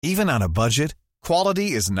Even on a budget,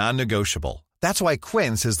 quality is non-negotiable. That's why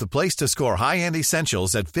Quince is the place to score high-end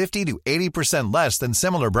essentials at 50 to 80% less than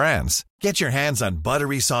similar brands. Get your hands on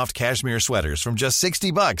buttery soft cashmere sweaters from just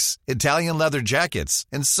 $60, Italian leather jackets,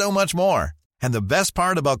 and so much more. And the best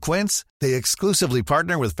part about Quince, they exclusively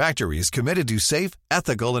partner with factories committed to safe,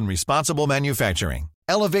 ethical, and responsible manufacturing.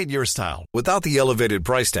 Elevate your style without the elevated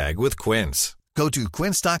price tag with Quince. Go to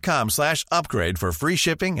quince.com/upgrade for free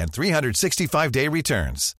shipping and 365-day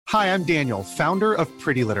returns. Hi, I'm Daniel, founder of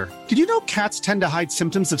Pretty Litter. Did you know cats tend to hide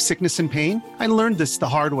symptoms of sickness and pain? I learned this the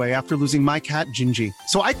hard way after losing my cat, Gingy.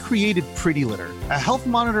 So I created Pretty Litter, a health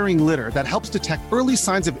monitoring litter that helps detect early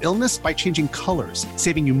signs of illness by changing colors,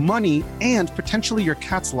 saving you money and potentially your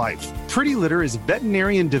cat's life. Pretty Litter is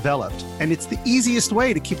veterinarian developed, and it's the easiest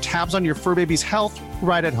way to keep tabs on your fur baby's health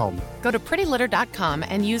right at home. Go to prettylitter.com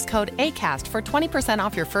and use code ACAST for 20%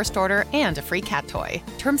 off your first order and a free cat toy.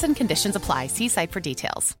 Terms and conditions apply. See site for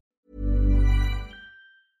details.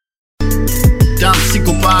 T'es un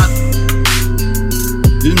psychopathe,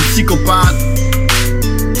 une psychopathe.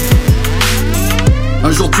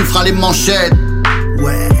 Un jour tu feras les manchettes.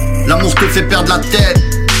 Ouais. L'amour te fait perdre la tête.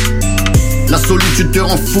 La solitude te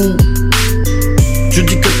rend fou. Tu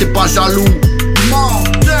dis que t'es pas jaloux.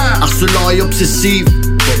 Menteur. Harcelant et obsessif.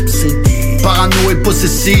 Parano et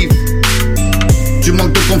possessif. Tu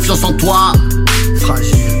manques de confiance en toi.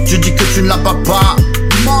 Fragile. Tu dis que tu ne l'as pas.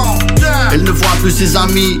 Menteur. Elle ne voit plus ses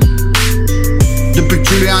amis depuis que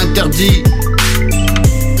tu lui as interdit.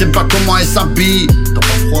 T'aimes pas comment elle s'habille. T'as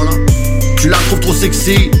pas froid là? Tu la trouves trop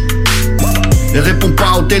sexy. Elle répond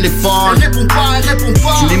pas au téléphone. Elle répond pas.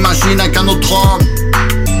 Tu l'imagines avec un autre homme.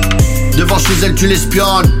 Devant chez elle tu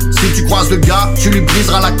l'espionnes. Si tu croises le gars, tu lui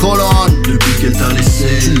briseras la colonne. Depuis qu'elle t'a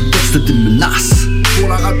laissé, tu lui textes des menaces pour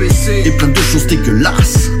la rabaisser et plein de choses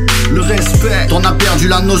dégueulasses. Le respect, t'en as perdu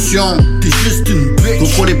la notion. T'es juste une bitch,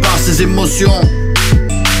 contrôlée par ses émotions.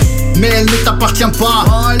 Mais elle ne t'appartient pas.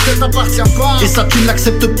 Oh, elle ne t'appartient pas. Et ça tu ne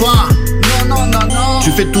l'acceptes pas. Non.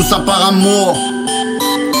 Tu fais tout ça par amour.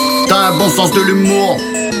 T'as un bon sens de l'humour.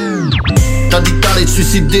 T'as dit que t'allais te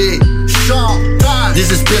suicider. Chantal,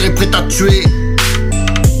 désespéré, prêt à tuer.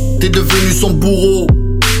 T'es devenu son bourreau.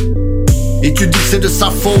 Et tu dis que c'est de sa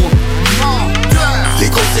faute. Les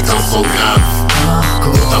conséquences sont graves.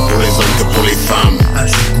 Autant pour les hommes que pour les femmes.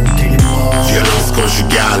 Violence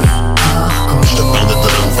conjugale. Je te parle de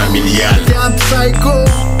drame familial. T'es un psycho.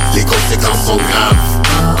 Les conséquences sont graves.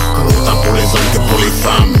 Autant pour les hommes que pour les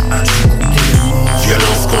femmes.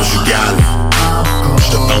 Violence conjugale. Je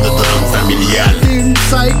te parle de drame familial. T'es une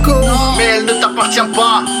psycho. Mais elle ne t'appartient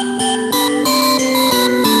pas.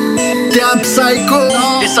 T'es un psycho.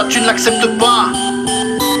 Et ça tu ne l'acceptes pas.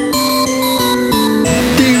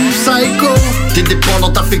 T'es une psycho. T'es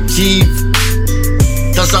dépendante affective.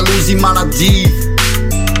 Ta jalousie maladive.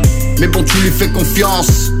 Mais bon tu lui fais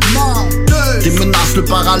confiance. Tes menaces le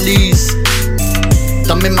paralysent.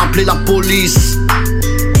 T'as même appelé la police.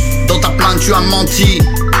 Dans ta plainte tu as menti.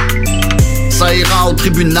 Ça ira au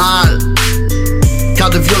tribunal. Cas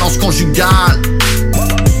de violence conjugale.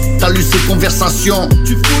 T'as lu ses conversations.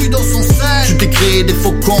 Tu fouilles dans son sel. Tu t'es créé des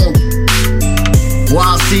faux comptes.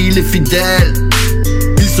 Voir s'il est fidèle.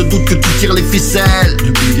 Il se doute que tu tires les ficelles.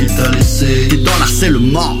 Depuis qu'il t'a laissé, t'es dans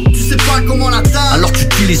l'harcèlement. Tu sais pas comment l'atteindre. Alors tu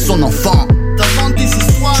utilises son enfant. T'inventes des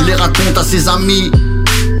histoires. Tu les racontes à ses amis.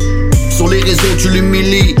 Sur les réseaux tu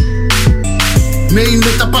l'humilies. Mais il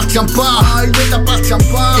ne t'appartient pas. Il ne t'appartient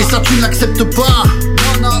pas. Et ça tu ne l'acceptes pas.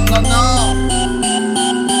 Non.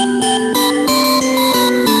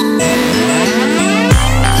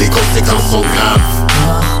 Les conséquences sont graves.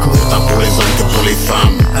 Autant pour les hommes que pour les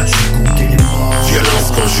femmes. Violence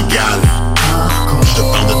conjugale. Je te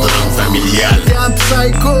parle de drame familial. T'es un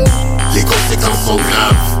psycho. Les conséquences sont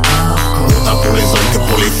graves. Autant pour les hommes que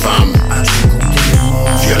pour les femmes.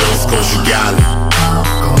 Violence conjugale.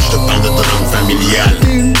 Je te parle de drame familial.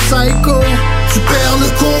 T'es une psycho. Tu perds le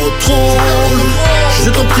contrôle. Je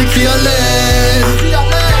t'en prie, crie à l'aide.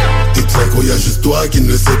 T'es psycho, y'a juste toi qui ne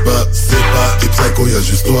le sais pas. T'es psycho, y'a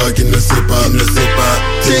juste toi qui ne le sais pas.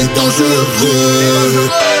 T'es dangereux.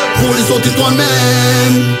 Pour les autres et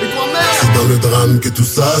toi-même. C'est dans le drame que tout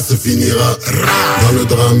ça se finira. Dans le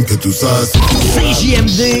drame que tout ça se finira.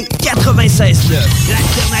 CJMD 96.9.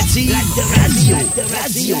 L'alternative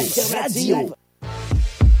radio.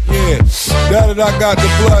 Yeah, now that I got the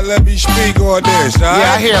blood, let me speak on this, alright?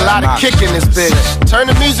 Yeah, I hear a lot of kick in this bitch. Turn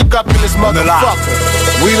the music up in this motherfucker.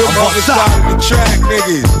 We the other side of the track,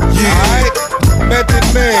 niggas. Yeah. Alright? Method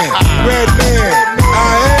Man, Red Man,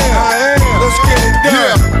 I am. Let's get it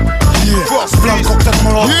done. Yeah. Flamme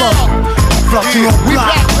complètement longtemps. We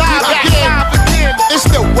back live again. It's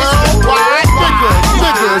the worldwide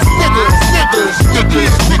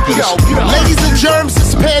Yo, ladies and germs,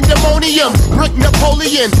 it's pandemonium. Brick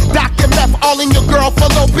Napoleon, Dr. Meth, all in your girl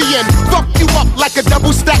fallopian. Fuck you up like a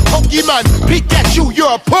double stack Pokemon. Peek at you,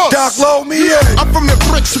 you're a puss. Doc, load me in. I'm from the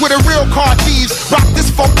bricks with a real car thieves. Rock this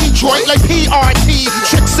funky joint like PRT.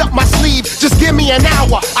 Tricks up my sleeve, just give me an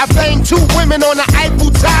hour. I banged 2 women on the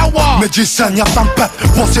Eiffel Tower. Médecin, y'a tempête,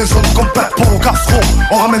 voici zone complète pour nos casseroles.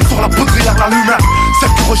 On ramène sur la poudrière la lumière, celle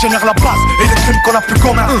qui régénère la base et les crimes qu'on a plus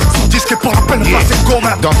communs. Son disque est pour la peine, c'est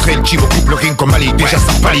commun. D'entrée, le chiv occupe le ring comme Ali. Déjà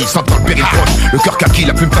ça pâlit, sentant le péril proche. Le cœur kaki,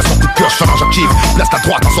 la plume passe en coup de pioche, change active. Place ta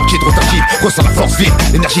droite en sortie de rotative. Ressens la force vive,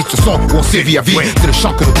 l'énergie de ce son où on sévit à vie. C'est le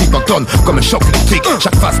chant que nos tripes entonnent comme un choc électrique.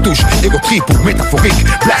 Chaque phase touche, égo trip ou métaphorique.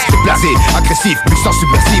 Blast blasé, agressif, puissant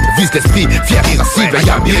submersible. Vise l'esprit, fier irascible,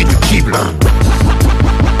 ayam irréductible.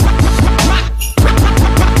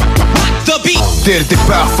 Dès le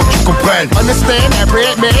départ, faut que tu comprennes. Understand that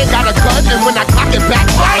red man got a gun, and when I cock it back,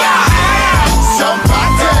 fire!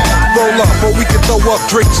 Somebody roll up, or we can throw up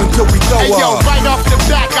drinks until we throw hey, yo, up. right off the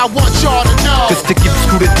back, I want y'all to know que cette équipe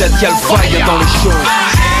school est tête, y'a le fire dans le show.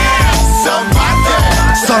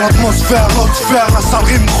 Sans l'atmosphère, l'autre sphère, la salle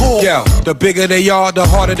rime gros. Yo, the bigger they are, the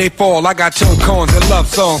harder they fall. I got 2 cones and love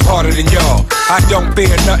songs harder than y'all. I don't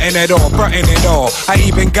fear nothing at all, frontin' at all. I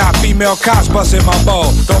even got female cops bustin' my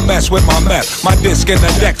ball. Don't mess with my meth. My disc in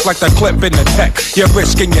the decks like the clip in the tech. You're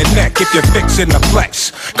risking your neck if you're fixing the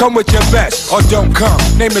flex. Come with your best or don't come.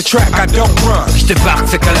 Name the track, I don't run. J'débarque,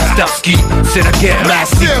 c'est qu'à la Starsky, c'est la guerre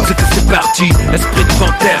massive, c'est que c'est parti. Esprit de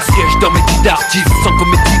panthère, siège dans mes guides d'artistes. Sans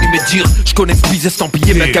comédie ni médire, j'connais ce bise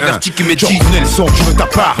estampillé, mec averti qui m'édite. Tu reconnais le son, tu veux ta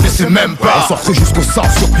part, mais c'est même pas. Sortez jusqu'au sens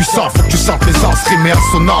surpuissant, faut que tu sentes l'aisance. Rime et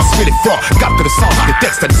assonance, fais l'effort, capte le sens. Les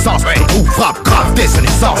textes à l'essence, ou frappe, grave, dès sa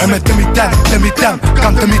naissance. Un mec de mitaine,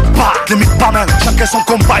 quand de mythes battent, les mythes pas même. Chacun son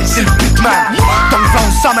combat, ici le beatman. Tant que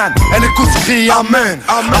on s'amène, elle écoute ce cri, amen.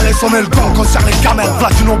 Allez, sonner le gong, concerne les camels. Plat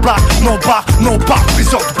du non-black, non-bar,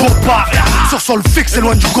 plusieurs de beaux bars. Sur sol fixe, c'est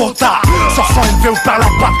loin du gotard. Sur son élevé ou par la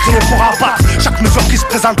batte, crié pour abattre. Chaque mesure qui se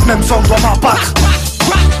présente, même son doit m'abattre.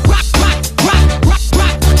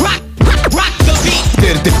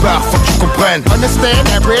 Dès le départ, faut que tu comprennes. Understand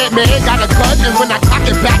that red man got a gun, and when I cock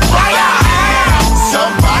it back, fire!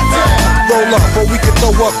 Somebody roll up, or we can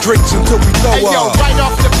throw up drinks until we throw hey, yo, up. right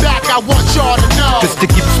off the back, I want y'all to know que cette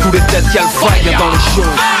équipe school est tête, y'a le fire dans le show.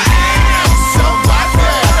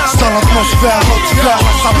 Sans l'atmosphère, l'autre sphère,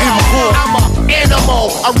 la salle rime gros. I'm a animal,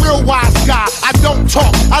 a real wise guy. I don't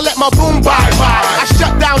talk, I let my boom bye. I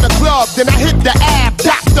shut down the club, then I hit the ab.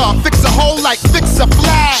 Doctor, fix a hole like fix a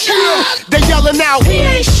flag. They yelling out,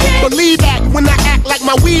 believe that when I act like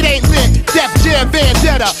my weed ain't lit. Def Jam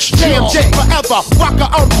Vendetta, JMJ forever. Rock a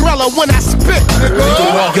umbrella when I spit,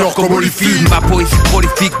 nigga. Ton comme Holyfield, ma poésie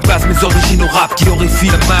prolifique base mes origines au rap qui horrifie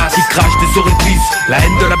la masse, qui crache des orifices. La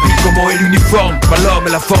haine de la vie, comment est l'uniforme, pas l'homme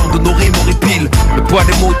et la forme de nos rimes horripiles. Le poids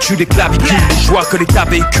des mots tue les clavicules, les joies que l'État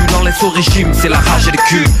véhicule en laisse au régime, c'est la rage et les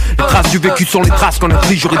culs. Les traces du vécu sont les traces qu'on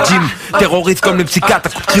inflige au régime. Terroriste comme le psychiatre à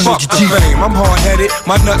coups de crime auditif. I'm hard-headed,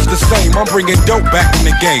 my nuts the same. I'm bringing dope back in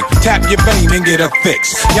the game. Tap your vein and get a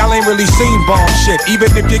fix. Y'all ain't really seen bomb shit, even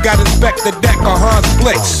if you got Inspector Deck or Hans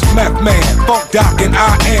Blitz. Meth Man, Funk Doc, and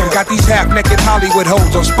I Am got these half-naked Hollywood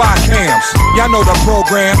hoes on spy cams. Y'all know the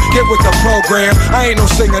program, get with the program. I ain't no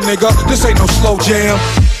singer, nigga, this ain't no slow jam.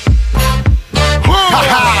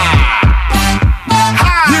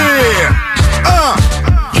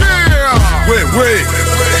 Ouais.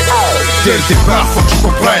 Dès le départ, faut que tu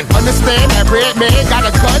comprennes. Understand that red man got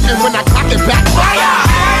a gun, and when I cock it back, fire!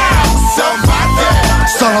 Somebody.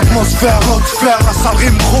 Sans l'atmosphère, l'autre sphère, la salle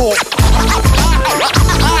rime gros.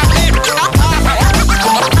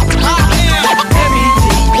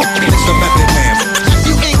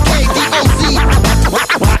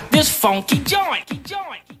 This funky joint.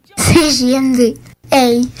 C'est JMD.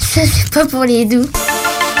 Hey, ça c'est pas pour les doux.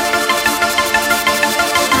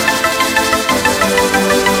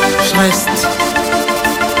 Je reste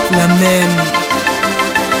la même.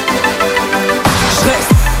 Je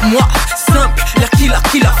reste moi, simple, la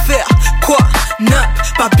kill à faire. Quoi, nap,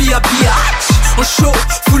 pas bia. On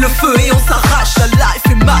chauffe, fout le feu et on s'arrache. La life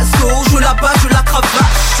est maso, je la bats, je la cravache.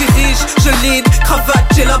 Je dirige, je lead, cravate,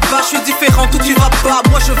 j'ai la bas. Je suis différent où tu vas pas,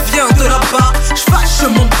 moi je viens de là-bas. Je fâche, je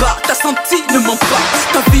m'en bats, t'as senti, ne mens pas.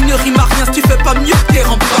 Ta vie ne rime à rien si tu fais pas mieux que tes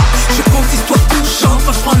remparts. Je compte histoire touchante,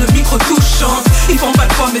 quand je prends le micro tout chante. Ils font pas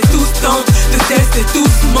le poids mais tous tentent de tester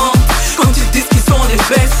doucement. Quand ils disent qu'ils sont les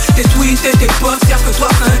best, tes tweets et tes posts, y'a que toi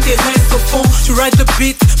ça intéresse. Au fond, je tu ride the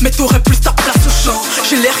beat, mais t'aurais plus ta place au champ.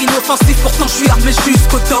 J'ai l'air inoffensif, pourtant je suis armé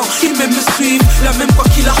jusqu'aux dents. Ils m'aiment me suivre, la même quoi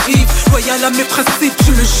qu'il arrive. Loyal à mes principes,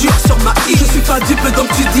 je le jure sur ma i. Je suis pas dupe donc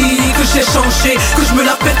tu dis que j'ai changé, que je me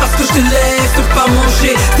la pète parce que je te laisse pas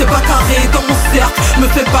manger. T'es pas carré dans mon cercle, me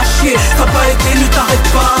fais pas chier. T'as pas été nu, t'arrêtes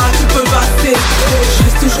pas, tu peux passer. Je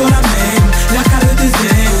reste toujours la même, la cale des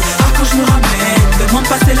ailes. Ah quand je me ramène, demande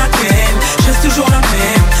pas c'est laquelle. Je reste toujours la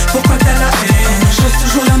même, pourquoi t'as la haine? Je reste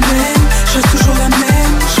toujours la même, je reste toujours la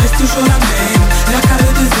même. Je reste toujours la même, la cale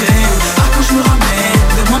des ailes. Ah quand je me ramène,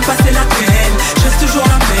 demande pas c'est laquelle. Je reste toujours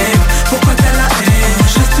la même, pourquoi t'as la haine?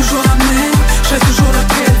 Je reste toujours la même, je reste toujours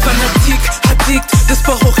laquelle. Fanatique, addict, de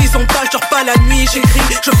sport horizontal, je dors pas la nuit, j'écris.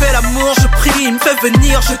 Je fais l'amour, je prie, il me fait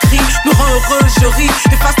venir, je crie. Me rend heureux, je ris,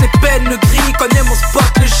 efface les peines, le gris. Connais mon spot,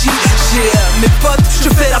 le J. J'ai mes potes, je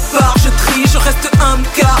fais la part, je trie. Je reste humble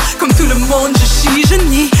car, comme tout le monde, je chie. Je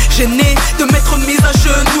nie, gêné de m'être mise à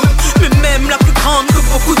genoux. Mais même la plus grande que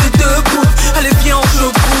beaucoup de debout. Allez viens, on joue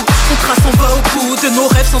au bout. On trace, on va au bout de nos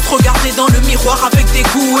rêves sans se regarder dans le miroir avec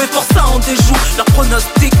dégoût. Et pour ça on déjoue, leur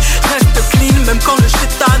pronostic reste clean. Même quand le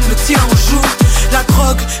chétan me tient en joue. La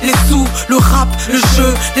drogue, les sous, le rap, le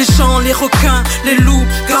jeu, les gens, les requins, les loups,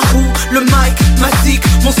 garous, le mic, ma zik,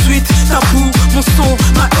 mon suite, tabou, mon son,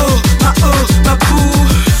 ma boue.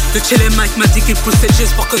 De chez les mics m'a dit qu'il poussait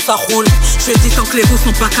juste pour que ça roule. Je lui ai dit tant que les roues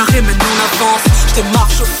sont pas carrées, maintenant on avance. J'te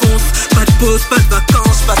marche, je fonce, pas de pause, pas de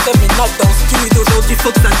vacances. J'passais mes notes dans le studio, aujourd'hui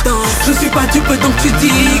faut que ça danse. Je suis pas dupe donc tu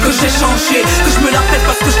dis que j'ai changé, que je me la pète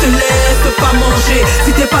parce que je te laisse pas manger.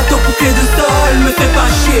 Si t'es pas ton bouquet de sol, me fais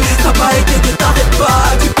pas chier. Ça pas été de t'arrêtes pas,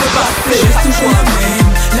 tu peux passer. Je reste toujours la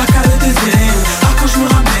même, la cale des ailes. Ah quand je me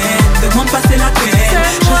ramène, demande pas c'est laquelle.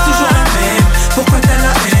 Je reste toujours la même, pourquoi t'as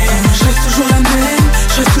la haine? Je reste toujours la même,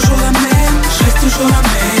 je reste toujours la même, je reste toujours la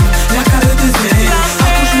même. La cale des ailes.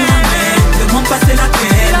 Ah quand je me ramène, demande pas c'est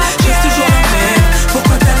laquelle. Je reste toujours la même,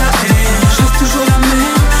 pourquoi t'as la haine? Je reste toujours la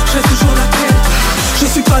même, je reste toujours laquelle. Je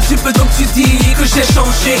suis pas dupe donc tu dis que j'ai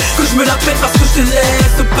changé, que je me la pète parce que je te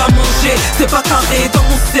laisse pas manger. C'est pas carré dans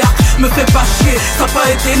mon cercle, me fais pas chier. T'as pas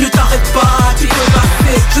été nu, t'arrêtes pas, tu peux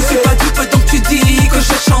passer. Je suis pas dupe donc tu dis que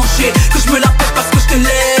j'ai changé, que je me la pète parce que je te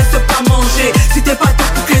laisse pas manger. Si t'es pas ton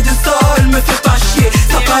bouquet de sol, me fais pas chier.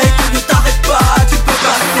 T'as pas été nu, t'arrêtes pas, tu peux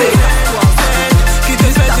passer. Qui te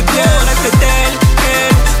fait du bien, reste telle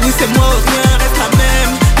quelle. Oui c'est moi ou rien, reste la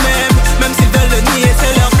même, même s'ils veulent le nier,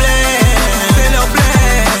 c'est leur blé.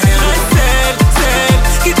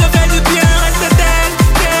 Qui te fait du bien, reste telle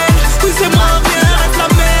quelle. Oui c'est moi ou rien, reste la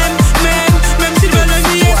même, même s'ils veulent le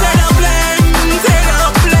nier, c'est leur blême, c'est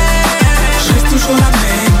leur blême. Je reste toujours la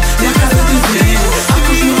même, la case des ailes. Ah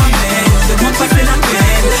quand je me ramène, demande pas c'est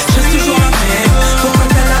laquelle. Je reste toujours la même, pourquoi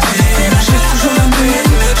t'as la haine? Je reste toujours la même,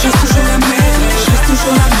 je reste toujours la même, je reste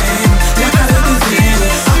toujours la même, la case des ailes.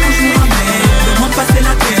 Ah quand je me ramène, demande pas c'est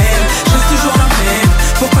laquelle. Je reste toujours la même,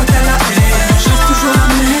 pourquoi t'as la haine? Je reste toujours la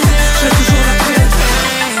même, je reste toujours la même.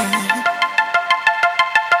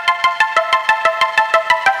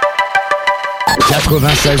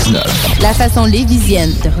 96.9. La façon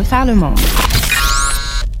lévisienne de refaire le monde.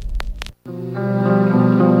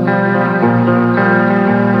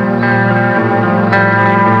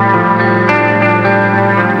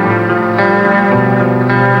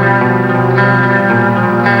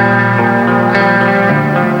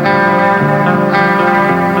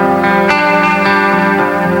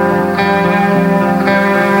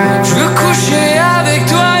 Je veux coucher avec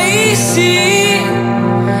toi ici,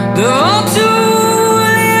 devant tous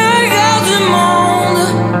les regards du monde,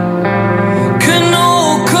 que nos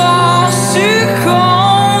corps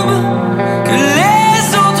succombent, que les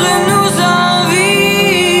autres nous envient.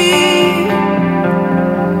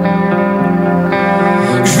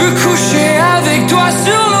 Je veux coucher avec toi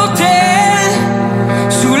sur l'autel,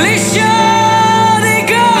 sous les chiens des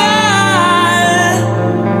chorales,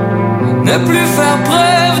 ne plus faire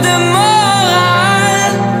preuve de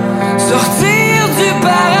morale, sortir du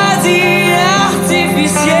paradis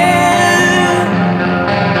artificiel.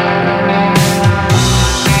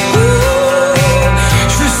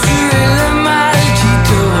 Je veux suer le mal qui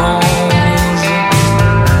te ronge.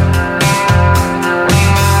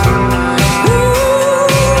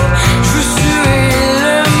 Je veux suer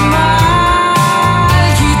le mal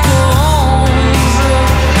qui te ronge.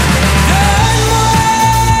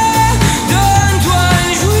 Donne-moi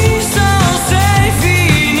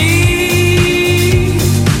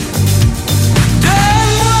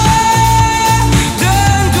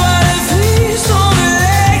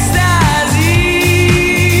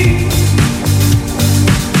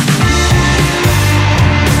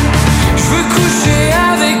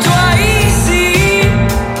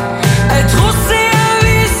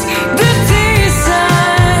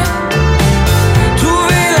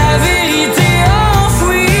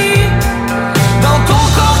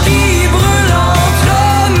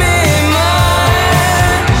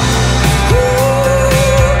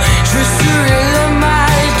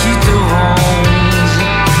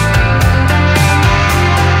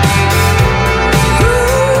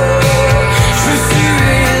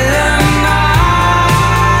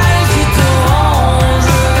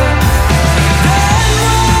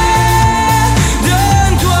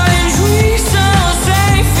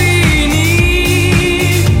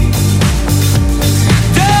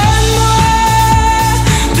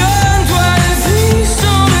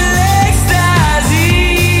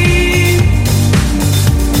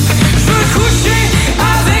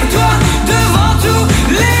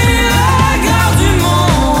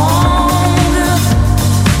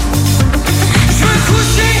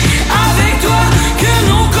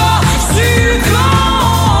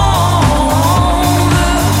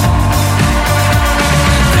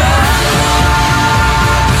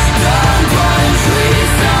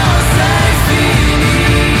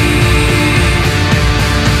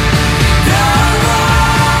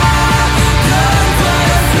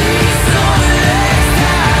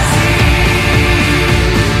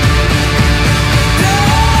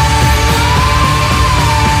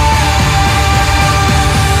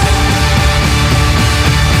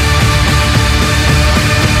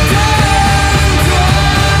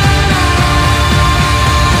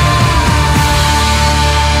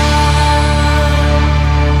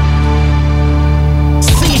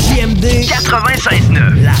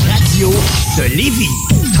de Lévis.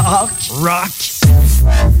 Talk, rock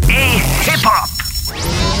et hip-hop.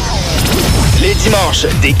 Les dimanches,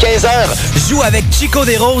 dès 15h, joue avec Chico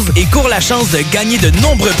des Roses et cours la chance de gagner de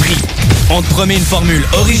nombreux prix. On te promet une formule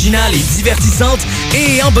originale et divertissante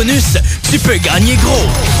et en bonus, tu peux gagner gros.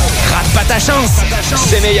 Rate pas ta chance.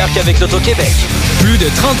 C'est meilleur qu'avec l'Auto-Québec. Plus de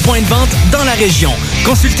 30 points de vente dans la région.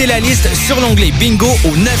 Consultez la liste sur l'onglet Bingo au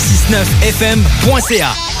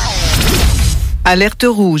 969fm.ca. Alerte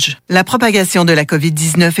rouge. La propagation de la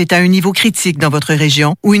COVID-19 est à un niveau critique dans votre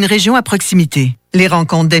région ou une région à proximité. Les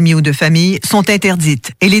rencontres d'amis ou de famille sont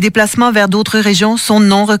interdites et les déplacements vers d'autres régions sont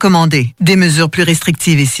non recommandés. Des mesures plus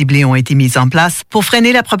restrictives et ciblées ont été mises en place pour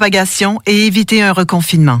freiner la propagation et éviter un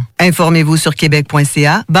reconfinement. Informez-vous sur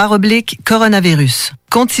québec.ca/coronavirus.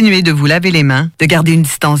 Continuez de vous laver les mains, de garder une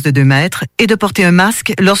distance de 2 mètres et de porter un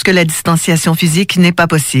masque lorsque la distanciation physique n'est pas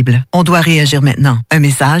possible. On doit réagir maintenant. Un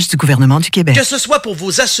message du gouvernement du Québec. Que ce soit pour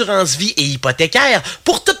vos assurances-vie et hypothécaires,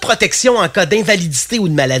 pour toute protection en cas d'invalidité ou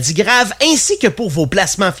de maladie grave, ainsi que pour vos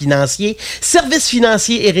placements financiers, Service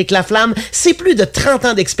financier Éric Laflamme, c'est plus de 30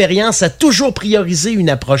 ans d'expérience à toujours prioriser une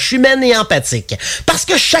approche humaine et empathique. Parce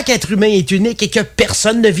que chaque être humain est unique et que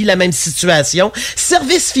personne ne vit la même situation,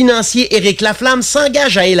 Service financier Éric Laflamme s'engage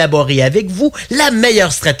à élaborer avec vous la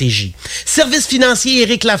meilleure stratégie. Service financier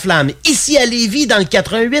Éric Laflamme, ici à Lévis, dans le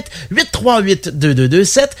 88 838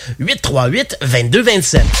 2227 838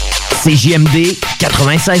 2227. CJMD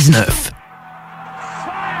 96.9.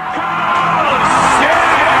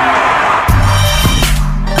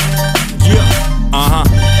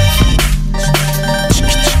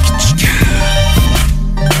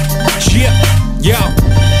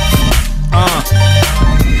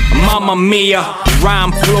 Mamma mia,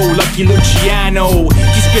 rhyme flow, Lucky Luciano,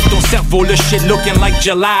 qui spit ton cerveau, le shit looking like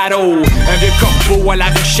gelato. Un vieux corbeau à la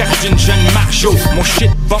recherche d'une jeune Marjo. Mon shit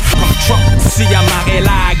bump comme Trump, si à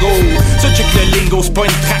Mar-a-Lago. Ça check le lingo, c'est pas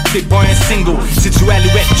une track, c'est pas un single. C'est du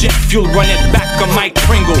Alouette Jet Fuel, run it back comme Mike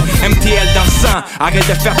Pringle. MTL dans le sang, arrête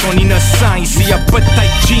de faire ton innocent. Ici y'a pas de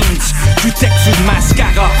tight jeans, du texte ou de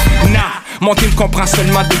mascara. Nah, mon team comprend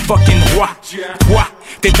seulement des fucking rois. Toi,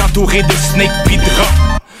 t'es entouré de snakes pis de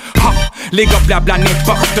rats. Ha, les gars blabla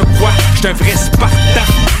n'importe quoi. J'suis un vrai Spartan,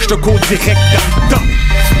 j'te cours direct dans le top.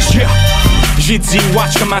 Yeah. J'ai dit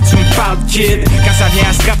watch comment tu me parles kid. Quand ça vient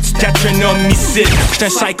à ce rap tu te catches un homicide. J'suis un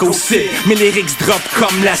psychocide, mes lyrics drop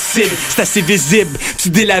comme l'acide. C'est assez visible,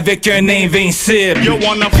 tu deals avec un invincible. You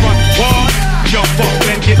wanna front hard, jump up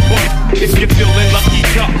and get bumped. If you're feeling lucky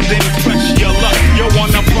up, then press your luck. You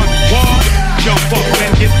wanna front hard, jump up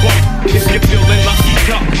and get bumped. If you're feeling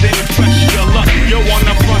lucky up, then press your luck. You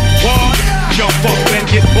wanna front hard, jump up and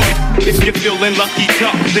get bumped. If you're feeling lucky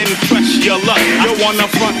up, then press your luck. You wanna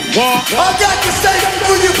front hard. I got to say,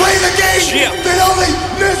 when you play the game, that only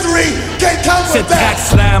misery can come with that. C'est track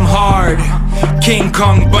slam hard. King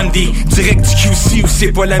Kong Bundy, direct du QC où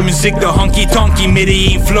c'est pas la musique de Honky Tonky, mais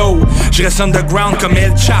des flow. Je reste underground comme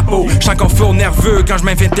El Chapo. J'suis encore fort nerveux quand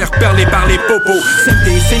j'me fais interpeller par les popos.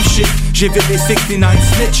 Same shit, j'ai vu des 69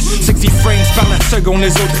 snitch. 60 frames par la seconde,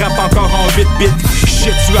 les autres rappent encore en 8 bits.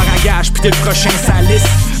 Shit, tu as ragage, pis t'es le prochain salisse.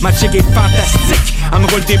 Ma chick est fantastique, elle me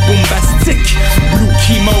roule des bombastiques. Blue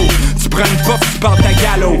Chemo, tu prends une puff, tu pars ta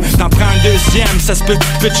gallo. T'en prends un deuxième, ça se peut que tu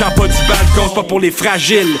pitches en bas du balcon. C'est pas pour les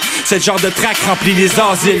fragiles, c'est le genre de track remplit les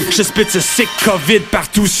asiles. Je spit ce sick COVID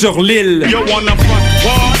partout sur l'île. You wanna front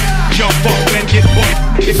hard, jump up and get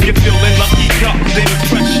bumped. If you're feeling lucky up, then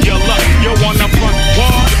press your luck. You wanna front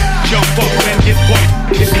hard, jump up and get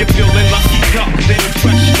bumped. If you're feeling lucky up, then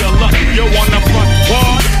press your luck. You wanna front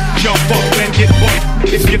hard, jump up and get bumped.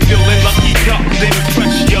 If you're feeling lucky up, then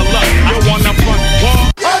press your luck. You wanna front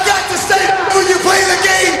hard. I got to say, when you play the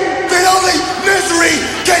game, that only misery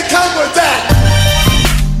can come with that.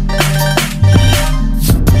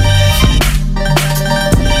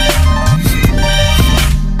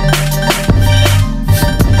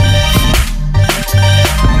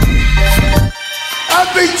 I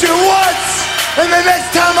beat you once, and the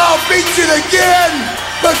next time I'll beat you again,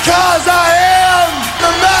 because I am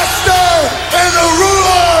the master and the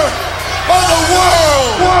ruler of the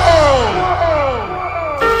world.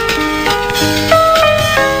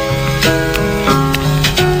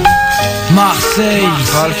 Marseille,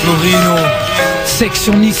 Val Florino,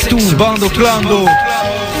 Section Nictou, Bando Clando,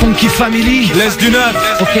 Funky Family, L'Est du Neuf.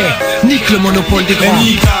 Ok, nique le monopole des grands.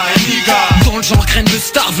 Dans le genre graine de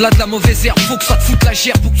starve, là de la mauvaise herbe. Faut que ça te foute la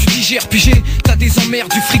gerbe pour que tu digères. Pigé, t'as des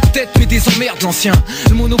emmerdes, du fric tête mais des emmerdes l'ancien.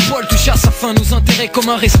 Le monopole touche à sa fin, nos intérêts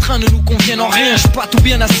communs restreints ne nous conviennent en rien. J'suis pas tout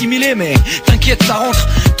bien assimilé, mais t'inquiète, ça rentre.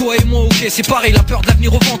 Toi et moi, ok, c'est pareil, la peur de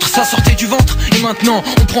l'avenir au ventre, ça sortait du ventre. Et maintenant,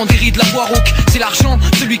 on prend des rides, la voie rauque. C'est l'argent,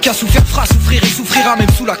 celui qui a souffert fera souffrir et souffrira même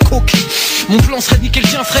sous la coke. Mon plan serait de niquer le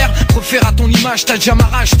tien, frère. Préfère à ton image, t'as déjà ma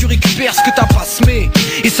rage, tu récupères ce que t'as pas semé.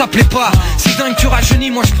 Et ça plaît pas, c'est dingue, tu rajeunis.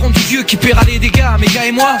 Moi je prends du vieux qui paiera les dégâts. Mes gars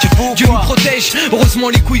et moi, Dieu nous protège. Heureusement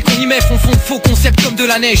les couilles qu'on y met font faux concept comme de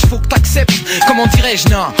la neige. Faut que t'acceptes, comment dirais-je,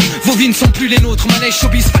 non. Vos vies ne sont plus les nôtres, manège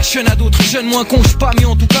showbiz fashion à d'autres. Jeunes moins cons, pas mais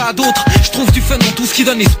en tout cas à d'autres. Je trouve du fun dans tout ce qui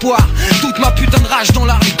donne espoir. Toute ma putain de rage dans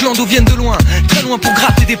l'art, les clandos viennent de loin. Très loin pour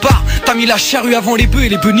gratter des parts. T'as mis la charrue avant les bœufs et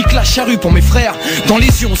les bœufs niquent la charrue pour mes frères. Dans les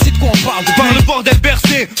yeux on sait de quoi on parle. Par le bordel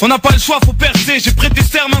bercé, on n'a pas le choix, faut percer. J'ai prêté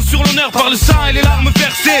serment sur l'honneur par le sang et les larmes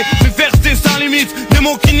versées. Mais versées sans limite, des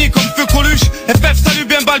mots qui nient comme feu Coluche. FF salue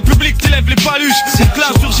bien bas le public qui lève les paluches. C'est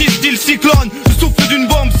clair surgit style cyclone. Le souffle d'une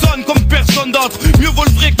bombe sonne comme personne d'autre. Mieux vaut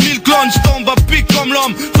le vrai que 1000 clones. J'tombe à pic comme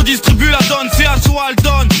l'homme, redistribue la donne, c'est à soi le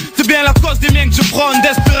donne. C'est bien la cause des miens que je prône,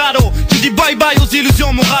 Desperado. Tu dis bye bye aux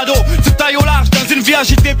illusions, mon radeau. Se taille au large dans une vie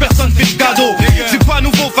agitée, personne fait de cadeau. C'est pas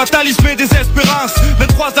nouveau, fatalisme et désespérance.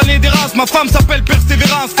 23 années d'errance, ma femme s'appelle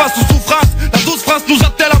persévérance. Face aux souffrances, la douce France nous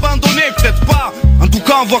a-t-elle abandonné? Peut-être pas, en tout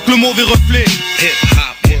cas on voit que le mauvais reflet. Hip-hop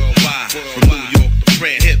worldwide, from New York to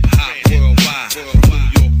France. Hip-hop worldwide, from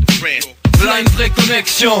New York to France. V'là une vraie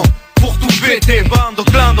connexion pour tout péter, bande de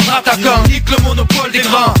clans de attaquants. Nique le monopole des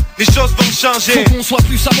grands, les choses vont changer. Faut qu'on soit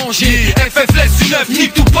plus à manger. FF laisse du neuf,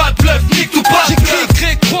 nique tout pas de bluff, nique tout pas de bluff.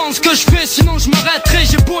 J'écris, crois en ce que je fais, sinon je m'arrêterai.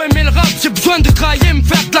 J'ai beau aimer le rap, j'ai besoin de grailler, me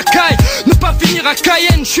faire de la caille. Ne pas finir à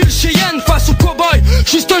Cayenne, je suis le Cheyenne face au cowboy.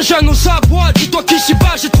 Juste un jeune aux abois, dis-toi qu'ici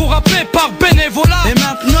bas j'ai trop rappé par bénévolat. Et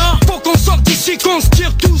maintenant, faut qu'on sorte d'ici, qu'on se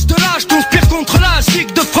tire tous de là. Je conspire contre la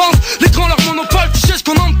Zig de France. Les grands leur monopole, tu sais ce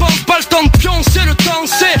qu'on en pense. Pas le temps de pioncer, le temps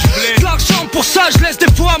c'est de l'argent pour ça, je laisse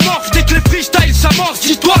des fois amorphes. Dès que les freestyles s'amorcent,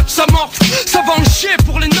 dis-toi que ça morphe. Ça va en chier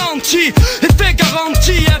pour les nantis. Effet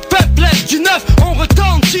garanti, un peuple laisse du neuf, on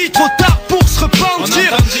retentit. Trop tard pour se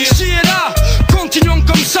repentir. Si et là, continuons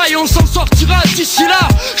comme ça et on s'en sortira d'ici là.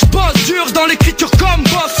 Je bosse dur dans l'écriture comme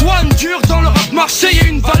Boss One, dur dans le rap marseillais,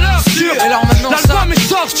 une valeur sûre. L'album est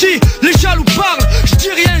sorti, les jaloux parlent. Je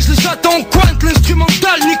dis rien, je les attends, on cointe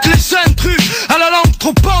l'instrumental, nique les intrus. À la langue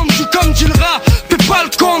trop pendue comme dit le rat. Fais pas le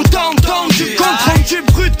content, entendu, compte rendu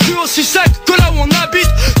brut, cru aussi sec que là où on habite.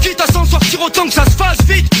 Quitte à s'en sortir autant que ça se fasse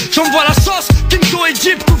vite. J'envoie la sauce, Kimto et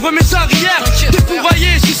Jeep couvre mes arrières.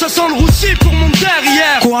 Défouraillé si ça sent le roussi pour mon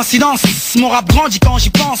derrière. Coïncidence, mon rap grandit quand j'y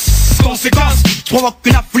pense. Conséquence, je provoque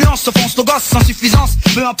une affluence, offense nos gosses sans suffisance.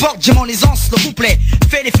 Peu importe, j'ai mon aisance, le couplet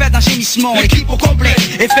fait l'effet d'un gémissement, l'équipe au complet.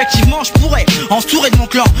 Effectivement, je pourrais entourer de mon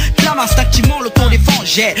clan. Clame instinctivement l'autodéfense.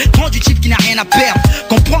 J'ai grand du type qui n'a rien à perdre.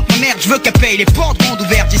 Comprends que ma merde, je veux qu'elle paye les portes grandes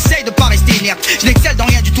ouvertes. J'essaye de pas rester inerte, je n'excelle dans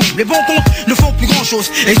rien du tout. Les bons comptes ne font plus grand chose.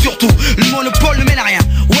 Et surtout, le monopole ne mène à rien.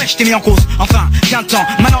 Ouais, je t'ai mis en cause, enfin, viens le temps.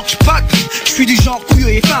 Maintenant que je parle, je suis du genre couilleux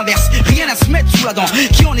et fin inverse. Rien à se mettre sous la dent,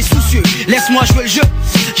 qui en est soucieux. Laisse-moi jouer le jeu,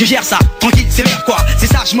 je gère ça, tranquille, c'est vers quoi. C'est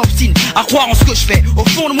ça, je m'obstine à croire en ce que je fais. Au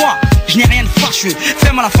fond de moi, je n'ai rien de fâcheux.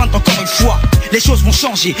 Fais-moi la feinte encore une fois, les choses vont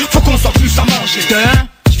changer. Faut qu'on soit plus à manger.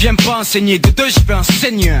 Je viens pas enseigner, de deux je fais un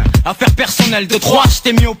seigneur. Affaire personnelle, de trois je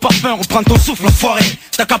t'ai mis au parfum. Reprends ton souffle enfoiré.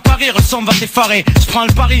 T'as qu'à parier, le son va t'effarer. Je prends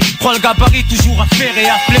le pari, prends le gabarit. Toujours à faire et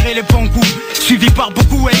à flairer les bons coups. Suivi par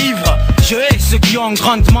beaucoup et ivres. Je hais ceux qui ont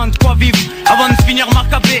grandement de quoi vivre. Avant de finir ma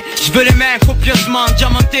capée, je veux les mains copieusement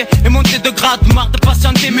diamantées. Et monter de grade, marre de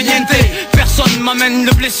patienter, mais niente. Personne m'amène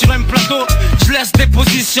le blé sur un plateau. Je laisse des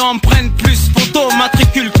positions, empreintes plus photo.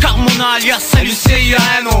 Matricule Carmona alias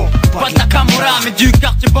LUCIANO. Pas de la Camorra mais du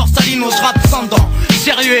quartier Borsalino. Je rappe sans dents,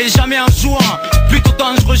 sérieux et jamais en jouant. Plutôt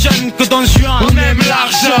dangereux jeune que dans juin. On aime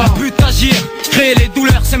l'argent, but agir, créer les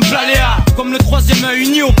douleurs, simple aléa. Comme le troisième œil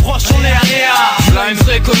uni au proche, on est aléa. Là une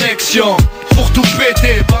vraie connexion pour tout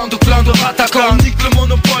péter, bande de clans de attaquants. Nique le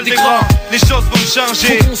monopole des grands, les choses vont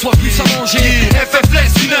changer. Faut qu'on soit plus à manger. FF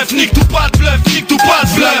laisse du neuf, nique tout pas de bluff, nique tout pas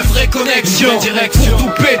de bluff. Vraie connexion pour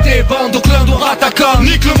tout péter, bande de clans de attaquants.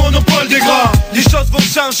 Nique le monopole des grands, les choses vont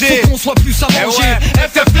changer. Faut qu'on soit plus à manger. Ouais,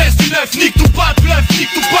 FF laisse du neuf, nique tout pas de bluff, nique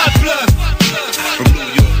tout pas de bluff. From New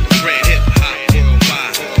York, Grand Hip Hop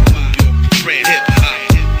Worldwide. From New York, Grand Hip Hop.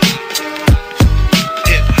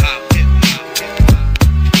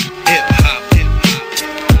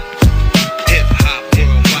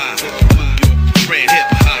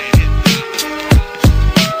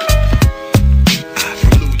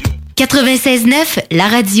 « 96.9, la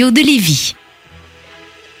radio de Lévis.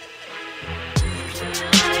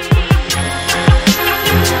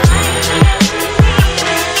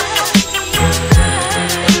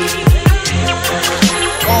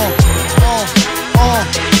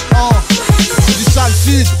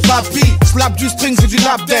 sud, papy, slap du string c'est du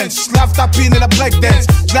lap dance. Slave tapine et la break dance.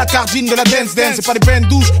 De la cardine, de la dance dance. C'est pas les bains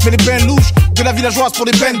douches, mais les bains louches. De la villageoise pour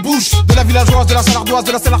les bains de bouche. De la villageoise, de la salardoise,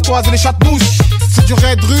 de la salartoise et les chatmouches. C'est du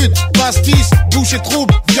raid rude, pastis, bouche et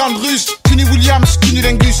trouble, viande russe. Cuny Williams,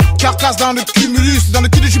 cunilingus. Carcasse dans le cumulus, dans le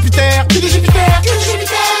cul de Jupiter. Cul de Jupiter, cul de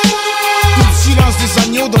Jupiter. Tout le silence des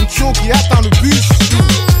agneaux dans le tio qui attend le bus.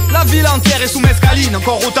 La ville entière est sous mescaline,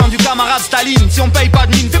 encore autant du camarade Staline. Si on paye pas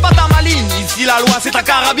de mine, fais pas ta maline. Ici la loi c'est ta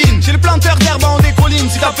carabine. Chez les planteurs d'herbe on décolline.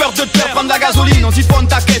 Si t'as peur de te faire prendre de la gasoline, on siphonne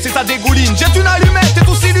ta caisse et ça dégouline. Jette une allumette et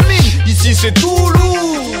tout s'illumine. Ici c'est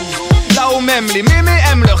Toulouse, là où même les mémés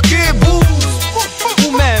aiment leur kébouze.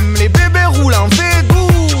 Ou même les bébés roulent en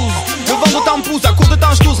V12. Le vent de temps pousse, à court de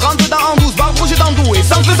temps j'tousse. Rentre dedans en douce, barre projet d'andou et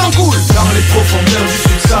sans que en coule. Dans les profondeurs du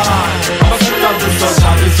sud-sahara, on va sur la de sol,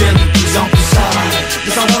 ça devient de plus en plus sale.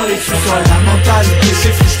 Descend dans les sous-sols, la mentalité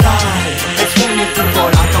c'est freestyle. Exprime les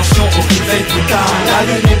coupoles, attention au réveil brutal. La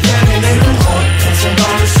lune est pleine et les couronnes font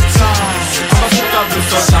dans le sud-sahara. On va sur la de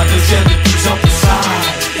sol, ça devient de plus en plus sale.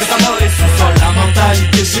 Descend dans les sous-sols, la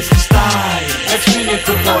mentalité c'est freestyle. Exprime les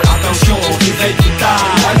coupoles, attention au réveil brutal.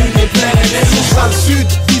 La lune est pleine et les couronnes. Sud,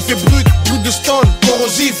 vif et brut, brut de stone,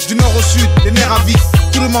 corrosif. Du nord au sud, les nerfs à vif.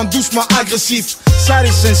 Tout le monde doucement agressif. Sale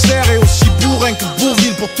et sincère et aussi bourrin que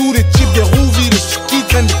Bourville. Pour tous les types des Rouvilles qui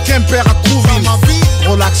traînent de Quimper à Trouville.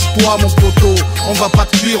 Relaxe-toi mon poteau, on va pas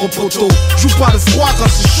te cuire au poteau. Joue pas le froid quand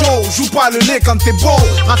c'est chaud, joue pas le nez quand t'es beau.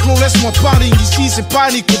 Raclon laisse-moi parler, ici c'est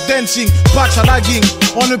panique ou dancing. Patch à la ging,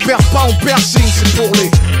 on ne perd pas, on piercing. C'est pour les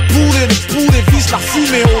poulets vis la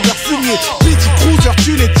fumée, odeur fumier. Petit cruiser,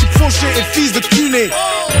 tu les types fauchés et fils de tuné.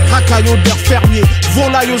 Racaille odeur fermier,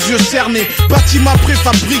 volaille aux yeux cernés. Bâtiment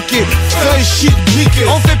préfabriqué, feuille shit briqué.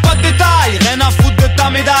 On fait pas de détails, rien à foutre de ta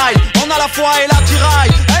médaille. On a la foi et la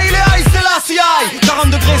tiraille. Hey les high c'est la CI. 40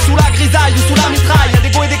 degrés sous la grisaille ou sous la mitraille. Y'a des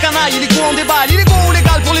go et des canailles, les go on déballe. Illégal ou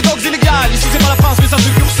légal pour les dogs illégales. Ici c'est pas la France mais ça se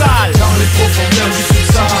cure sale. Dans les profondeurs du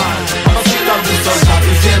sud-sahara, on va sur la de sol, ça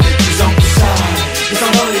devient de plus en plus sale.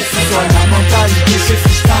 Descend dans les sous-sols, la mentalité c'est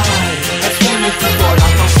freestyle. Exprime les coupoles,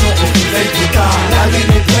 attention au réveil brutal. La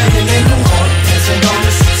lune est pleine et les couronnes sont dans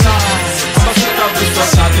le sud-sahara. On va sur la de sol,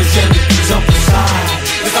 ça devient de plus en plus sale.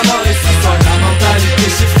 Descend dans les sous-sols, la mentalité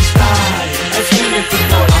c'est freestyle. Exprime les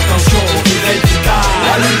coupoles, attention au réveil brutal.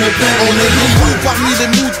 La lune est pleine. On est nombreux parmi les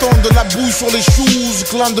moutons, de la boue sur les shoes.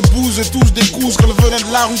 Clan de bouse et tous des couses, quand le venin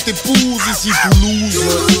de la rue t'épouse. Ici Toulouse,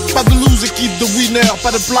 pas de lose, équipe de winner.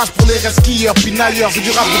 Pas de place pour les resquieurs, pinailleurs, c'est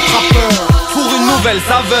du rap de trappeur. Pour une nouvelle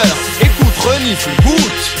saveur, écoute, renifle,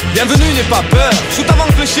 goûte. Bienvenue, n'aie pas peur, shoot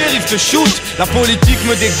avant que le shérif te shoot. La politique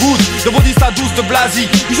me dégoûte, de body sa douce de blasi.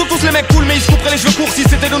 Ils jouent tous les mecs cool mais ils se couperaient les cheveux courts si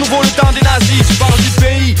c'était de nouveau le temps des nazis. Tu parles du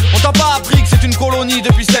pays, on t'a pas appris que c'est une colonie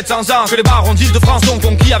depuis 700 ans. Que les barons d'Île-de-France sont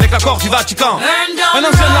conquis avec l'accord du Vatican. Un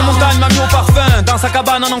ancien de la montagne m'a mis au parfum, dans sa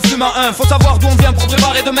cabane en fumant un. Faut savoir d'où on vient pour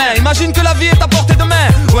préparer demain. Imagine que la vie est à portée de main,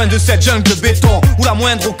 loin de cette jungle de béton où la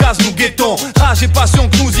moindre occasion nous guettons. Rage et passion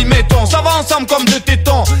que nous y mettons, ça va ensemble comme deux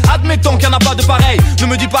tétons. Admettons qu'il n'y en a pas de pareil, ne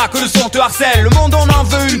me dis pas que le son te harcèle. Le monde on en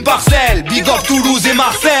veut une parcelle, big up Toulouse et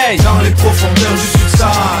Marseille. Dans les profondeurs du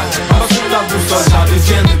sud-sahara, on va sur la boussole, ça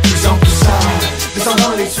devient de plus en plus sale. Descend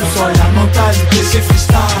dans les sous-sols, la mentalité c'est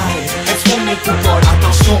freestyle. Exprime les coupoles,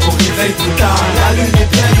 attention au réveil brutal. La lune est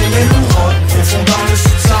pleine et les couronnes font dans le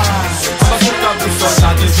sud-sahara. On va sur la boussole,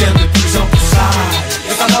 ça devient de plus en plus sale.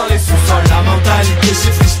 Descend dans les sous-sols, la mentalité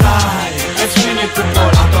c'est freestyle. Exprime les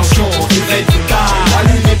coupoles, attention au réveil brutal.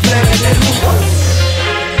 La lune est pleine et les couronnes.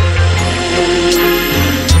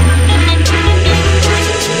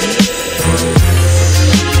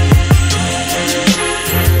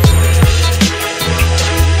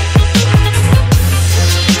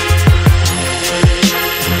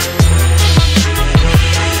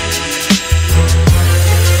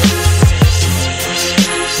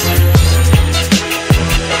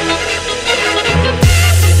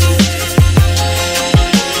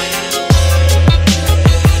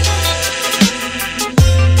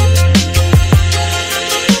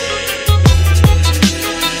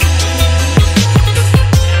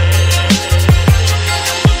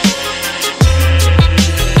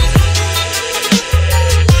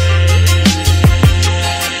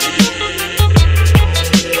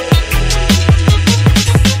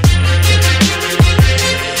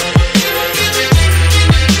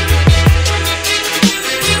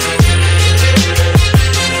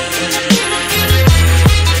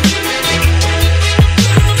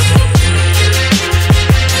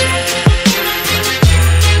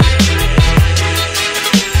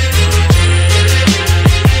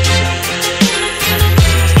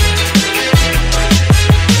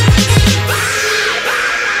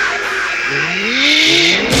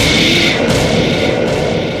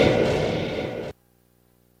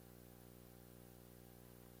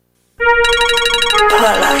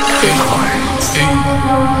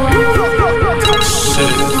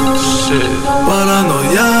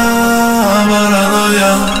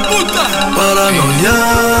 Paranoia,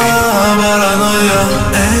 paranoia.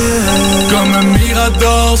 Comme un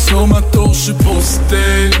mirador sur ma tour, j'suis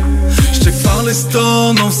posté. J'check par les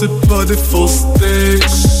stores, non c'est pas des faussetés.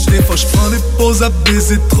 Des fois j'prends des pauses à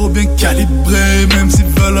baiser trop bien calibrées. Même s'ils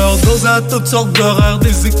veulent leur dose à toutes sortes d'horaires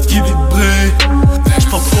déséquilibrés.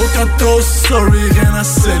 J'porte aucun toast, sorry, rien à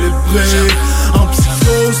célébrer. En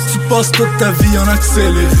psychose, tu passes toute ta vie en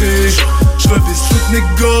accéléré. J'revise toutes mes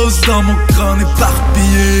gosses dans mon crâne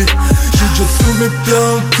éparpillé. J'ai déjà tous mes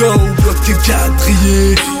plans, go, bloqué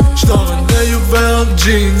quadrillé. J'dors un œil ouvert,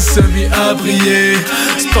 jeans semi à briller.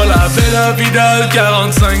 C'est pas la belle Vidal,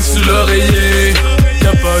 45 sous l'oreiller.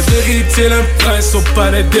 Y'a pas d'héritier, le prince au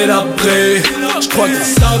palais délabré. J'crois que les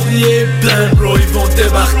sabliers plein, bro, ils vont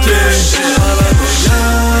débarquer. Paranoia,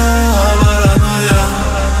 paranoia.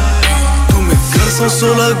 Tous mes gars sont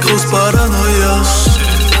sur la grosse paranoia.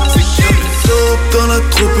 Dans la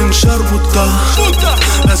troupe une charbuta.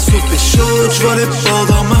 La soupe est chaude, j'vois les porcs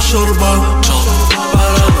dans ma chorba.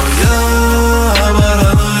 Paranoia,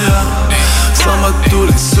 paranoia. Ça m'a tous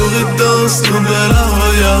les souris dansent comme de la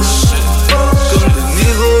Roya. Comme De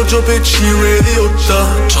Niro, Joe Pesci, Ray Liotta.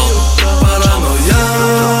 Paranoia,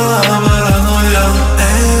 paranoia.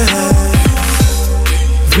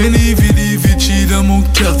 Veni, vidi, vici dans mon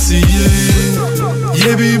quartier.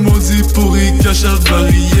 Yebi, maudit, pourri, cache à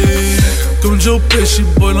varier. Comme Joe Pesci,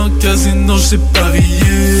 boy en casino, j'sais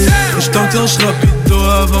parier. J't'enclenche rapido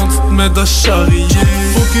avant de te mettre à charrier.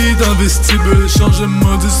 Rookie dans le vestibule, change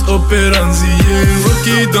modus operandi.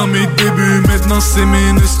 Rookie dans mes débuts, maintenant c'est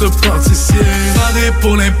ministre pâtissier. Paré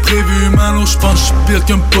pour l'imprévu, maintenant j'pense j'suis pire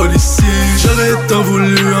qu'un policier. J'aurais tant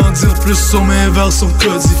voulu en dire plus sur mes vers sont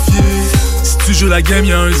codifiés. Si tu joues la game,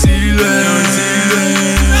 y'a un dealer.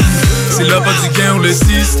 C'est la bas du gain ou le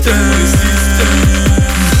système.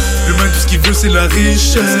 L'humain tout ce qu'il veut c'est la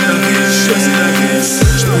richesse.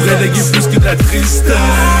 J'pourrais léguer plus que de la tristesse.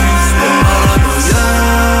 Paranoia,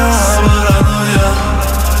 paranoia.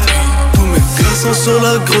 Tous mes gars sont sur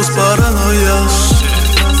la grosse paranoia.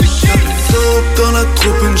 Dans la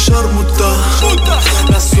troupe une charmuta.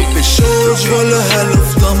 La soupe est chaude, j'vois le hell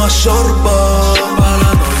of dans ma chorba.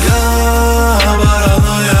 Paranoia,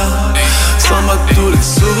 paranoia. Ça m'a tous les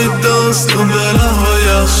souris dansent comme de la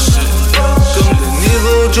Roya. Comme De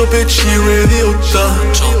Niro, Joe Pesci, Ray Liotta.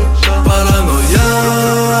 Paranoia,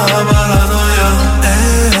 paranoia.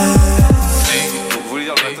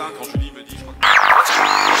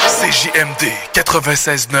 CJMD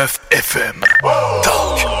 96.9 FM.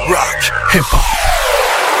 Talk, rock, hip-hop.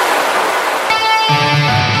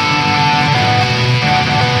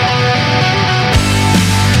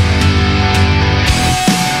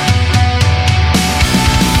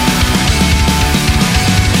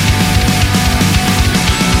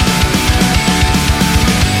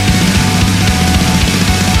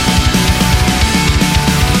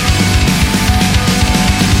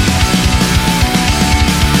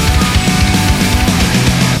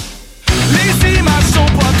 Les images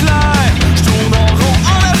sont pas claires, j'tourne en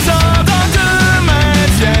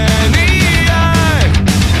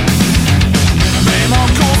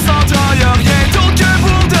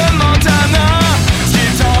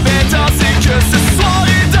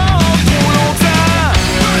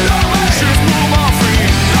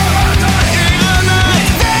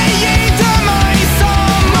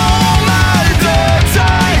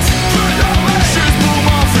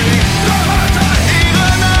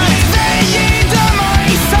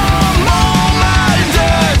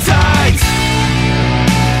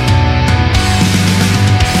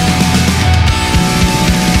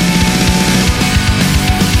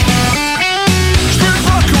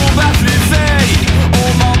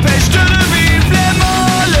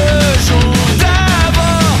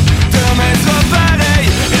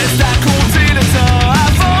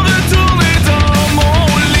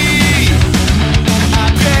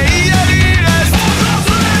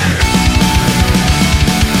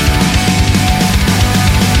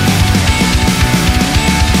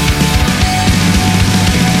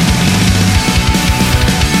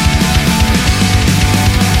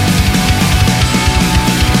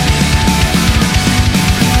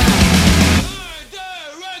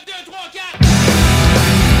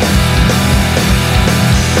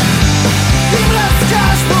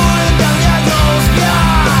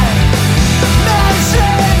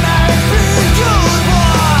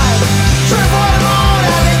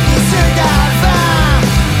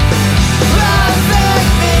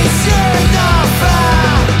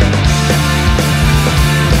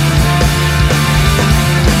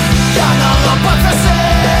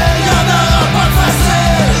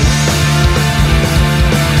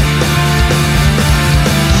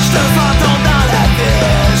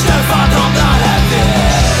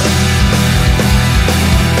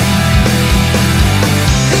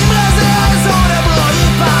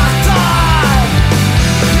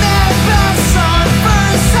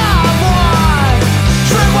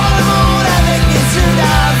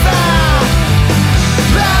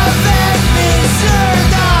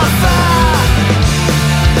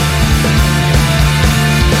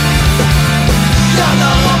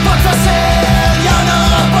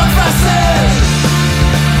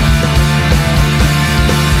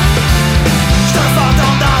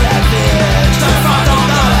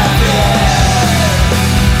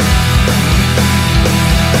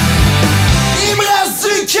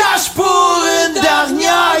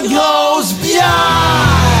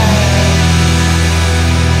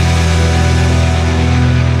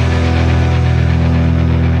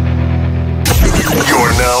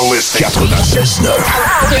 96.9.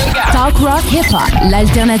 Talk Rock Hip Hop,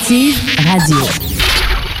 l'alternative radio.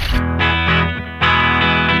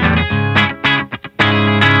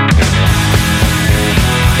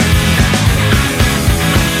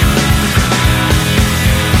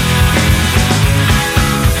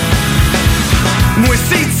 Moi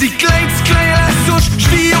c'est Ticlin la souche,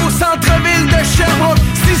 j'vis au centre-ville de Sherbrooke.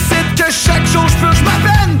 Si c'est que chaque jour j'purge ma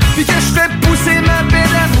peine, puis que j'fais pousser ma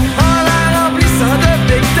bédaine en la remplissant de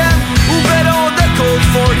Big Ten ou bellon de Cold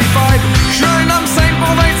 45. J'suis un homme simple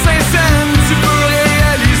pour 25 cents, tu peux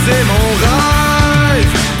réaliser mon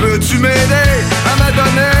rêve. Peux-tu m'aider à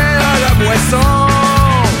m'adonner à la boisson,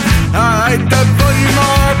 à être de bonne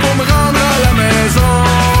humeur pour me rendre à la maison?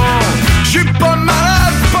 J'suis pas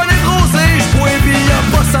malade, pas névrosé, j'bois pis y'a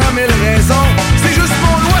pas 100 000 raisons. C'est juste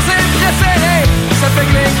mon loisir préféré, ça fait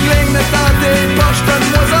gling-gling de dans tes poches,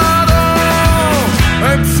 donne-moi en don.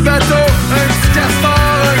 Un petit bateau, un petit castor,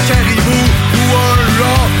 un caribou ou un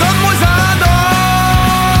rat, donne-moi en don.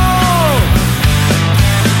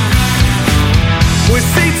 Moi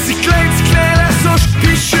c'est Ticlin la souche,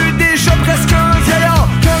 pis j'suis déjà presque un vieillard.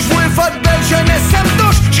 Quand j'vois votre belle jeunesse, ça me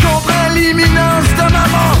touche, j'comprends l'imminence de ma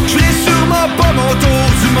mort. J'viens sûrement pas mon tour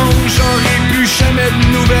du monde, j'aurais pu jamais de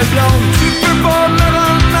nouvelles blondes. Tu peux pas me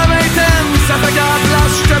rendre la vingtaine, ça fait qu'à la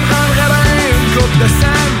place j'te prendrais bien une coupe de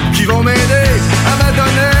scènes qui vont m'aider à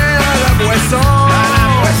m'adonner à la boisson,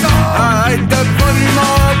 à être de bonne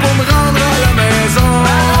humeur pour me rendre à la maison.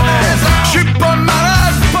 J'suis pas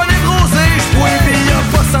malade, pas névrosé, j'bois pis y'a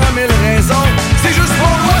pas 100 000 raisons. C'est juste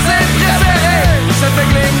mon voisin préféré, ça fait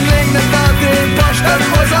gling-gling de dans tes poches,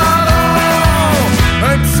 donne-moi en don.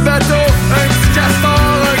 Un petit bateau, un petit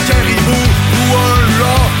castor, un caribou ou un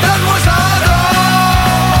rat, donne-moi en don.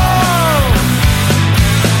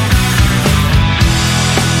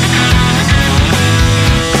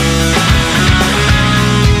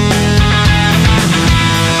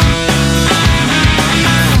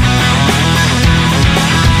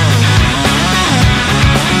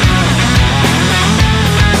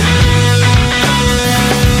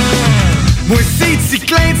 Moi c'est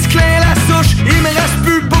Ticlin la souche, il me reste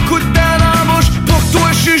plus beaucoup de temps dans la bouche. Pour toi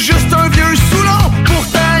j'suis juste un vieux saoulon,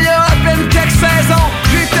 pourtant y'a à peine quelques saisons.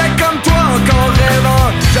 J'étais comme toi encore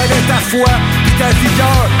rêveur, j'avais ta foi pis ta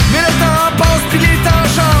vigueur. Mais le temps passe pis les temps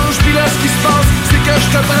changent, pis là ce qui se passe c'est que je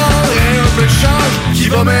te prendrai un peu de change qui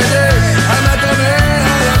va m'aider à m'adonner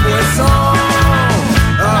à la boisson,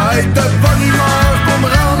 à être de bonne humeur pour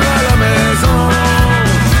me rendre à la maison.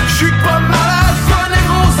 J'suis pas malade, pas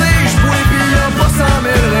névrosé, j'bois pis y'a pas 100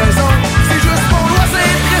 000 raisons. C'est juste mon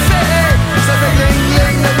loisir préféré, ça fait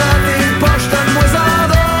gling-gling dans tes poches, donne-moi en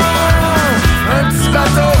don. Un petit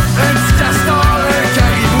bateau, un petit castor, un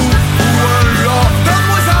caribou ou un rat,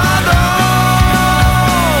 donne-moi en don.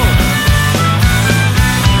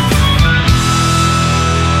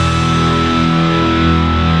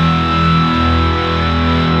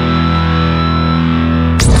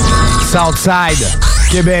 Southside,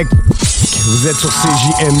 Québec. Vous êtes sur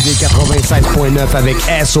CJMD 96.9 avec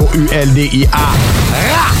SOULDIA.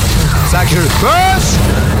 Sacré Push!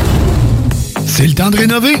 C'est le temps de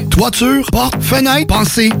rénover. Toiture, porte, fenêtre,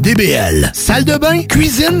 pensez DBL. Salle de bain,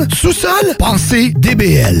 cuisine, sous-sol, pensez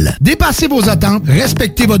DBL. Dépassez vos attentes,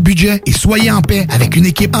 respectez votre budget et soyez en paix avec une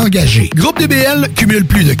équipe engagée. Groupe DBL cumule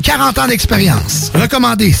plus de 40 ans d'expérience.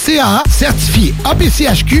 Recommandé CAA, certifié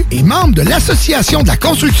APCHQ et membre de l'Association de la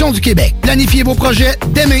construction du Québec. Planifiez vos projets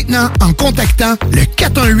dès maintenant en contactant le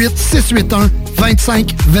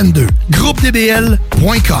 418-681-2522.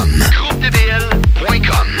 GroupeDBL.com.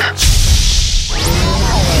 GroupeDBL.com.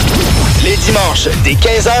 Les dimanches, dès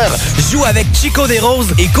 15h, joue avec Chico des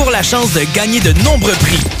Roses et cours la chance de gagner de nombreux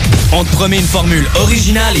prix. On te promet une formule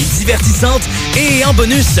originale et divertissante et en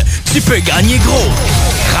bonus, tu peux gagner gros.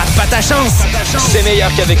 Rate pas ta chance, c'est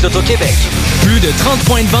meilleur qu'avec l'Auto-Québec. Plus de 30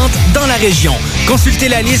 points de vente dans la région. Consultez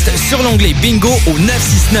la liste sur l'onglet Bingo au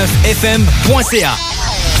 969fm.ca.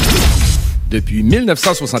 Depuis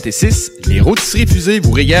 1966, les Rôtisseries Fusées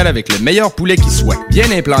vous régalent avec le meilleur poulet qui soit.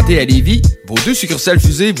 Bien implanté à Lévis, vos 2 succursales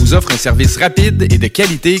Fusées vous offrent un service rapide et de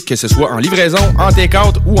qualité, que ce soit en livraison, en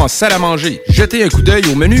take-out ou en salle à manger. Jetez un coup d'œil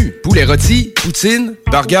au menu. Poulet rôti, poutine,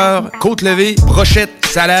 burger, côte levée, brochette,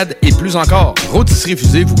 salade et plus encore. Rôtisseries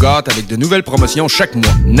Fusées vous gâte avec de nouvelles promotions chaque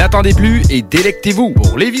mois. N'attendez plus et délectez-vous.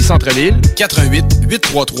 Pour Lévis Centre-Ville,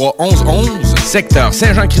 88-833-1111, secteur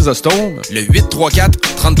Saint-Jean-Chrysostome, le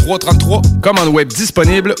 834-3333. Commande web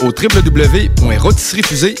disponible au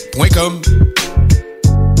www.rotisseriefusée.com.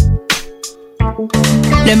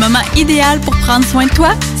 Le moment idéal pour prendre soin de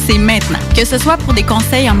toi, c'est maintenant. Que ce soit pour des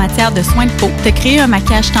conseils en matière de soins de peau, te créer un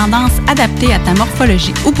maquillage tendance adapté à ta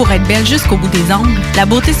morphologie ou pour être belle jusqu'au bout des ongles, la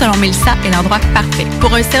beauté selon Mélissa est l'endroit parfait.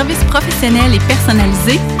 Pour un service professionnel et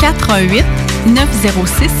personnalisé,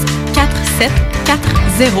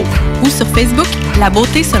 418-906-4740 ou sur Facebook, La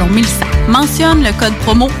Beauté selon Mélissa. Mentionne le code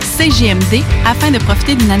promo CJMD afin de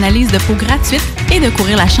profiter d'une analyse de peau gratuite et de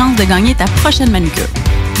courir la chance de gagner ta prochaine manucure.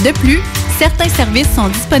 De plus, certains services sont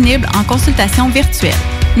disponibles en consultation virtuelle.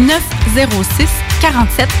 906-4740.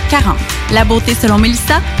 La Beauté selon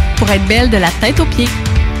Mélissa pour être belle de la tête aux pieds.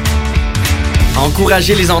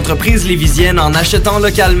 Encourager les entreprises lévisiennes en achetant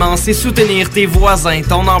localement, c'est soutenir tes voisins,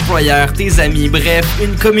 ton employeur, tes amis, bref,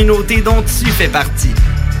 une communauté dont tu fais partie.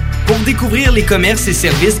 Pour découvrir les commerces et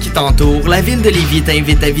services qui t'entourent, la Ville de Lévis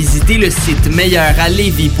t'invite à visiter le site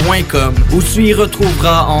meilleuralevis.com où tu y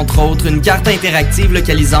retrouveras, entre autres, une carte interactive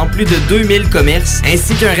localisant plus de 2000 commerces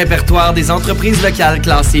ainsi qu'un répertoire des entreprises locales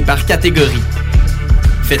classées par catégorie.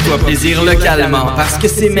 Fais-toi plaisir localement parce que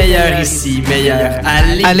c'est meilleur ici, meilleur à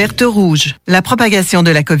Lévis. Alerte rouge. La propagation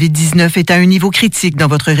de la COVID-19 est à un niveau critique dans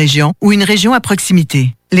votre région ou une région à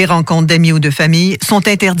proximité. Les rencontres d'amis ou de famille sont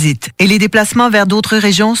interdites et les déplacements vers d'autres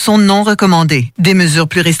régions sont non recommandés. Des mesures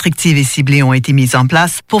plus restrictives et ciblées ont été mises en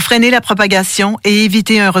place pour freiner la propagation et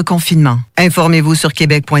éviter un reconfinement. Informez-vous sur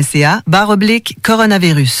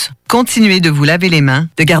québec.ca/coronavirus. Continuez de vous laver les mains,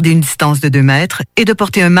 de garder une distance de 2 mètres et de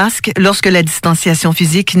porter un masque lorsque la distanciation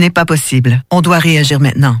physique n'est pas possible. On doit réagir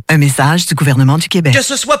maintenant. Un message du gouvernement du Québec. Que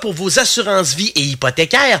ce soit pour vos assurances vie et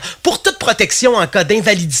hypothécaires, pour toute protection en cas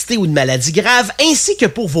d'invalidité ou de maladie grave, ainsi que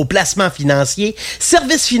pour vos placements financiers,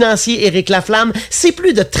 Service financier Éric Laflamme, c'est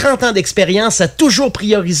plus de 30 ans d'expérience à toujours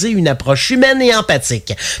prioriser une approche humaine et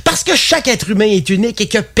empathique. Parce que chaque être humain est unique et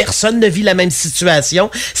que personne ne vit la même situation,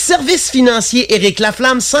 Service financier Éric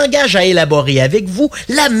Laflamme s'engage à élaborer avec vous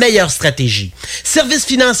la meilleure stratégie. Service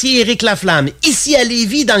financier Éric Laflamme, ici à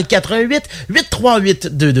Lévis, dans le 88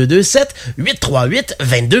 838 2227 838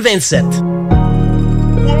 2227.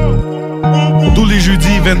 Tous les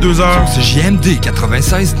jeudis, 22h, c'est JMD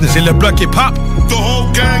 96. C'est le bloc hip-hop.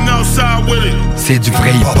 C'est du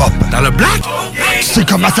vrai hip-hop. Dans le bloc, tu sais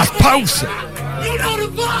comment ça se passe.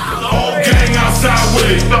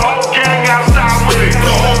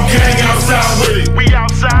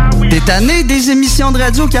 T'es tanné des émissions de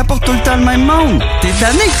radio qui apportent tout le temps le même monde? T'es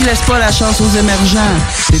tanné qui laisse pas la chance aux émergents?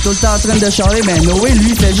 T'es tout le temps en train de charler, ben Noé,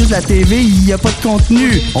 lui, fait juste la TV, il y a pas de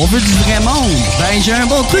contenu. On veut du vrai monde. Ben, j'ai un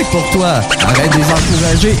bon truc pour toi. Arrête de les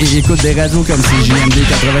encourager et écoute des radios comme CJMD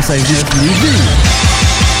 96.9 Lévis.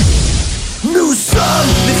 Nous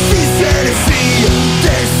sommes les fils et les filles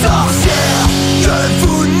des sorcières que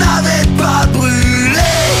vous n'avez pas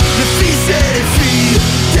brûlées. Les fils et les filles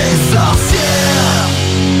des sorcières.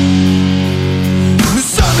 Nous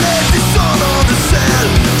sommes les descendants de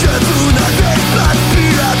celles que vous n'avez pas pu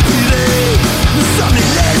appeler. Nous sommes les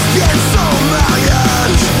lesbiennes sans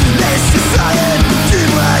mariage, les césariennes du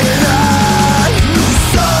Moyen-Âge. Nous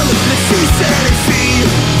sommes les fils et les filles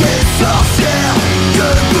des sorcières que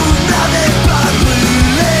vous n'avez pas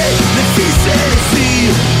brûlées. Les fils et les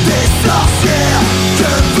filles des sorcières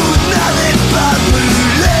que vous n'avez pas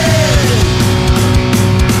brûlées.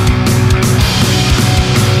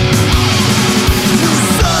 Nous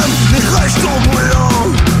sommes les rejetons brûlants.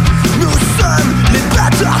 Nous sommes les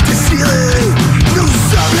bâtards désirés. Nous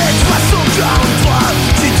sommes les 343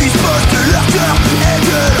 qui disposent de leur cœur et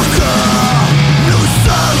de leur corps. Nous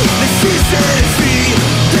sommes les fils et les filles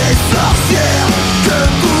des sorcières que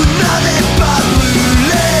vous n'avez pas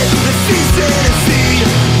brûlées. Les fils et les filles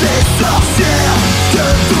des sorcières que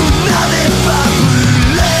vous n'avez pas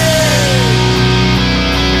brûlées.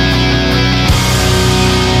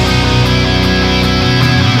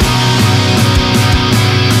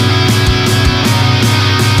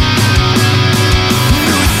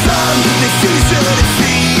 Nous sommes les fils et les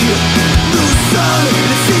filles. Nous sommes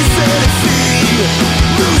les fils et les filles.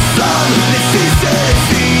 Nous sommes les fils et les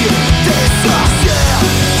filles des sorcières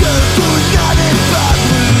que vous n'avez pas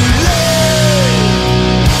brûlées.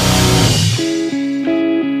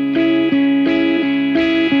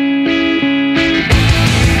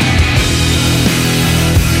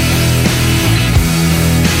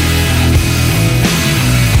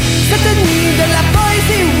 Cette nuit de la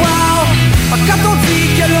poésie, wow. Quand on dit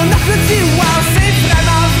que l'on applaudit, wow, c'est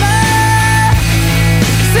vraiment vrai.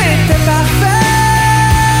 C'était parfait.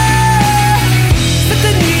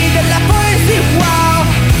 Cette nuit de la poésie, wow.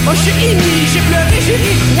 Oh, j'ai ému, j'ai pleuré, j'ai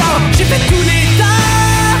ri, wow. J'ai fait tous les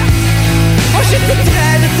temps. Oh, j'étais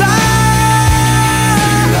très dedans.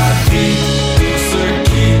 Tu as pris tous ceux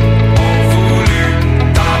qui ont voulu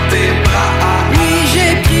dans tes bras. Oui,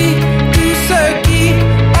 j'ai pris tous ceux qui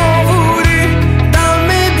ont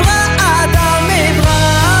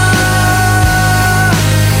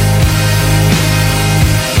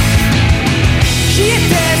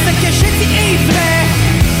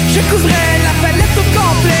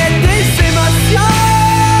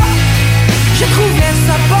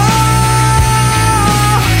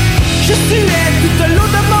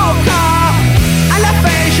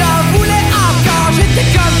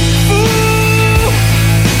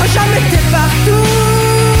partout.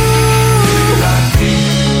 Tu as pris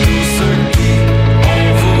tous ceux qui ont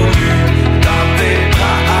voulu dans tes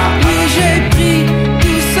bras. Oui, j'ai pris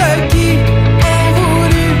tous ceux qui ont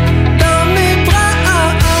voulu dans mes bras.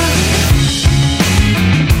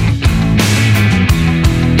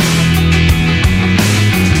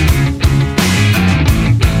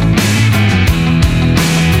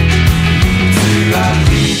 Tu as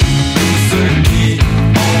pris tous ceux qui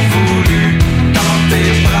ont voulu dans tes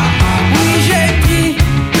bras. Oui, j'ai pris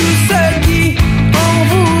tous ceux qui ont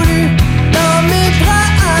voulu dans mes bras,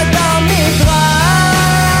 dans mes bras.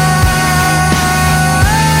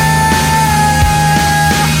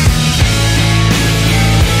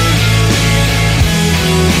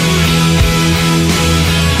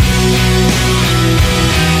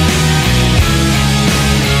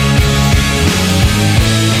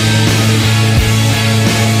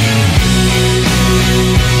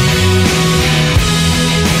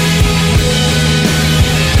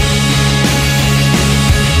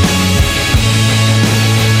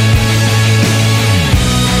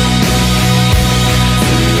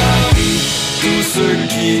 Tous ceux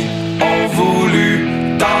qui ont voulu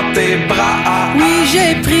dans tes bras. Oui,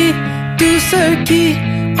 j'ai pris tous ceux qui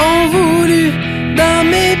ont voulu dans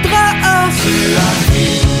mes bras. Tu as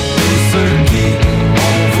pris tous ceux qui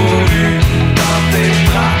ont voulu dans tes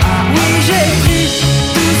bras. Oui, j'ai pris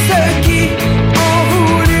tous ceux qui ont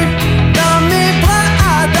voulu dans mes bras,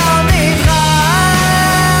 dans mes bras.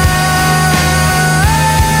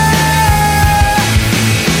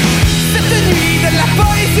 Cette nuit de la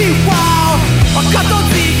poésie, wow. Quand on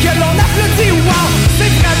dit que l'on applaudit, wow,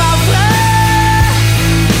 c'est vraiment vrai.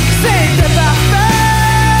 C'était parfait.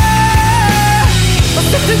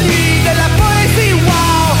 Cette nuit de la poésie,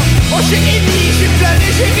 wow. Oh, j'ai émis, j'ai pleuré,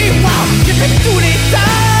 j'ai ri, wow. J'ai fait tous les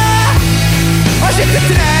temps. Oh, j'ai fait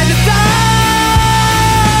plein de temps.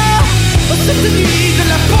 Oh, cette nuit de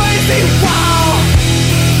la poésie, wow.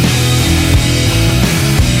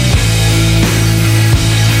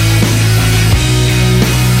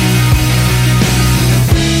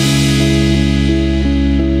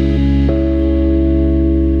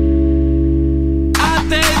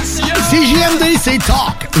 CJMD, c'est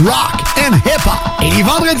talk, rock and hip-hop. Et les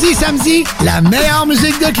vendredis et samedis, la meilleure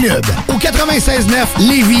musique de club. Au 96.9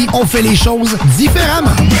 Lévis, on fait les choses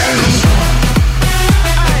différemment.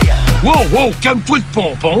 Wow, wow, calme-toi de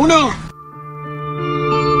pompon, là!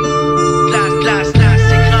 Classe, c'est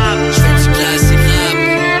grave. Je fais du classe, c'est grave.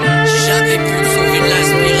 J'ai jamais pu me sauver de la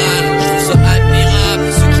spirale. Je trouve ça admirable.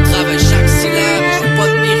 Ceux qui travaillent chaque syllabe. Je veux pas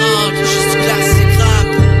de miracle, juste du classe, c'est grave.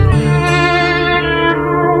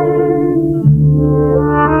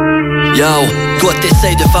 Yo, toi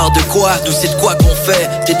t'essayes de faire de quoi, nous c'est de quoi qu'on fait.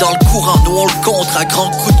 T'es dans le courant, nous on le contre à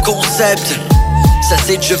grands coups de concept. Ça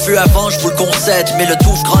c'est déjà vu avant, je vous le concède. Mais le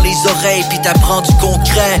t'ouvre grand les oreilles puis t'apprends du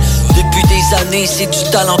concret. Depuis des années c'est du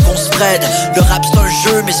talent qu'on se prête. Le rap c'est un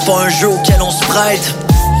jeu mais c'est pas un jeu auquel on se prête.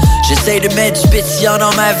 J'essaye de mettre du pétillant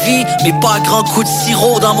dans ma vie, mais pas à grands coups de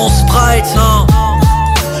sirop dans mon Sprite, non.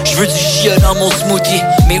 Je veux du chia dans mon smoothie,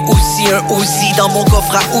 mais aussi un Uzi dans mon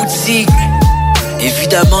coffre à outils.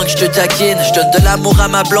 Évidemment que je te taquine, je donne de l'amour à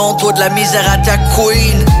ma blonde, toi de la misère à ta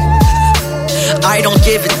queen. I don't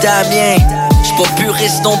give a damn, yeah. J'suis pas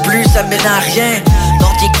puriste non plus, ça mène à rien.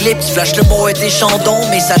 Dans tes clips, tu flashes le mot et tes chandons,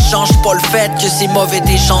 mais ça change pas le fait que c'est mauvais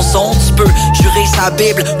tes chansons. Tu peux jurer sa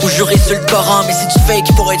Bible ou jurer sur le Coran, mais si tu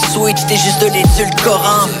fake pour être sweet, t'es juste de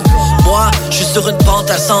l'édulcorant. Moi, je suis sur une pente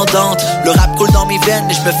ascendante. Le rap coule dans mes veines,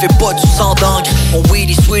 mais je me fais pas du sang d'encre. Mon weed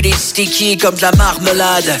est sweet et sticky comme de la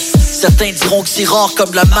marmelade. Certains diront que c'est rare comme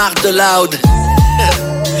de la marque de loud.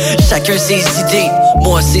 Chacun ses idées,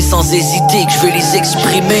 moi c'est sans hésiter que je veux les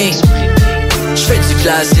exprimer. Je fais du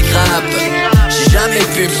classique rap. J'ai jamais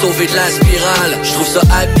pu me sauver de la spirale. Je trouve ça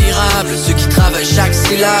admirable, ceux qui travaillent chaque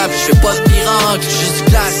syllabe. Je fais pas de miracle, juste du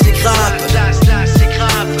classique rap.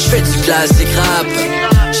 Je fais du classique rap.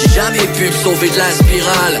 J'ai jamais pu me sauver de la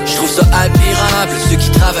spirale. Je trouve ça admirable, ceux qui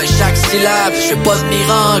travaillent chaque syllabe. Je fais pas de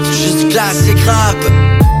miracle, juste du classique rap.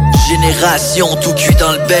 Génération tout cuit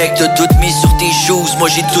dans le bec, t'as tout mis sur tes shoes, moi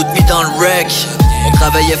j'ai tout mis dans le wreck. On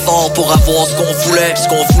travaillait fort pour avoir ce qu'on voulait. Ce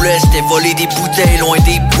qu'on voulait c'était voler des bouteilles loin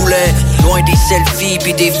des poulets. Loin des selfies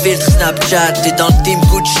pis des filtres Snapchat. T'es dans le team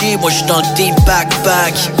Gucci, moi j'suis dans le team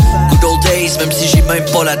backpack. Good old days, même si j'ai même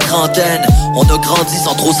pas la trentaine. On a grandi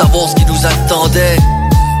sans trop savoir ce qui nous attendait.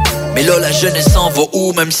 Mais là la jeunesse s'en va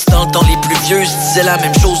où? Même si dans le temps les plus vieux se disaient la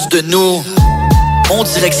même chose de nous. On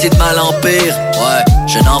dirait que c'est de mal en pire. Ouais,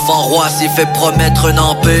 jeune enfant roi s'est fait promettre un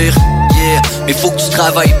empire. Yeah, mais faut que tu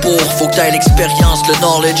travailles pour. Faut que t'aies l'expérience, le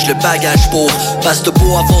knowledge, le bagage pour. Parce que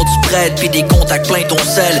beau avoir du prêt pis des contacts plein ton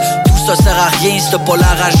sel. Tout tout ça sert à rien si t'as pas la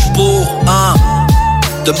rage pour, hein.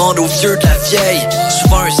 Demande aux vieux de la vieille,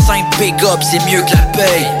 souvent un simple pick-up c'est mieux que la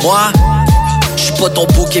paye. Moi, j'suis pas ton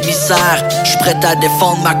bouc émissaire, j'suis prêt à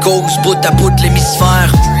défendre ma cause bout à bout de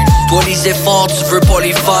l'hémisphère. Toi les efforts tu veux pas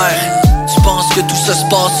les faire, tu penses que tout ça se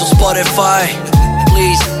passe sur Spotify.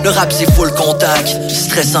 Please, le rap c'est full contact,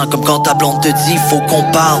 stressant comme quand ta blonde te dit faut qu'on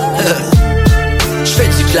parle. J'fais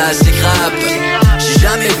du classique rap, j'ai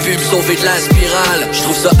jamais pu me sauver de la spirale.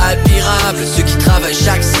 J'trouve ça admirable, ceux qui travaillent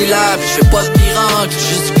chaque syllabe. J'fais pas de miracle,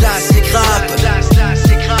 juste du classique rap.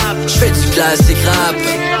 J'fais du classique rap,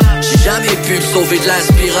 j'ai jamais pu me sauver de la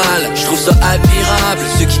spirale. J'trouve ça admirable,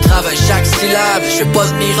 ceux qui travaillent chaque syllabe. J'fais pas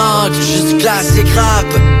de miracle, juste du classique rap.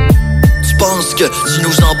 Tu penses que tu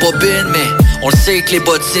nous embobines, mais on le sait que les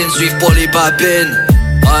bottines suivent pas les babines.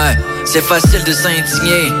 Ouais, c'est facile de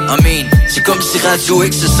s'indigner, I mean, c'est comme si Radio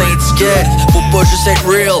X se syndiquait. Faut pas juste être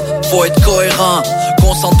real, faut être cohérent.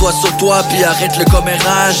 Concentre-toi sur toi puis arrête le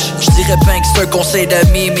commérage. J'dirais bien que c'est un conseil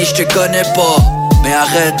d'amis mais j'te connais pas. Mais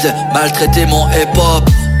arrête de maltraiter mon hip-hop.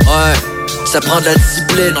 Ouais, ça prend de la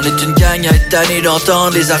discipline, on est une gang à être tanné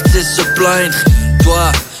d'entendre les artistes se plaindre.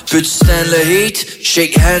 Toi, peux-tu stand le heat?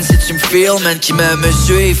 Shake hands si tu me feel, man qui m'aime me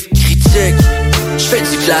suivre. Critique, j'fais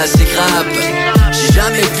du classique rap. J'ai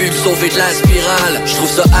jamais pu me sauver de la spirale. J'trouve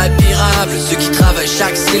ça admirable, ceux qui travaillent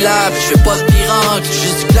chaque syllabe. J'fais pas de miracle,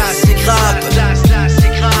 juste du classique rap.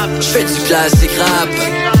 J'fais du classique rap.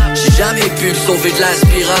 J'ai jamais pu me sauver de la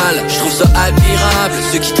spirale. J'trouve ça admirable,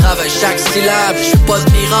 ceux qui travaillent chaque syllabe. J'fais pas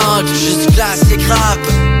de miracle, juste du classique rap.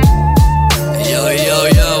 Yo yo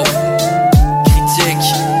yo, critique,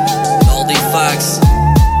 hors des fax,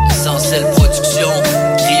 Essentiel Production,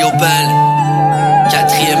 Rio Bell,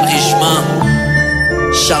 4e régiment,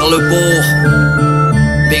 Charlesbourg,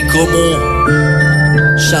 Bécomo,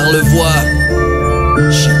 Charlevoix,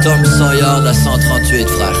 chez Tom Sawyer de la 138,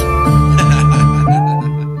 frère.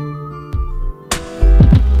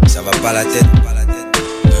 Ça va pas la tête,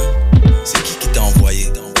 c'est qui t'a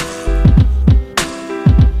envoyé?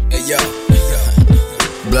 Hey yo,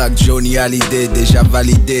 Black Johnny Hallyday, déjà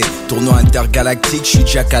validé. Tournoi intergalactique, j'suis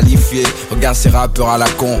déjà qualifié. Regarde ces rappeurs à la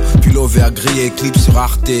con, pullover grillé, clip sur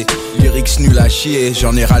Arte. Lyrics nuls à chier,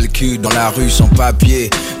 j'en ai ras le cul dans la rue sans papier.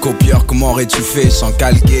 Copieur, comment aurais-tu fait sans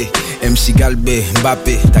calquer? MC Galbé,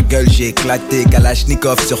 Mbappé, ta gueule j'ai éclaté.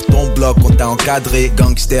 Kalachnikov sur ton bloc, on t'a encadré.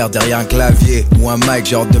 Gangster derrière un clavier ou un mic,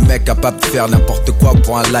 genre de mec capable de faire n'importe quoi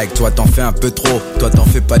pour un like. Toi t'en fais un peu trop, toi t'en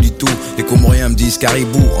fais pas du tout. Les Comoriens me disent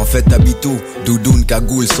caribou, en fait t'habites où? Doudoune,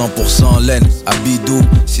 cagoule, 100% laine, Abidou.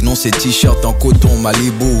 Sinon c'est t-shirt en coton,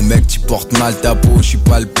 Malibu. Mec tu portes mal ta peau, j'suis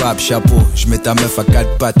pas le pape, chapeau. J'mets ta meuf à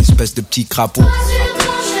 4 pattes, espèce de petit crapaud.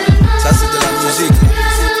 Ça c'est de la musique.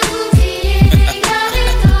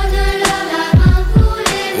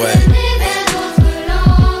 Ouais.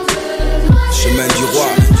 Chemin du roi.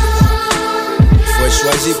 Faut être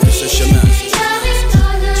choisi pour ce chemin.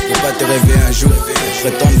 Tu peux pas te rêver un jour,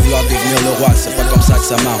 prétendre vouloir devenir le roi. C'est pas comme ça que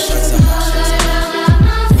ça marche.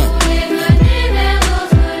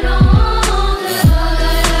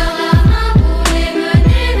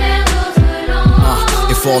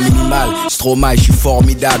 Effort minimal, Stromae, je suis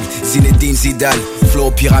formidable. Zinedine Zidane,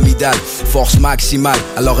 flow pyramidal, force maximale.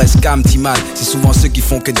 Alors escam mal, c'est souvent ceux qui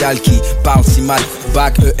font que dalle qui parlent si mal.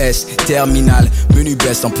 Bac ES, terminal, menu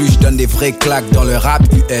baisse. En plus je donne des vrais claques dans le rap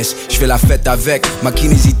US. Je fais la fête avec ma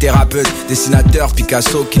kinésithérapeute, dessinateur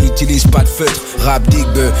Picasso qui n'utilise pas de feutre. Rap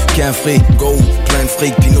digbe, qu'un fric, go, plein de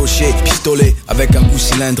fric, Pinochet, pistolet avec un goût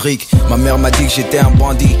cylindrique. Ma mère m'a dit que j'étais un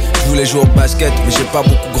bandit. Je voulais jouer au basket mais j'ai pas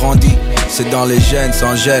beaucoup grandi. C'est dans les gènes,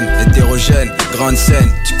 sans gêne, hétérogène, grande scène.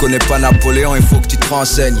 Tu connais pas Napoléon, il faut que tu te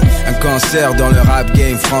renseignes. Un cancer dans le rap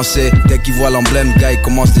game français. Dès qu'il voit l'emblème, gars, il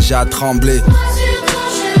commence déjà à trembler.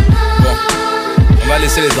 Bon, on va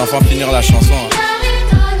laisser les enfants finir la chanson.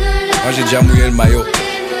 Moi j'ai déjà mouillé le maillot.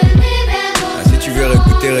 Si tu veux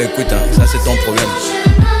réécouter, réécoute, hein. Ça c'est ton problème.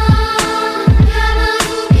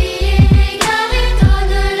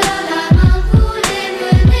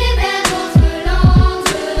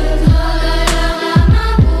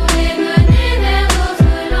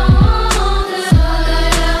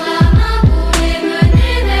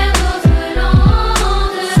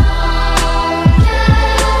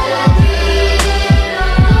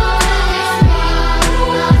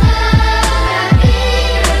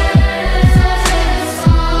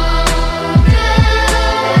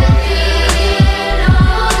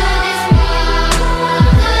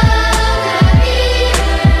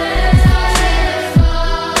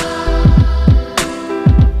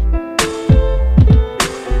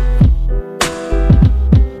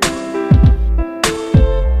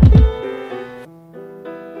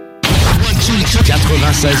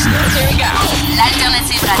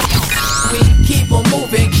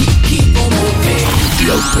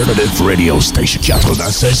 Alternative Radio Station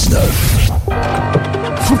 96.9.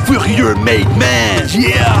 Fou furieux made man.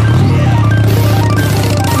 Yeah.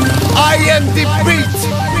 I am the beat.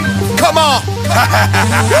 Come on.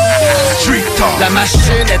 Street talk. La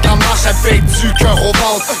machine est en marche avec du cœur au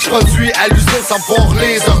ventre. Je produis à l'usine sans voir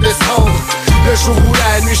les heures descendre. Le jour ou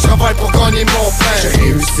la nuit, je travaille pour gagner mon pain. J'ai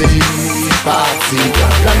réussi, parti.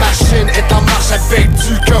 La machine est en marche avec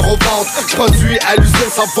du cœur au ventre. Je produis à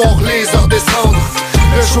l'usine sans voir les heures descendre.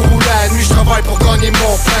 Le jour ou la nuit, je travaille pour gagner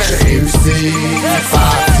mon pain. J'ai réussi,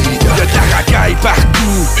 parti. Y'a de la racaille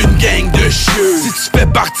partout, une gang de chieux. Si tu fais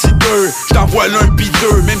partie d'eux, j't'envoie l'un pis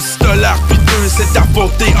deux. Même si t'as l'air piteux, c'est ta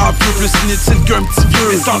faute, t'es en vieux. Plus inutile qu'un petit vieux,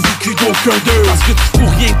 mais sans le vécu d'aucun d'eux. Parce que tu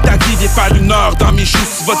fous rien de ta vie, viens faire une heure dans mes shoes.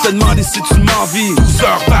 Tu vas te demander si tu m'envies. 12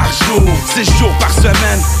 heures par jour, 6 jours par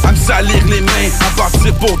semaine. À me salir les mains, à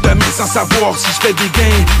partir pour demain. Sans savoir si je fais des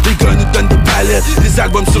gains. Les gars nous donnent des palettes, des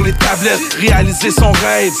albums sur les tablettes. Réaliser son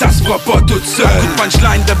rêve, ça se fera pas toute seule. Un coup de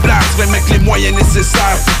punchline de blague, tu vas mettre les moyens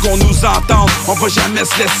nécessaires pour qu'on nous entende, on va jamais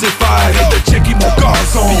se laisser faire. Et de checker mon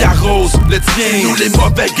gazon, puis arrose le tien. Nous les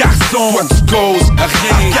mauvais garçons, toi tu causes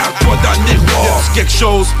rien. Regarde-toi dans le miroir, y'a-tu quelque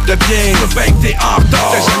chose de bien? Je veux bien que t'es en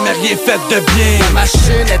retard, t'as jamais rien fait de bien. La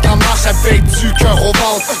machine est en marche avec du cœur au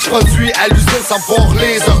ventre. Je produis à l'usine sans voir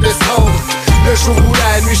les heures descendre. Le jour ou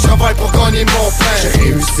la nuit, je travaille pour gagner mon pain. J'ai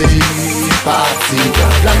réussi, parti.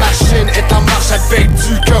 La machine est en marche avec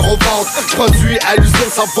du cœur au ventre. Je produis à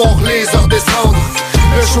l'usine sans voir les heures descendre.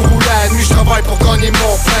 Le jour ou la nuit, je travaille pour gagner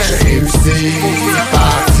mon pain. J'ai réussi,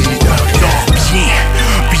 parti.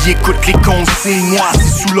 Puis écoute les consignes. Moi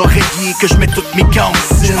c'est sous l'oreiller que je mets toutes mes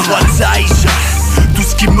consignes. Protège tout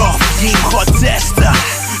ce qui me revient. Proteste,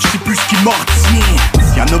 je sais plus ce qui me retient.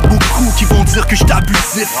 Y'en a beaucoup qui vont dire que j'suis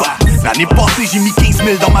abusif. L'année passée j'ai mis 15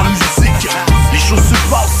 000 dans ma musique. Les choses se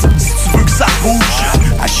passent, si tu veux que ça bouge.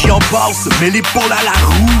 Agis en basse, mets l'épaule à la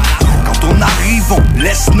roue. Quand on arrive, on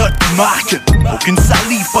laisse notre marque. Aucune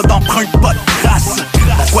salive, pas d'empreinte, pas de trace.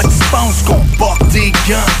 Pourquoi tu penses qu'on porte des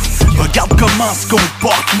gants? Regarde comment se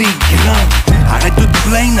comportent les grands. Arrête de te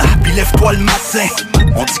plaindre, puis lève-toi le matin.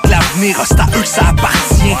 On dit que l'avenir, c'est à eux que ça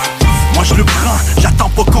appartient. Moi je le prends, j'attends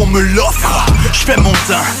pas qu'on me l'offre. Je fais mon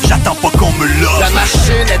temps, j'attends pas qu'on me l'offre. La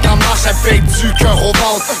machine est en marche avec du cœur au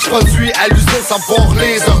ventre. Je produis à l'usine sans voir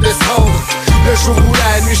les heures descendre. Le jour ou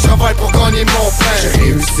la nuit, je travaille pour gagner mon pain. J'ai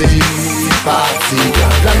réussi, parti.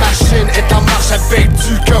 La machine est en marche avec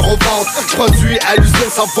du cœur au ventre. Je produis à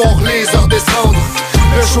l'usine sans voir les heures descendre.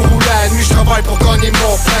 Le jour ou la nuit, je travaille pour gagner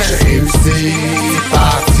mon pain. J'ai réussi,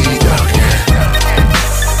 parti de rien.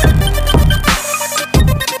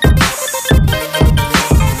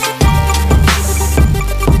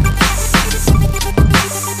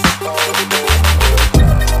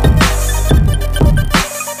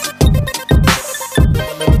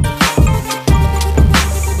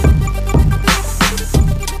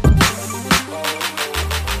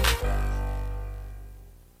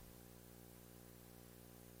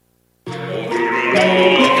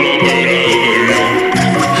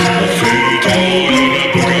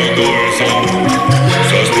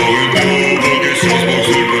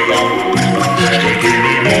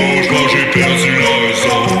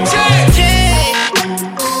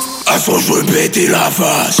 Je veux péter la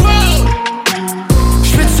face. Je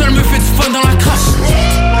fais tout seul, me fais du fun dans la crasse.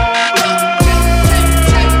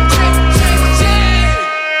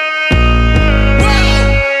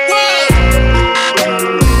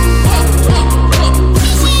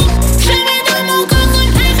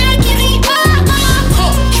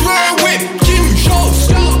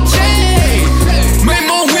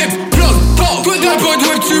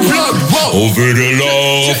 On veut de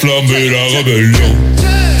l'or, enflammer la rébellion.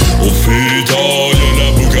 On fait tailler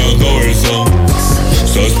la boucane dans le sang.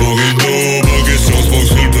 Ça se pourrit d'eau, ma question se pose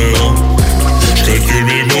sur le perron. J'calcule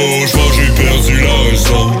mes mots, j'pense que j'ai perdu la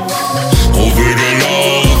raison. On veut de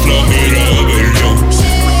l'or, enflammer la rébellion.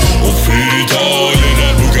 On fait tailler la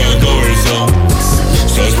boucane dans le sang.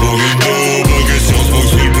 Ça se pourrit d'eau, ma question se pose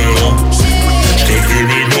sur le perron. J'calcule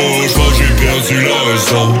mes mots, j'pense que j'ai perdu la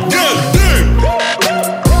raison.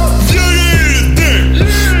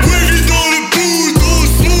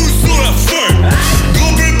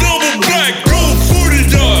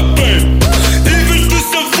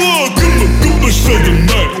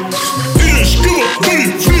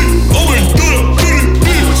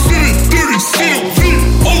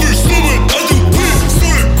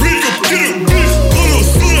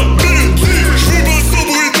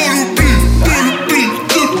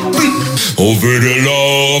 On veut de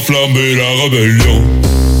l'or, enflammer la rébellion.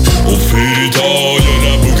 On fait tailler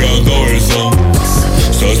la boucane dans le sang.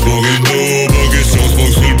 Ça se pourrit d'eau, ma question se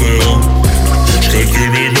pose sur le perron. J'calcule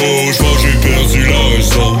mes mots, j'pense que j'ai perdu la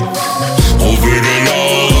raison.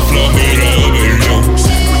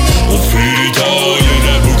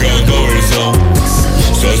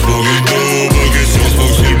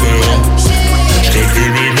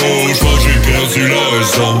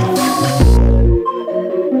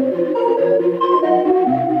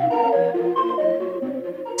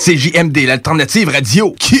 CJMD, l'alternative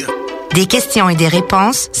radio. Des questions et des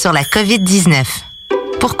réponses sur la COVID-19.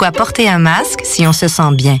 Pourquoi porter un masque si on se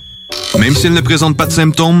sent bien? Même s'il ne présente pas de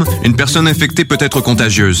symptômes, une personne infectée peut être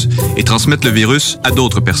contagieuse et transmettre le virus à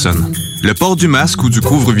d'autres personnes. Le port du masque ou du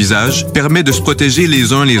couvre-visage permet de se protéger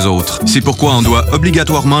les uns les autres. C'est pourquoi on doit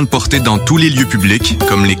obligatoirement le porter dans tous les lieux publics,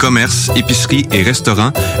 comme les commerces, épiceries et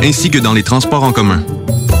restaurants, ainsi que dans les transports en commun.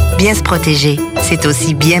 Bien se protéger, c'est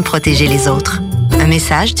aussi bien protéger les autres. Un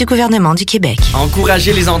message du gouvernement du Québec.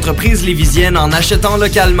 Encourager les entreprises lévisiennes en achetant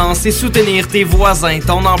localement, c'est soutenir tes voisins,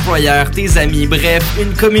 ton employeur, tes amis, bref,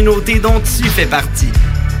 une communauté dont tu fais partie.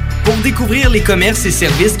 Pour découvrir les commerces et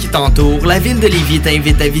services qui t'entourent, la Ville de Lévis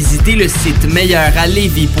t'invite à visiter le site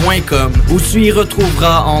meilleuralevis.com où tu y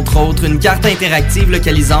retrouveras, entre autres, une carte interactive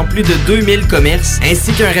localisant plus de 2000 commerces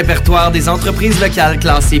ainsi qu'un répertoire des entreprises locales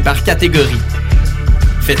classées par catégorie.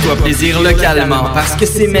 Fais-toi plaisir localement parce que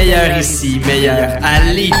c'est meilleur ici, meilleur à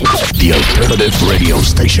Lévis. The Alternative Radio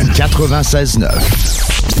Station 96.9.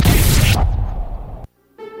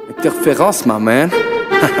 Interférence, ma man.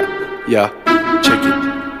 Yeah, check it.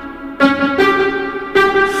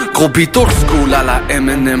 Gros beat old school à la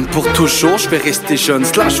M&M pour toujours. Je vais rester jeune,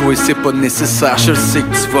 cela jouer c'est pas nécessaire. Je sais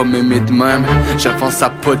que tu vas m'aimer de même. J'avance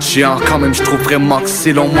à pas de géant, quand même je trouve vraiment que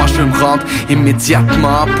c'est long. Moi je vais me rendre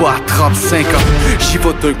immédiatement, pas à 35 ans. J'y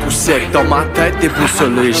vais d'un coup sec, dans ma tête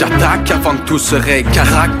déboussolé. J'attaque avant que tout se règle,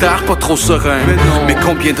 caractère pas trop serein. Mais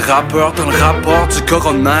combien de rappeurs dans le rapport du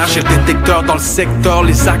coroner? J'ai le détecteur dans le secteur,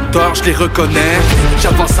 les acteurs je les reconnais.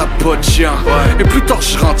 J'avance à pas de géant, et plus tard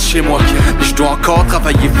je rentre chez moi. Mais je dois encore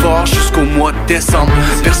travailler fort jusqu'au mois de décembre.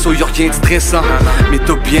 Perso y'a rien de stressant, mais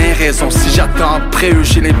t'as bien raison. Si j'attends après eux,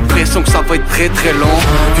 j'ai l'impression que ça va être très très long.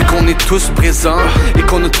 Vu qu'on est tous présents et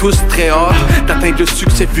qu'on a tous très hâte d'atteindre le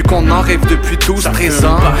succès, vu qu'on en rêve depuis 12-13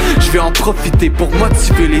 ans. Je vais en profiter pour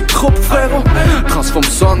motiver les troupes, frérot. Transforme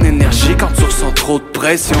ça en énergie quand tu ressens trop de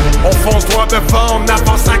pression. On fonce droit devant, on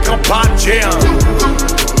avance un grand pas de géant.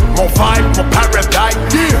 Mon vibe, mon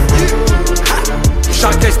paradise,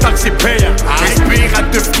 chaque instant c'est payant. Respire à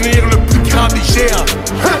devenir le plus grand des géants.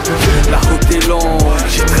 La route est longue,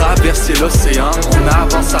 j'ai traversé l'océan. On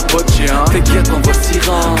avance à pas de géant. T'inquiète, on va s'y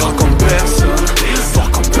rendre. Grand comme personne, fort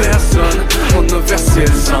comme personne. On a versé le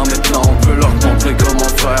sang, maintenant on peut leur montrer comment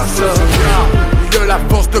faire ça. Il a la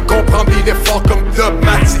force de comprendre, il est fort comme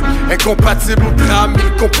dogmatique. Incompatible au drame,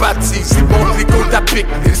 il compatit. C'est bon, l'ego d'apic,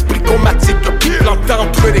 l'esprit chromatique. Un pic plantant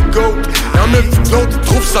entre les côtes. Y'en a vu d'autres, ils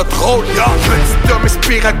trouvent ça drôle. Petit homme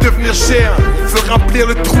aspire à devenir géant. Il veut remplir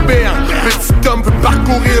le trou béant. Petit homme veut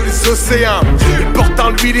parcourir les océans. Il porte en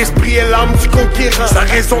lui l'esprit et l'âme du conquérant. Sa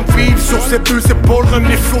raison de vivre sur ses deux épaules rend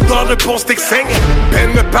les flots dans le bon stick sing. Ben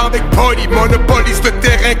me parle avec Polly, monopolise le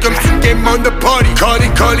terrain comme si une game Monopoly. Colli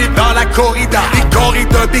dans la corrida. Les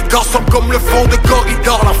corridors des corps sont comme le fond de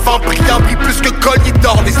corridor. L'enfant brillant brille plus que collier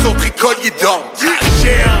d'or. Les autres écoliers d'or.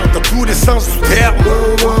 Géant dans tous les sens du terme.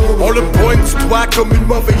 On le pointe du doigt comme une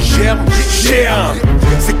mauvaise germe. Géant,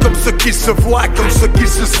 c'est comme ce qu'il se voit, comme ce qu'il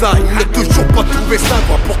se sent. Il n'a toujours pas trouvé ça,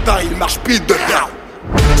 moi pourtant il marche pile dedans.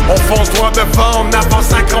 On fonce droit devant, on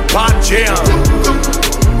avance un grand pas de géant.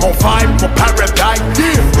 Mon vibe, mon paradise.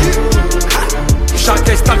 Chaque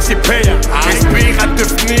instant c'est payant. Respire à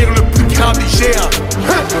devenir le plus grand des géants.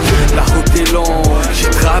 La route est longue, j'ai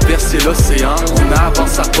traversé l'océan. On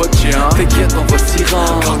avance à pas de géant. T'inquiète, on va s'y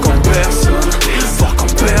rendre. Grand comme personne, fort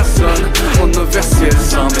comme personne. On a versé le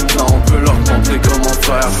sang, maintenant on peut leur montrer comment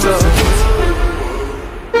faire ça.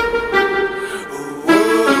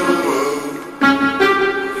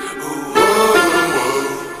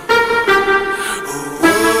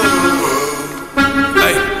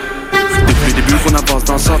 On avance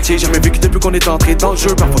dans le sentier, jamais vécu depuis qu'on est entré dans le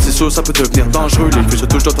jeu. Parfois c'est sûr ça peut devenir dangereux. Les feux se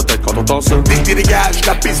touchent dans ta tête quand on entend ça. Dégage,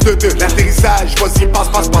 la piste de l'atterrissage. Vas-y, passe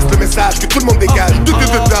le message que tout le monde dégage. Tout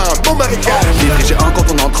dedans, bon marécage. Les vrais géants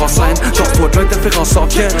quand on entre en scène. Genre toi de l'interférence s'en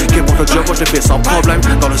vient. Qu'importe le job, moi je l'ai fait sans problème.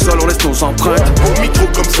 Dans le sol on laisse nos empreintes. Au micro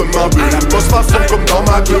comme ce membre, l'atmosphère sonne comme dans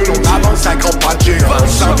ma bulle. On avance à grand pas de géant.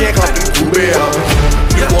 Sans bien remplir le trou béant.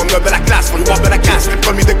 Nous on a de la classe, on noir de la casse. Les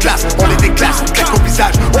premiers de classe, on les déclasse. On claque au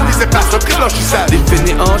visage, on les efface, un très blanchissage. Des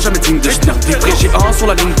fainéants, jamais dignes de tenir. Des vrais géants sur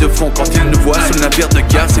la ligne de fond. Quand ils nous voient sur le navire de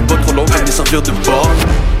guerre, c'est pas trop long de les servir de bord.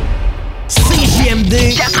 CJMD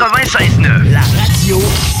 96.9, la radio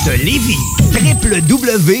de Lévis.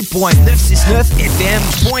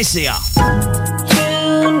 www.969fm.ca.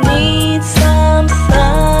 You need some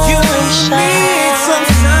sunshine. You need some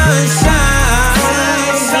sunshine.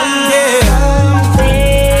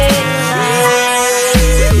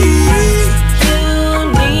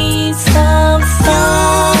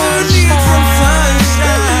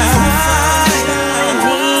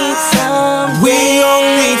 We all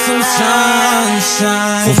need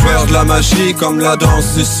la magie comme la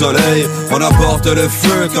danse du soleil. On apporte le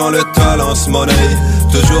feu quand le talent se monnaie.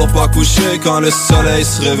 Toujours pas couché quand le soleil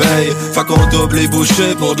se réveille. Fait qu'on double les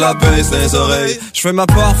bouchées pour de la baisse dans les oreilles. J'fais ma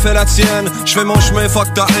part, fais la tienne. J'fais mon chemin,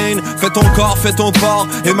 fuck ta haine. Fais ton corps, fais ton port.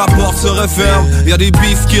 Et ma porte se referme. Y'a des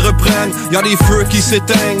bifs qui reprennent, y'a des feux qui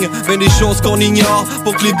s'éteignent. Mais des choses qu'on ignore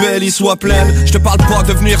pour que les belles y soient pleines. J'te parle pas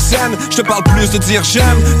de devenir saine, j'te parle plus de dire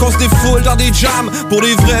j'aime. Qu'on se défoule dans des jams pour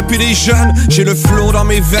les vrais puis les jeunes. J'ai le flow dans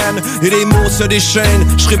mes veines et les mots se déchaînent.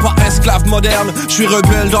 J'serai pas esclave moderne, j'suis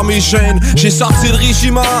rebelle dans mes gènes. J'ai sorti le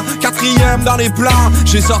régiment, 4e dans les plans.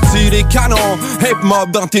 J'ai sorti les canons, hip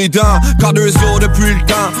mob dans tes dents. Quand deux os depuis le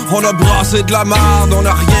temps, on a brassé de la marde. On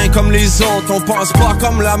a rien comme les autres, on pense pas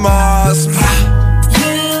comme la masse.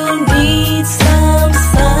 You need some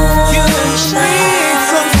sunshine. You need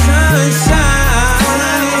some sunshine.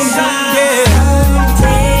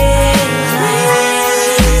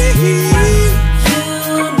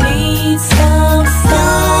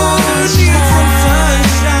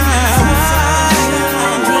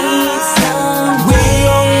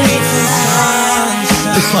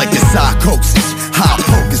 Like the psychosis, high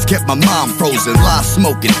focus kept my mind frozen. Lie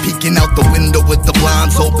smoking, peeking out the window with the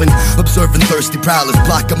blinds open. Observing thirsty prowlers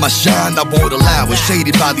blocking my shine. I won't allow it.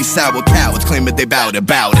 Shaded by these sour cowards claiming they bout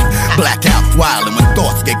about it. Blackout, wildin' when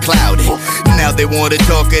thoughts get cloudy. Now they wanna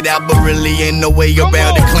talk it out, but really ain't no way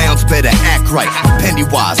around it. Clowns better act right.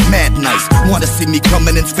 Pennywise, mad nice. Wanna see me come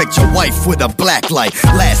and inspect your wife with a black light.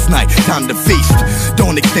 Last night, time to feast.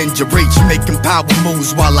 Don't extend your reach, making power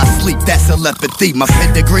moves while I sleep. That's telepathy. My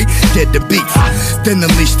pedigree, dead to beat. Then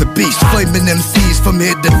unleash the beast. Flaming MCs from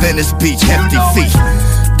here to Venice Beach. Hefty feet.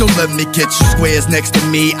 Don't let me catch you squares next to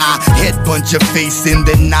me. I headbutt your face and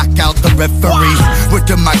then knock out the referee. With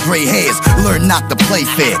my gray hairs, learn not to play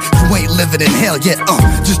fair. You ain't living in hell yet,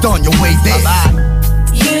 just on your way there.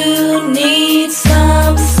 You need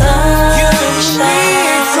some sunshine. You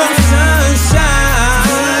need some sunshine.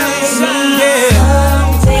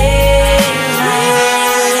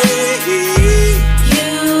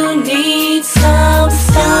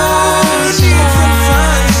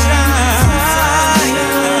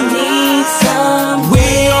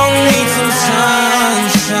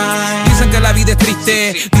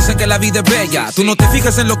 Dicen que la vida es bella, tú no te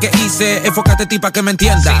fijas en lo que hice. Enfócate tipa que me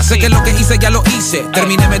entiendas. Sé que lo que hice ya lo hice.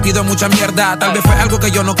 Terminé metido en mucha mierda. Tal vez fue algo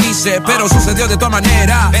que yo no quise, pero sucedió de todas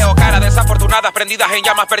maneras. Veo caras desafortunadas prendidas en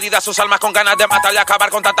llamas perdidas. Sus almas con ganas de matar y acabar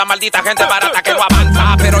con tanta maldita gente barata que no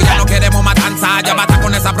avanza. Pero ya no queremos matanza, ya basta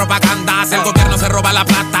con esa propaganda. Si el gobierno se roba la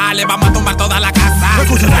plata, le vamos a tumbar toda la casa.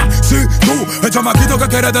 Escúchame, si tú, el chamaquito que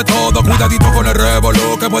quiere de todo, cuidadito con el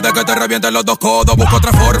revolú, que puede que te revienten los dos codos. Busca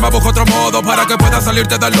otra forma, busca otro modo para que puedas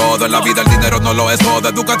salirte del lodo. En la vida el dinero no lo es todo.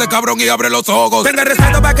 Edúcate, cabrón, y abre los ojos. Tenga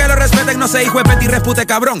respeto para que lo respeten. No sé, hijo de petit, repute,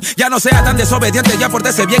 cabrón. Ya no sea tan desobediente, ya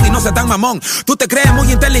pórtese bien y no sea tan mamón. Tú te crees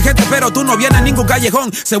muy inteligente, pero tú no vienes a ningún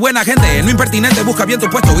callejón. Sé buena gente, no impertinente. Busca bien tu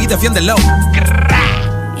puesto y defiéndelo.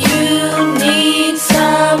 You need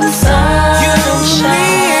some sunshine. You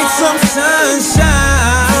need some sunshine.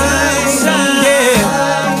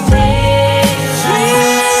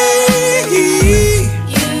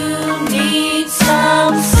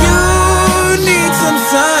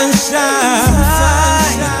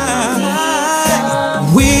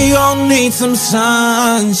 Need some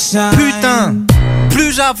sunshine. Putain,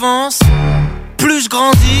 plus j'avance, plus je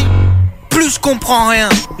grandis, plus je comprends rien.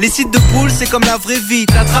 Les sites de poules, c'est comme la vraie vie,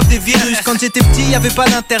 t'attrapes des virus. Quand j'étais petit, y'avait pas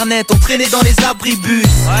d'internet, on traînait dans les abribus.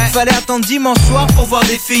 Fallait attendre dimanche soir pour voir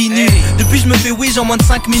des filles nues. Depuis je me fais wish en moins de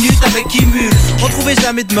 5 minutes avec Imul. On trouvait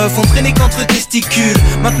jamais de meufs, on traînait qu'entre testicules.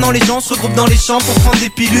 Maintenant les gens se regroupent dans les champs pour prendre des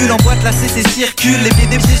pilules. En boîte la CC circule, les pieds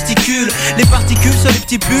des testicules. Les particules sur les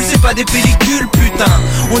petits pulls, c'est pas des pellicules, putain.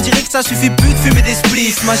 On dirait que ça suffit plus de fumer des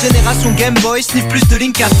spliffs. Ma génération Game Boy sniffe plus de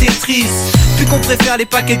Link à Tetris. Puis qu'on préfère les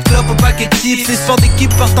paquets de clopes aux paquets de chips. Les sports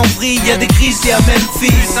d'équipe partent en vrille, y'a des crises et à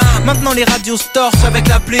Memphis. Maintenant les radios se torchent avec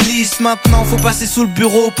la playlist. Maintenant faut passer sous le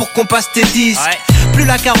bureau pour qu'on passe tes disques. Plus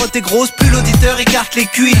la carotte est grosse, plus l'auditeur écarte les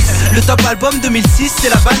cuisses. Le top album 2006, c'est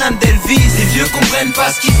la banane d'Elvis. Les vieux comprennent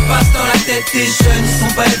pas ce qui se passe dans la tête des jeunes. Ils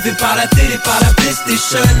sont pas élevés par la télé, par la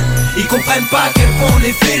PlayStation. Ils comprennent pas à quel point on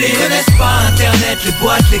les fait. Ils connaissent pas Internet, les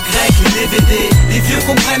boîtes, les grecs, les DVD. Les vieux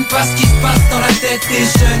comprennent pas ce qui se passe dans la tête des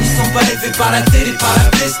jeunes. Ils sont pas élevés par la télé, par la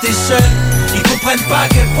PlayStation. Ils comprennent pas à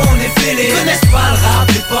quel point on est fêlés. Ils connaissent pas le rap,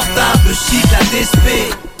 les portables, le shit, la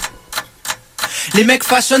DSP. Les mecs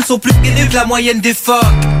fashion sont plus gainés que la moyenne des phoques.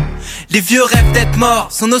 Les vieux rêvent d'être morts,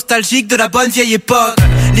 sont nostalgiques de la bonne vieille époque.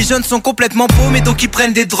 Les jeunes sont complètement paumés donc ils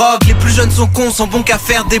prennent des drogues. Les plus jeunes sont cons, sont bons qu'à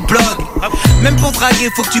faire des blogs. Même pour draguer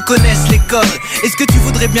faut que tu connaisses les codes. Est-ce que tu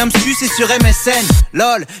voudrais bien me sucer sur MSN?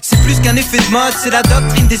 Lol, c'est plus qu'un effet de mode, c'est la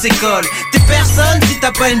doctrine des écoles. T'es personne si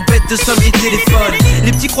t'as pas une bête de somme et téléphone.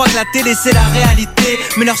 Les petits croient que la télé c'est la réalité,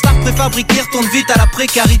 mais leur star préfabriquée retourne vite à la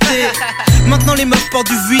précarité. Maintenant les meufs portent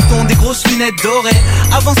du Vuitton, des grosses lunettes dorées.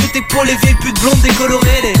 Avant c'était pour les vieilles putes blondes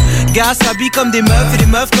décolorées. Les gars s'habillent comme des meufs et les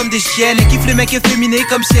meufs comme des chiennes, et kiffent les mecs efféminés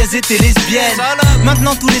comme si elles étaient lesbiennes.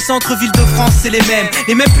 Maintenant tous les centres-villes de France c'est les mêmes.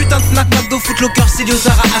 Les mêmes putains de Fnac, McDo, Footlocker, Célio,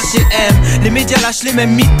 Zara, H&M. Les médias lâchent les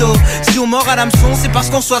mêmes mythos. Si on mord à l'hameçon c'est parce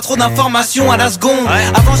qu'on reçoit trop d'informations à la seconde.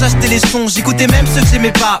 Avant j'achetais les sons, j'écoutais même ceux que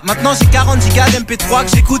j'aimais pas. Maintenant j'ai 40 gigas d'MP3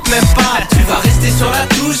 que j'écoute même pas. Tu vas rester sur la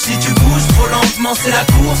touche si tu bouges trop lentement. C'est la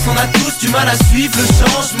course, on a tous du mal à suivre le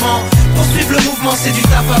changement. Pour suivre le mouvement c'est du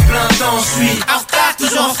taf à plein temps. Je suis en retard,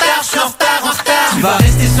 toujours en retard, je suis en retard, en retard. Tu vas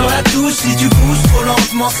rester sur la touche si tu bouges trop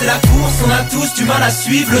lentement. C'est la course, on a tous du mal à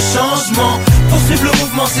suivre le changement. Pour suivre le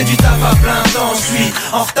mouvement c'est du taf à plein temps. Je suis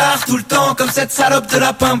en retard tout le temps comme cette salope de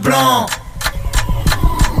lapin blanc.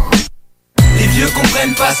 Les vieux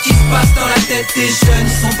comprennent pas ce qui se passe dans la tête des jeunes.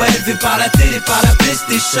 Ils sont pas élevés par la télé, par la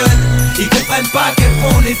PlayStation. Ils comprennent pas à quel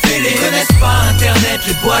point on est fêlés. Ils connaissent pas internet,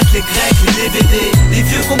 les boîtes, les grecs, les DVD. Les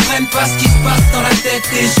vieux comprennent pas ce qui se passe dans la tête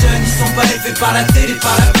des jeunes. Ils sont pas élevés par la télé,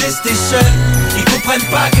 par la PlayStation. Ils comprennent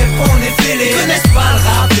pas à quel point on est fêlés. Ils connaissent pas le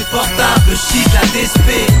rap, les portables, le shit, la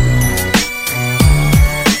DSP.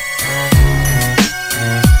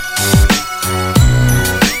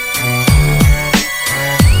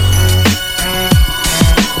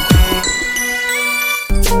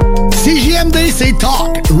 CJMD, c'est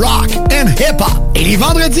talk, rock and hip-hop. Et les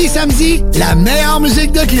vendredis et samedis, la meilleure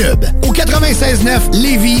musique de club. Au 96.9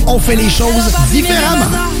 Lévis, on fait les choses différemment.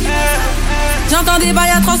 J'entends des bails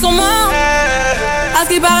à transformer. À ce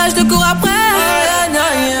qui paraît, je te cours après.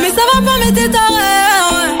 Mais ça va pas, mais t'es taré.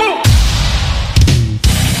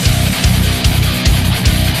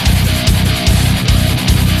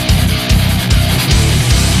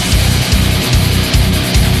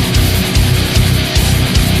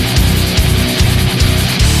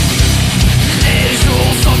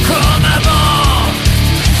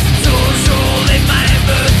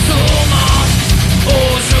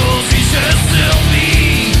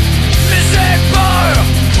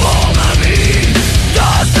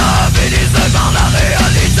 Des œuvres dans la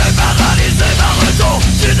réalité.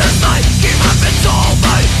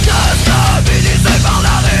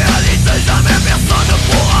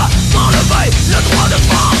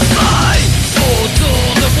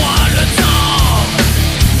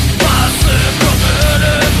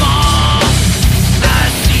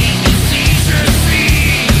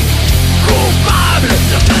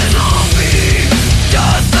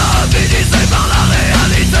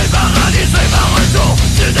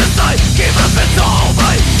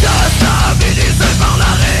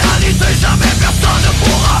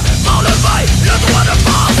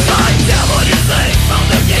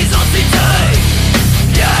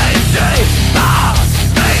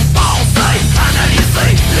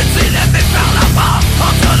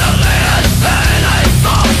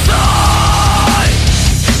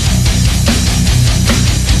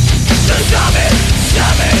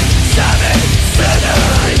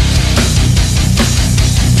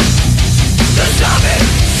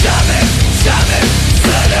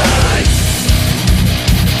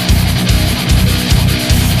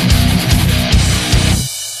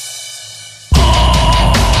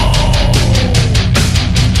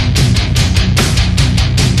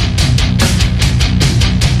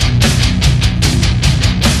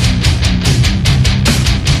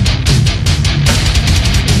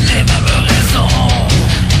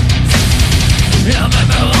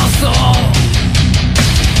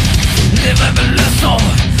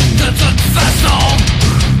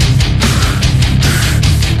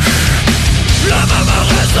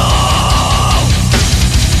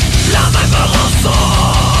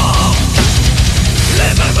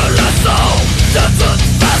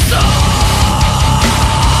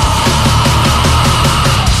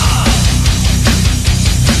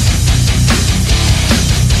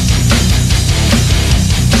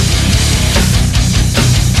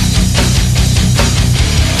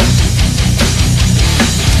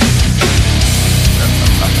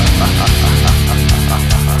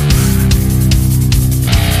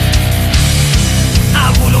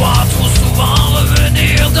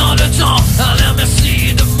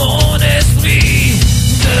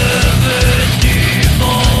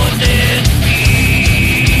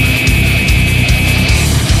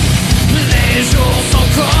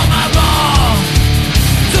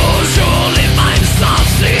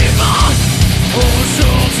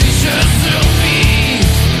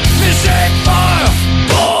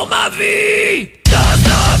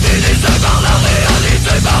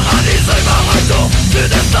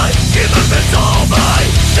 l'Élysée qui me fait tomber,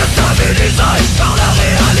 déstabilisé par la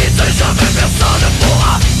réalité. Jamais personne ne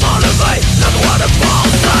pourra m'enlever le droit de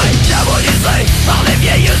penser, diabolisé par les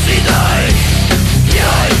vieilles idées,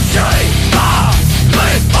 piégé par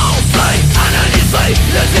mes pensées, analysé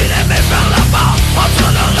le dilemme et faire la part entre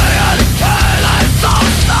le réel et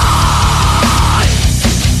l'insensé.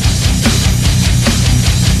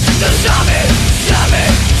 Ne jamais, jamais,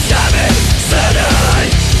 jamais céder.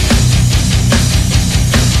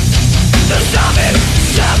 Ne jamais,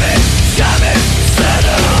 jamais, jamais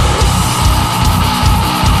céder.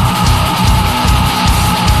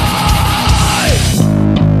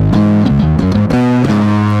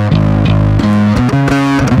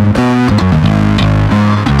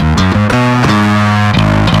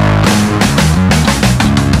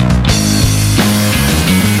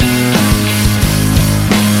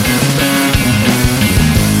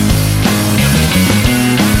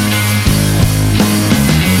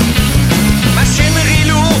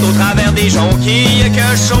 Des jonquilles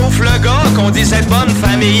que chauffe le gars qu'on dit cette bonne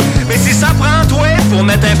famille. Mais si ça prend toi pour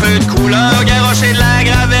mettre un peu de couleur, garrocher de la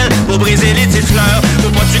gravelle pour briser les petites fleurs, faut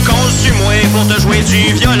pas tu consumes moi pour te jouer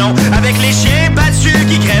du violon avec les chiens battus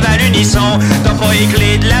qui crèvent à l'unisson. T'as pas les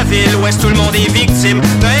clés de la ville où est-ce tout le monde est victime,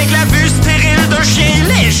 t'as avec la vue stérile d'un chien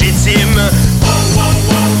légitime.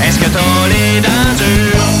 Est-ce que t'as les dents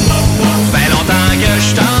dures? Fait longtemps que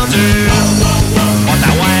je t'endure. On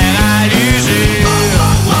t'a voir à l'usure.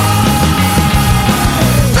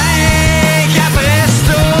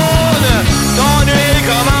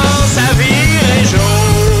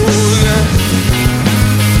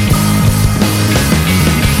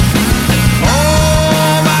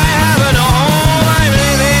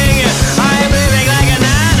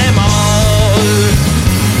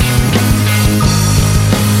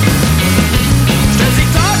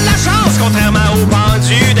 Contrairement aux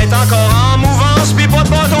pendus, d'être encore en mouvance pis pas de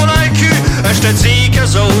bâton dans le cul. Je te dis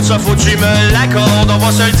qu'eux autres, ça faut que tu me l'accordes. On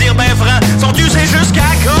va se le dire ben franc, sont usés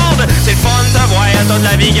jusqu'à corde. C'est le fun de voir, t'as de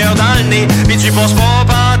la vigueur dans le nez, pis tu passes pas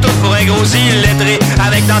pantoute pour un gros illettré.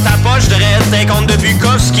 Avec dans ta poche de reste tes comptes de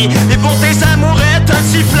Bukowski, et pour tes amourettes, un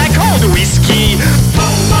petit flacon de whisky.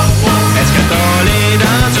 Est-ce que t'as les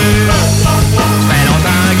dents dures? Ça fait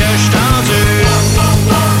longtemps que je t'endure.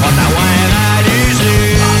 On t'a voir à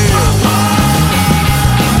l'usure.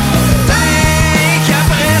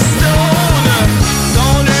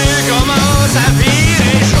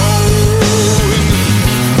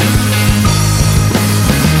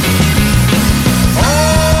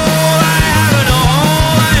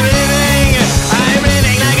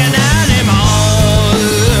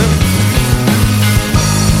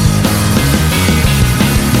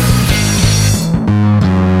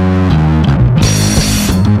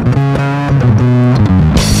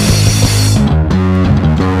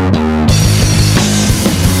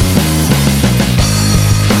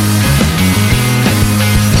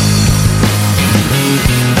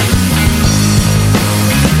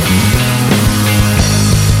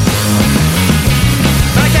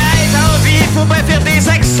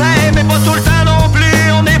 Mais pas tout le temps non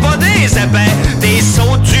plus, on n'est pas des épais. Des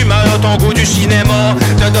sauts d'humeur, ton goût du cinéma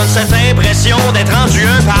te donne cette impression d'être rendu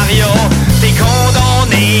un paria. T'es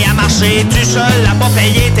condamné à marcher tout seul, à pas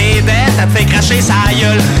payer tes dettes, à te faire cracher sa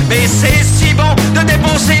gueule. Mais c'est si bon de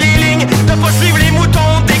dépenser les lignes, de pas suivre les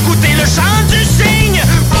moutons, d'écouter le chant du cygne.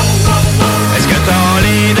 Est-ce que t'as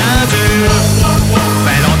les dents dures?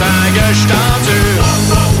 Fait longtemps que je t'endure.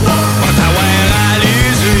 Pas t'avoir à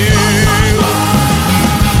l'usure.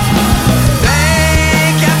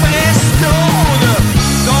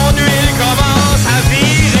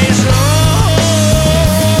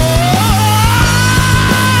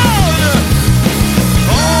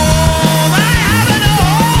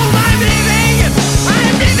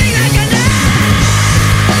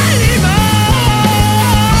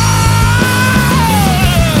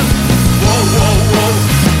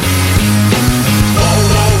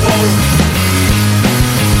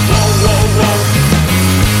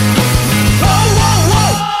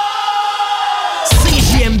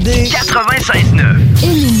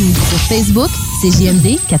 Aimez-nous sur Facebook,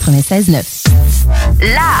 CJMD 96.9.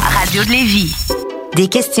 La radio de Lévis. Des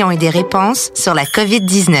questions et des réponses sur la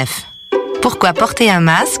COVID-19. Pourquoi porter un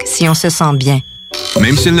masque si on se sent bien?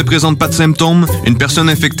 Même si elle ne présente pas de symptômes, une personne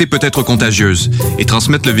infectée peut être contagieuse et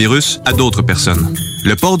transmettre le virus à d'autres personnes.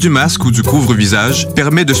 Le port du masque ou du couvre-visage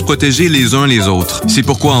permet de se protéger les uns les autres. C'est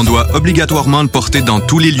pourquoi on doit obligatoirement le porter dans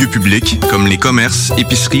tous les lieux publics, comme les commerces,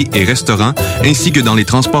 épiceries et restaurants, ainsi que dans les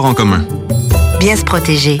transports en commun. Bien se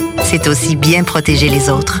protéger, c'est aussi bien protéger les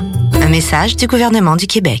autres. Un message du gouvernement du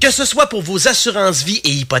Québec. Que ce soit pour vos assurances vie et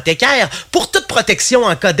hypothécaires, pour toute protection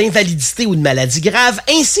en cas d'invalidité ou de maladie grave,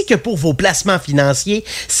 ainsi que pour vos placements financiers,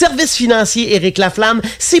 Service financier Éric Laflamme,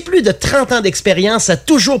 c'est plus de 30 ans d'expérience à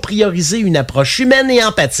toujours prioriser une approche humaine et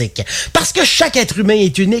empathique. Parce que chaque être humain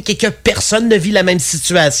est unique et que personne ne vit la même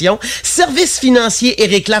situation, Service financier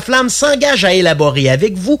Éric Laflamme s'engage à élaborer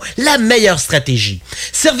avec vous la meilleure stratégie.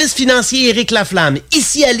 Service financier Éric Laflamme,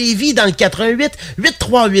 ici à Lévis, dans le 88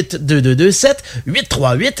 838 2227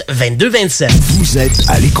 838 2227. Vous êtes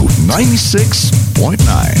à l'écoute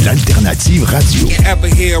 96.9, l'alternative radio.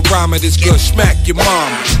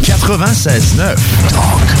 96.9,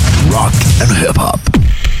 talk, rock and hip-hop.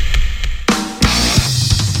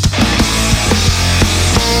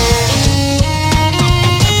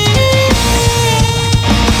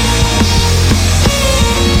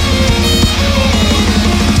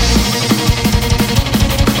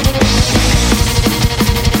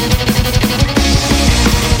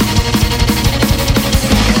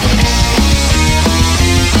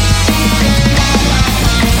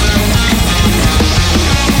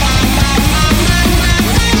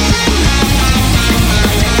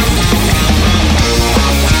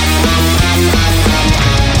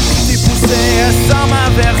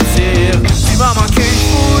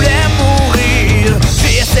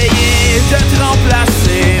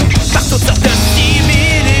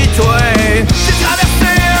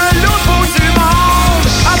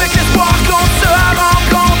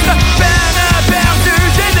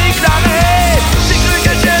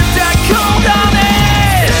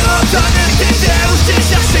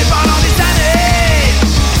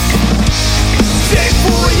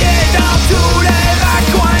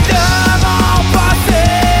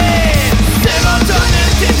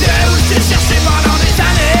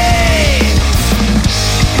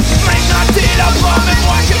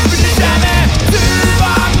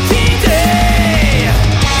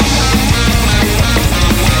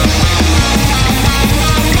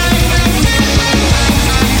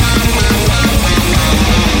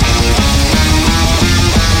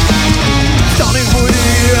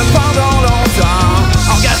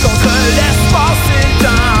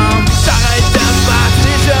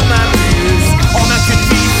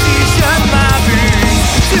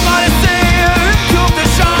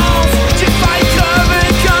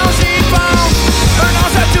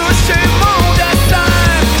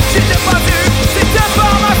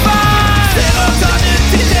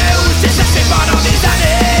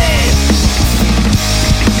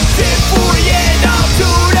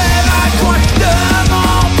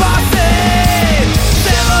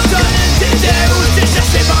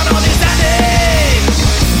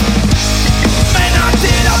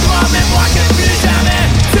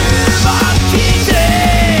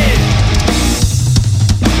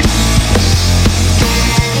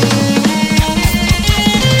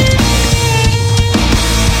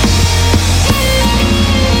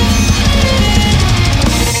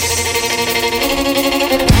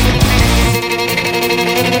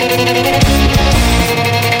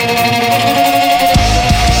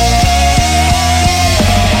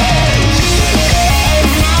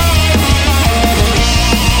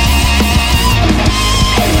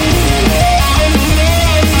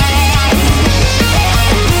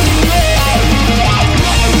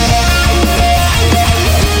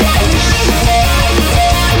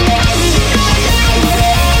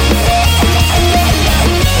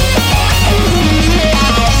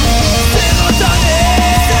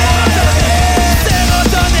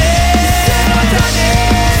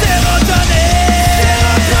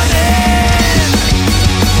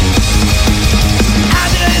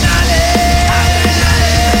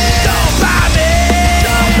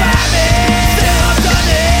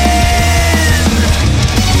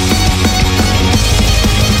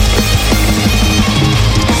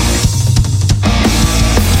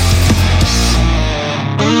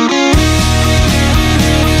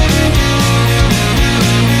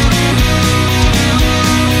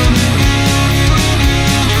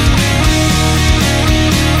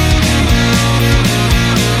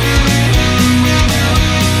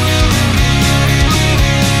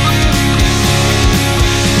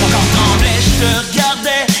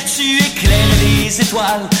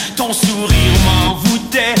 Ton sourire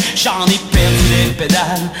m'envoûtait, j'en ai perdu les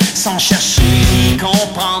pédales, sans chercher ni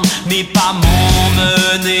comprendre, mes pas m'ont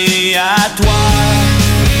mené à toi.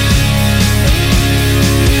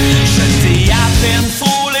 Je t'ai à peine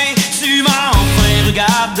frôlé, tu m'as enfin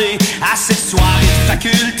regardé, à cette soirée de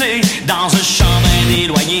faculté, dans un champ bien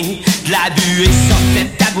éloigné, de la buée sortait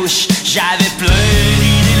de ta bouche, j'avais plein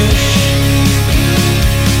d'idées louches.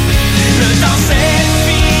 Le temps s'est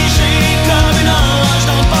figé comme une horloge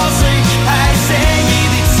dans le passé.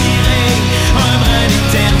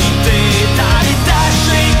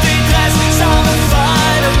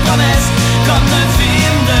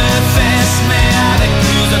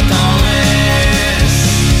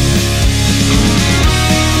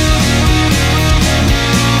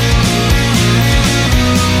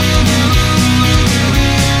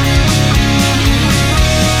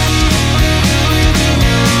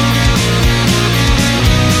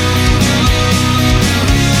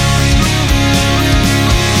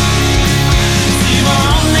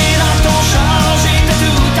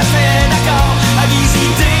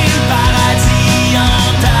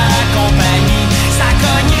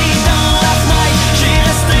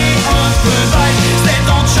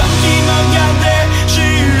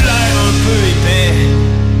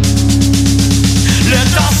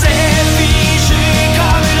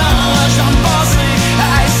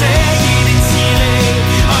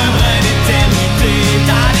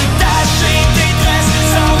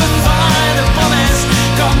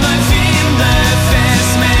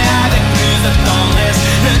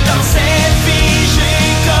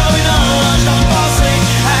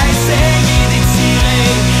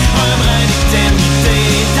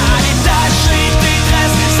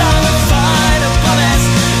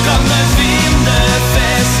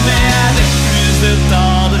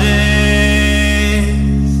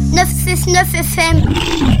 9FM,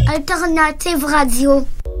 Alternative Radio.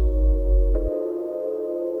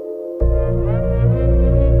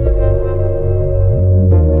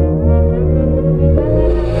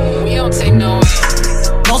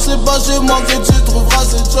 Non, c'est pas chez moi que tu trouveras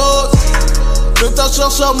cette chose. Que ta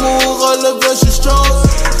cherche amour, relevé, juste chose.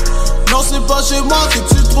 Non, c'est pas chez moi que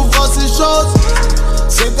tu trouveras ces choses.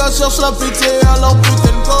 C'est qu'elle cherche la pitié, alors putain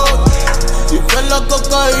de code. Il fait la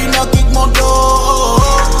cocaïne à kick mon dos.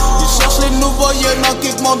 Il cherche les nouveaux yens à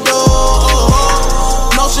kick mon dos.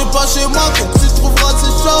 Non, c'est pas chez moi que tu trouveras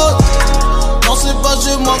ces choses. Non, c'est pas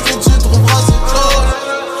chez moi que tu trouveras ces choses.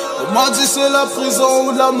 On m'a dit c'est la prison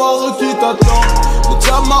ou la mort qui t'attend. Le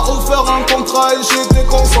diable m'a offert un contrat et j'étais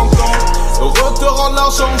consentant. Heureux te rendre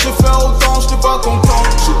l'argent, j'ai fait autant, j'étais pas content.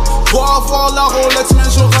 J'ai beau avoir la Rolex mais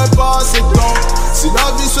j'aurais pas assez de temps. Si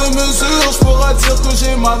la vie se mesure, j'pourrais dire que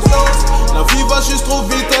j'ai ma dose. La vie va juste trop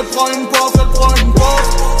vite, elle prend une pause, elle prend une pause.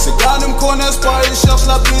 Ces gars ne me connaissent pas, ils cherchent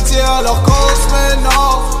la pitié à leur cause. Mais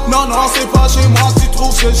non, non, non, c'est pas chez moi que tu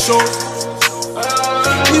trouves ces choses.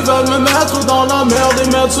 Ils veulent me mettre dans la merde et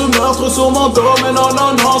mettre ce meurtre sur mon dos. Mais non,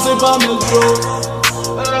 non, non, c'est pas mes choses.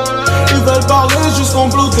 Ils veulent parler, juste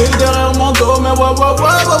comploter derrière mon dos. Mais ouais,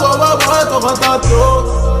 t'auras ta tôt.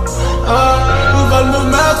 Ils veulent me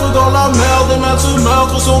mettre dans la merde et mettre ce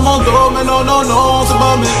meurtre sur mon dos. Mais non, non, non, c'est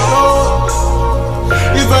pas mes choses.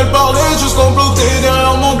 Ils veulent parler, juste comploter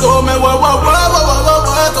derrière mon dos. Mais ouais,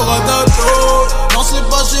 t'auras ta tôt. Non, c'est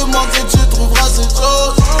pas chez moi que tu trouveras ces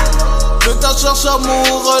choses. Que ta cherche amour,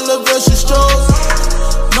 relevé, juste chose.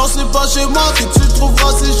 Non, c'est pas chez moi que tu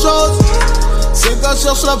trouveras ces choses. C'est qu'elle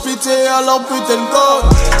cherche la pitié, alors putain de code.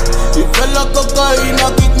 Il fait la cocaïne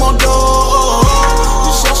à kick mon dos.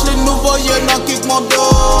 Il cherche les nouveaux yens à kick mon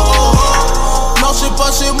dos. Non, c'est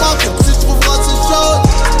pas chez moi que tu trouveras ces choses.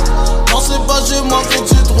 Non, c'est pas chez moi que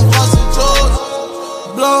tu trouveras ces choses.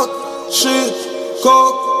 Blanc, shit,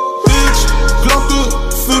 coke, bitch, clope de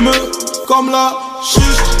fumée comme la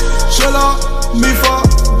chiche. J'ai la mifa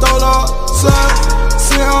dans la serre.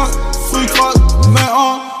 C'est un fruit crack, mais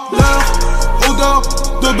en l'air. Odeur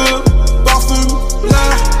de bœuf, parfume,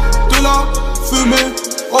 l'air. De la fumée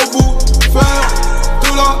au bout, faire. De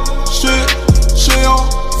la chez en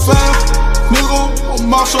fer. Négro en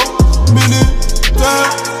marchand militaire.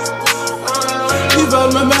 Ils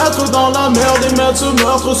veulent me mettre dans la merde et mettre ce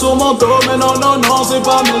meurtre sur mon dos. Mais non, non, non, c'est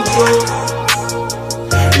pas mes choses.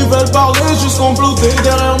 Ils veulent parler, juste comploter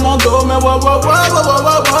derrière mon dos. Mais ouais,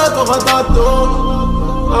 t'auras ta tôt.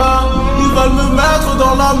 Ils veulent me mettre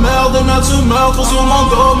dans la merde et mettre ce meurtre sur mon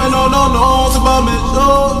dos. Mais non, non, non, c'est pas mes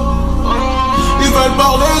choses. Ils veulent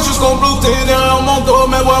parler, juste comploter derrière mon dos.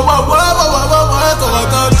 Mais ouais, t'auras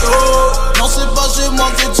ta tôt. Non, c'est pas chez moi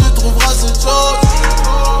que tu trouveras ces choses.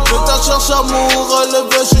 Que ta cherche amour,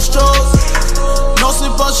 relevé, juste chose. Non,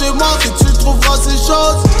 c'est pas chez moi que tu trouveras ces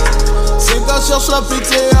choses. C'est qu'elle cherche la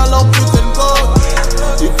pitié, alors putain de code.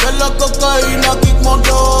 Il fait la cocaïne à kick mon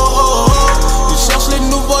dos. Il cherche les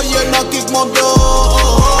nouveaux yens à kick mon dos.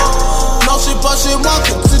 Non, c'est pas chez moi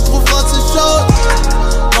que tu trouveras ces choses.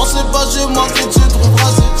 Non, c'est pas chez moi que tu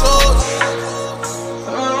trouveras ces choses.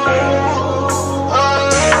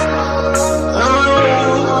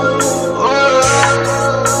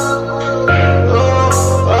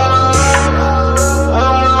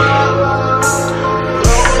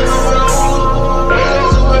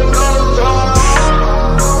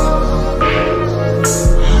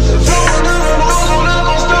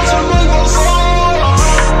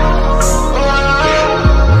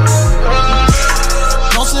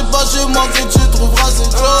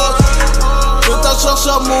 Cherche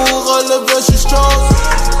amour, relevé, juste chose.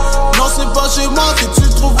 Non, c'est pas chez moi que tu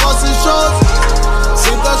trouveras ces choses.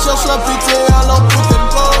 C'est qu'elle cherche la pitié, alors putain de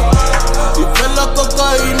code. Il fait la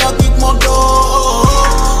cocaïne à kick mon dos.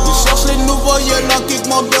 Il cherche les nouveaux yens à kick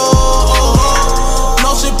mon dos.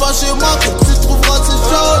 Non, c'est pas chez moi que tu trouveras ces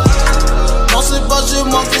choses. Non, c'est pas chez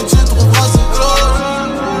moi que tu trouveras ces choses.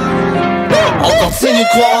 On continue de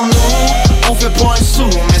croire en nous, on fait pas un sou.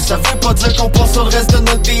 Mais ça veut pas dire qu'on passe le reste de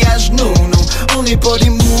notre vie à genoux. Nous, on n'est pas des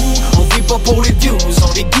mous, on vit pas pour les views.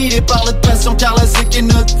 On est guidés par notre passion car la zik est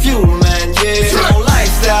notre fuel, man, yeah. C'est mon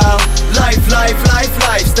lifestyle, lifestyle.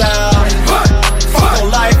 C'est mon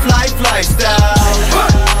lifestyle.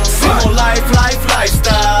 C'est mon lifestyle.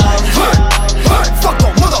 Fuck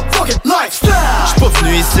ton motherfucking lifestyle. J'suis pas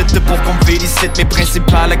venu ici pour qu'on me félicite. Mes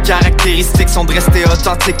principales caractéristiques sont de rester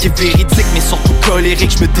authentique et véridique, mais surtout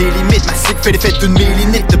colérique. J'me délimite, ma cycle fait l'effet d'une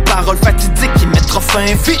millinite de paroles fatidiques qui mettra fin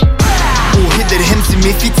vite. hit de MC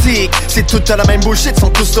méphitique. C'est toute la même bullshit, sont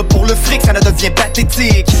tous là pour le fric, ça ne devient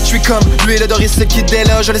pathétique. J'suis comme l'huile Doris qui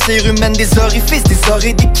déloge les cérumen des orifices, des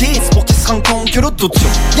oreilles des kids, pour qu'ils se rendent compte que l'autotune,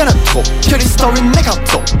 y'en a trop, que les stories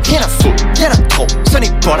mécantons, rien à foutre, y'en a trop, ce n'est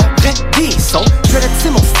pas la vraie vie. Son, je vais c'est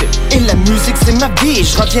mon style, et la musique c'est ma vie.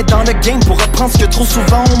 Je reviens dans le game pour reprendre ce que trop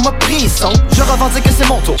souvent on m'a pris. Son, je revendique que c'est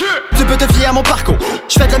mon tour, tu peux te fier à mon parcours.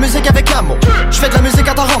 Je fais de la musique avec amour, je fais de la musique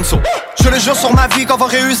à Toronto. Je le jure sur ma vie qu'on va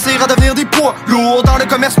réussir à devenir des poids lourds. Dans le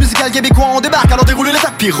commerce musical québécois on débarque alors dérouler le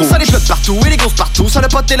tapis rouge. Ça les flotte partout et les grosses partout, ça le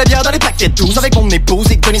pote et la bière dans les paquets de 12. Avec mon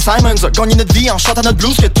épouse et Tony Simons, gagner notre vie en chantant notre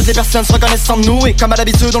blues. Que toutes les personnes se reconnaissent en nous. Et comme à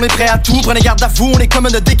l'habitude on est prêt à tout. Prenez garde à vous, on est comme un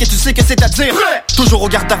dick et tu sais que c'est à dire toujours au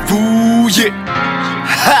garde à vous, yeah.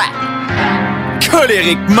 Ha!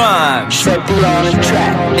 Colérique man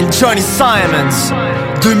and Johnny Simons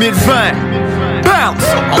 2020. Bounce!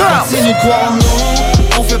 On continue de croire en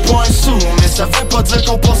nous, on fait pas un sou. Mais ça veut pas dire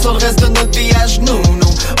qu'on passe le reste de notre vie à genoux.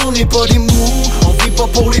 Nous, on n'est pas des mous, on vit pas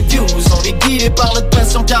pour les views. On est guidé par notre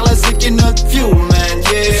passion car la zik est notre fuel, man,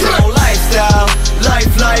 yeah. C'est mon lifestyle,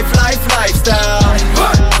 lifestyle.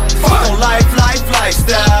 Fuck mon lifestyle.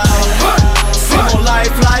 C'est mon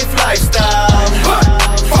lifestyle.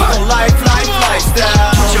 Fuck mon lifestyle.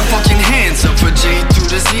 Put your fucking hands up for J to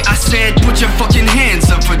the Z. I said put your fucking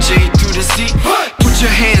hands up for J to the Z. Put your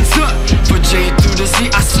hands up for J to the Z.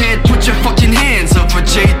 I said put your fucking hands up for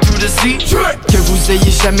J to the Z. Que vous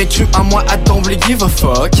ayez jamais cru en moi, I don't really give a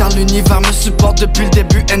fuck. Car l'univers me supporte depuis le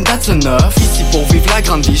début and that's enough. Ici pour vivre la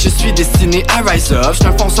grande vie, je suis destiné à rise up. J'suis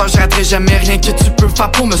un fonceur, je raterai jamais rien que tu peux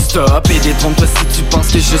faire pour me stop. Et détrompe-toi si tu penses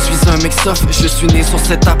que je suis un mec soft. Je suis né sur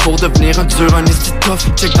cette table pour devenir un dur, un esti tough.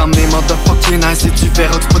 Check dans mes motherfucking eyes et tu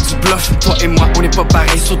verras que c'est pas du bluff. Toi et moi on est pas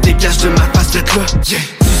pareil, sur dégage de ma face d'être là, yeah.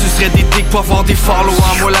 Tu serais des dicks pour avoir des followers.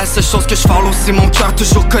 Moi la seule chose que je follow c'est mon cœur,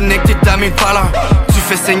 toujours connecté à mes valeurs. Tu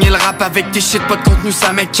fais saigner le rap avec tes shit, pas de contenu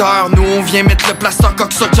ça m'écoeure. Nous on vient mettre le plaster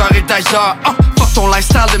cocksucker et d'ailleurs fuck ton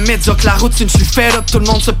lifestyle de médiocre, la routine je suis fed up. Tout le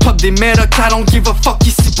monde se pop des médocs, I don't give a fuck.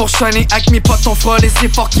 Ici pour shiner avec mes potes on fera les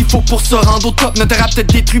efforts qu'il faut pour se rendre au top. Notre rap te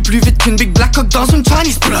détruit plus vite qu'une big black cock dans une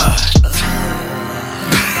Chinese blood.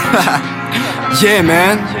 Yeah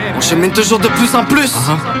man, on chemine toujours de plus en plus.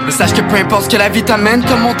 Mais sache que peu importe ce que la vie t'amène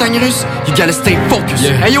comme montagne russe, you gotta stay focused,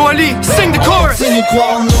 yeah. Hey yo Ali, sing the chorus. On continue de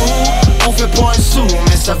croire en nous, on fait pas un sou.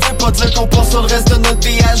 Mais ça veut pas dire qu'on passe le reste de notre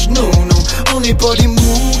vie à genoux. Nous, on n'est pas des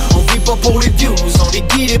mous, on vit pas pour les views. On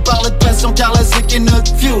est guidé par notre passion car la zik est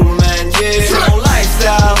notre fuel, man, yeah. C'est mon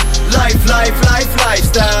lifestyle,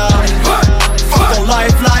 lifestyle. Fuck mon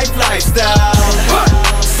lifestyle.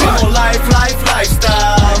 C'est mon lifestyle.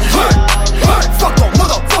 Fuck ton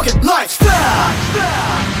motherfucking lifestyle.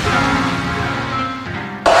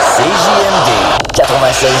 CJMD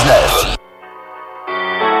 96.9.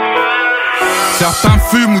 Certains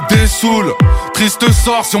fument ou dessoulent. Triste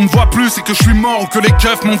sort, si on me voit plus c'est que je suis mort ou que les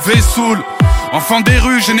keufs m'ont vessoul. Enfant des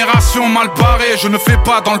rues, génération mal barrée. Je ne fais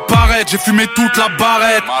pas dans le paraître, j'ai fumé toute la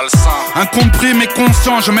barrette. Malsain. Incompris mais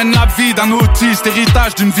conscient, je mène la vie d'un autiste.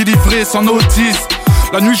 Héritage d'une vie livrée sans notice.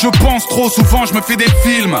 La nuit je pense trop, souvent je me fais des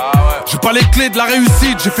films. J'ai pas les clés de la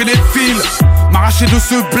réussite, j'ai fait les fils. M'arracher de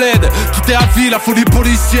ce bled, quitter à vie la folie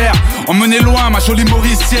policière. Emmener loin ma jolie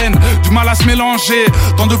mauricienne. Du mal à se mélanger,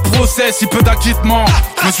 tant de procès, si peu d'acquittement.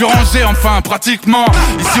 Je me suis rangé enfin pratiquement.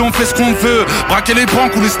 Ici on fait ce qu'on veut, braquer les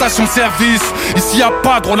banques ou les stations-service. Ici y a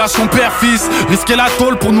pas de relation père-fils. Risquer la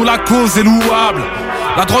tôle pour nous la cause est louable.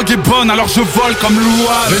 La drogue est bonne alors je vole comme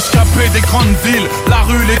louable. Escapé des grandes villes, la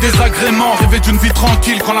rue, les désagréments. Rêver d'une vie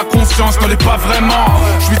tranquille quand la conscience ne l'est pas vraiment.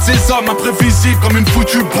 Je suis de ces hommes imprévisibles comme une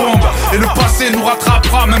foutue bombe. Et le passé nous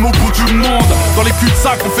rattrapera même au bout du monde. Dans les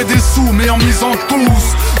cul-de-sac on fait des sous mais en misant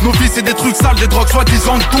tous. Nos vies c'est des trucs sales, des drogues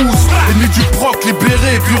soi-disant douces. Ennemis du proc,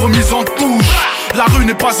 libérés puis remis en touche. La rue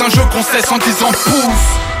n'est pas un jeu qu'on cesse en disant pouce.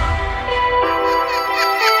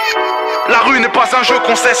 La rue n'est pas un jeu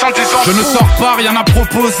qu'on cesse en disant je ne sors pas, rien à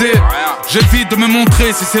proposer. J'évite de me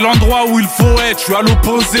montrer, si c'est l'endroit où il faut être, je suis à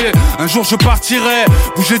l'opposé. Un jour je partirai,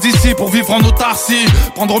 bouger d'ici pour vivre en autarcie.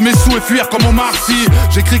 Prendre mes sous et fuir comme Omar Sy.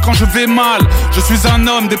 J'écris quand je vais mal, je suis un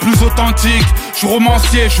homme des plus authentiques. Je suis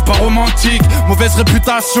romancier, je suis pas romantique. Mauvaise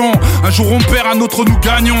réputation, un jour on perd, un autre nous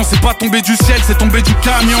gagnons. C'est pas tombé du ciel, c'est tombé du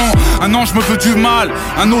camion. Un ange me veut du mal,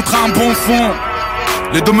 un autre a un bon fond.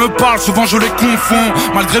 Les deux me parlent, souvent je les confonds.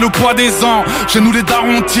 Malgré le poids des ans, chez nous les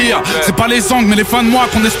darons tirent. C'est pas les angles mais les fins de mois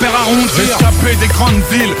qu'on espère arrondir. Escapé des grandes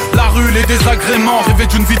villes, la rue, les désagréments. Rêver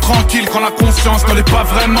d'une vie tranquille quand la conscience ne l'est pas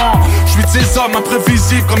vraiment. Je suis de ces hommes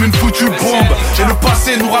imprévisibles comme une foutue bombe. Et le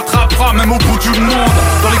passé nous rattrapera même au bout du monde.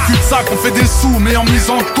 Dans les cul-de-sac on fait des sous mais en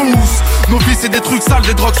misant tous. Nos vies c'est des trucs sales,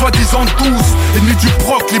 des drogues soi-disant douces. Ennemis du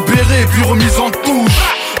proc, libérés puis remis en touche.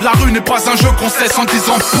 La rue n'est pas un jeu qu'on cesse en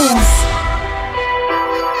disant pouce.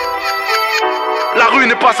 La rue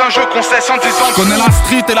n'est pas un jeu qu'on cesse en disant. Je connais la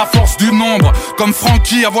street et la force du nombre. Comme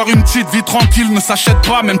Frankie, avoir une petite vie tranquille ne s'achète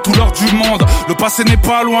pas, même tout l'or du monde. Le passé n'est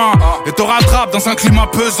pas loin et te rattrape dans un climat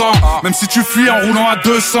pesant. Même si tu fuis en roulant à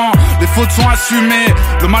 200, les fautes sont assumées.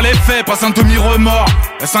 Le mal est fait, pas un demi-remords.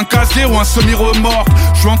 Est-ce un casier ou un semi-remords?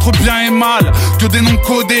 Je suis entre bien et mal, que des noms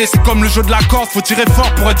codés. C'est comme le jeu de la corde, faut tirer fort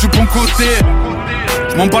pour être du bon côté.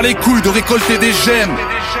 Je m'en bats les couilles de récolter des gemmes.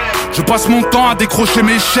 Je passe mon temps à décrocher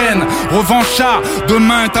mes chaînes. Revanchard,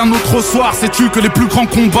 demain est un autre soir. Sais-tu que les plus grands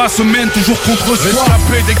combats se mènent toujours contre soi?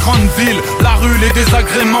 Escapé des grandes villes, la rue, les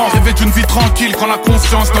désagréments. Rêver d'une vie tranquille quand la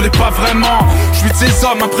conscience ne l'est pas vraiment. Je suis de ces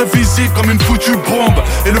hommes imprévisibles comme une foutue bombe.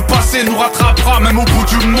 Et le passé nous rattrapera même au bout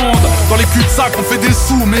du monde. Dans les cul-de-sac on fait des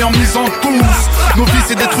sous mais en misant tous. Nos vies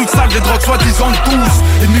c'est des trucs sales, des drogues soi-disant douces.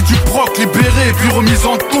 Ennemis du proc, libérés puis remis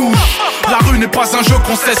en touche. La rue n'est pas un jeu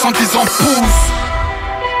qu'on cesse en disant pouce.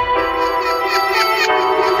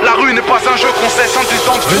 La rue n'est pas un jeu qu'on cesse en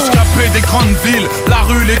disant fou. Rescapé des grandes villes, la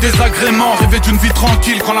rue, les désagréments. Rêver d'une vie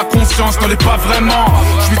tranquille quand la conscience ne l'est pas vraiment.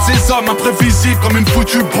 Je suis de ces hommes imprévisibles comme une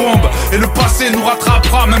foutue bombe. Et le passé nous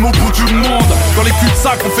rattrapera même au bout du monde. Dans les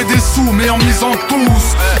cul-de-sac on fait des sous mais en misant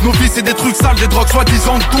tous. Nos vies c'est des trucs sales, des drogues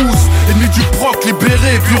soi-disant douces. Ennemis du proc,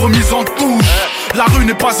 libérés puis remis en touche. La rue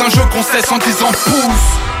n'est pas un jeu qu'on cesse en disant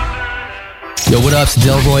pouce. Yo, what up, c'est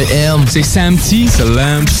Delroy M. C'est Sam T. C'est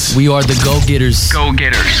Lamps. We are the Go-Getters.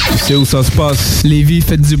 Go-Getters. Tu sais où ça se passe? Lévis,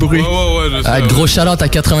 faites du bruit. je sais. Gros shout-out à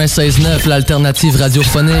 96.9, l'alternative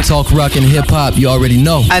radiophonique, talk rock and hip-hop, you already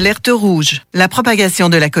know. Alerte rouge. La propagation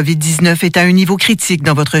de la COVID-19 est à un niveau critique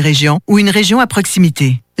dans votre région ou une région à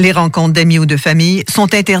proximité. Les rencontres d'amis ou de famille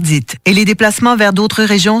sont interdites et les déplacements vers d'autres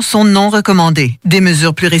régions sont non recommandés. Des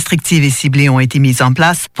mesures plus restrictives et ciblées ont été mises en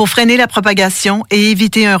place pour freiner la propagation et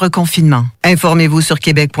éviter un reconfinement. Informez-vous sur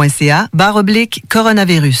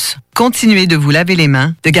québec.ca/coronavirus. Continuez de vous laver les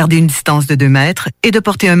mains, de garder une distance de 2 mètres et de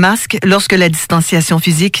porter un masque lorsque la distanciation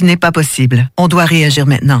physique n'est pas possible. On doit réagir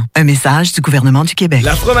maintenant. Un message du gouvernement du Québec.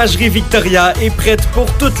 La fromagerie Victoria est prête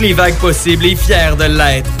pour toutes les vagues possibles et fière de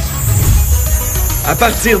l'être. À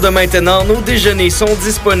partir de maintenant, nos déjeuners sont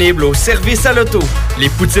disponibles au service à l'auto. Les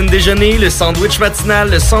poutines déjeuner, le sandwich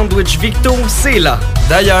matinal, le sandwich Victo, c'est là.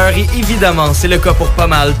 D'ailleurs, et évidemment, c'est le cas pour pas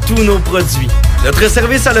mal tous nos produits. Notre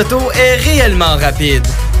service à l'auto est réellement rapide.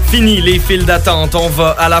 Fini les files d'attente, on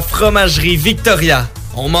va à la fromagerie Victoria.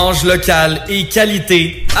 On mange local et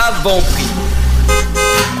qualité à bon prix.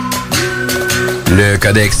 Le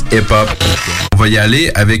codex hip-hop. On va y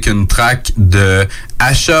aller avec une track de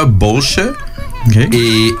Asha Bolche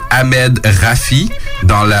et Ahmed Rafi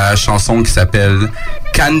dans la chanson qui s'appelle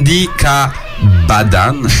Candy Ka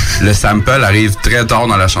Badan. Le sample arrive très tard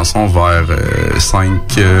dans la chanson, vers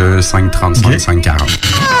 5:35, 5:40.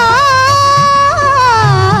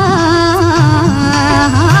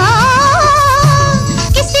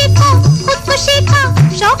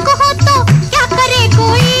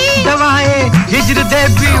 Alors,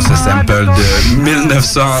 ce sample de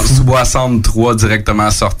 1963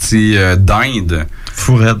 directement sorti d'Inde.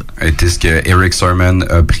 Fourette. Était ce que Eric Sermon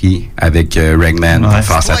a pris avec Ragman pour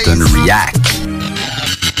faire sa tune React.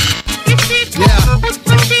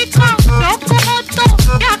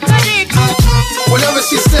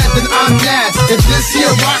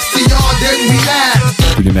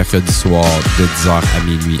 Tous les mercredis soirs de 10h à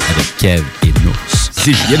minuit avec Kev et Nous.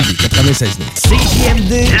 CJMD 96.9.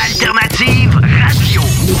 CJMD, l'alternative radio.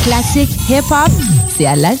 Les classiques hip-hop, c'est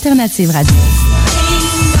à l'alternative radio.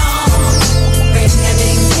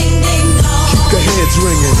 Keep the heads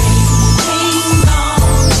ringing.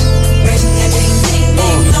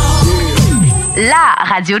 La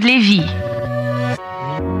radio de Lévis.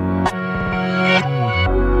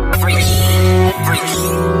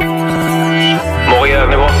 Montréal,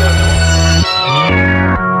 venez voir.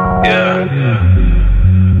 Yeah.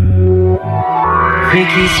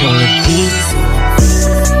 Ricky sur le beat.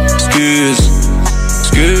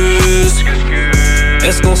 Excuse.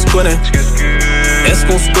 Est-ce qu'on se connaît? Est-ce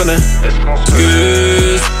qu'on se connaît?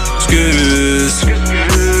 Excuse.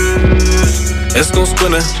 Est-ce qu'on se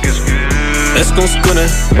connaît? Est-ce qu'on se connaît?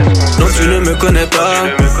 Non, tu ne me connais pas.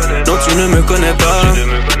 Non, tu ne me connais pas.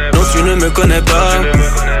 Non, tu ne me connais pas.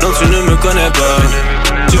 Non, tu ne me connais pas.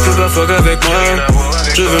 Tu peux pas fuck avec moi.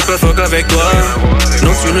 Je veux pas fuck avec toi.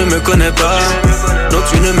 Non, tu ne me connais pas. Non,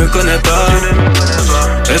 tu ne me connais pas.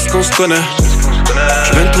 Est-ce qu'on se connaît?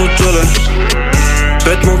 J'mène trop de toilet.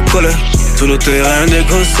 Pète mon collet. Tout le terrain des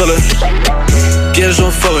gros soleils. Piège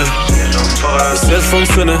en forêt. Si elle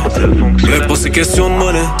fonctionnait. Mais pour ces questions de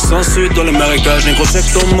monnaie. Sans suite dans le marécage, négro check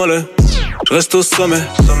ton mollet. je reste au sommet.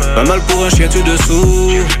 Pas mal pour un chien, tu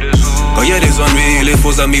dessous. Quand y'a des ennuis, les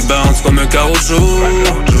faux amis bounce comme un caoutchouc.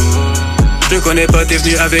 Je te connais pas, t'es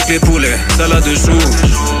venu avec les poulets, salade de choux.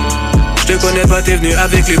 Je te connais pas, t'es venu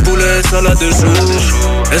avec les poulets, salade de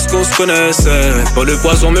choux. Est-ce qu'on se connaissait? Pas le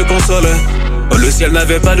poison me consolait. Oh, le ciel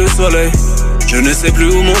n'avait pas de soleil. Je ne sais plus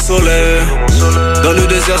où mon soleil. Dans le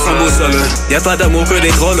désert sans boussole, y a pas d'amour que des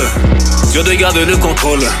trolls. Dieu de garde le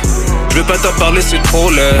contrôle. Je veux pas t'en parler, c'est trop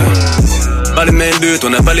laid. Pas les mêmes buts, on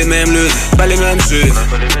n'a pas les mêmes luttes, pas les mêmes chutes.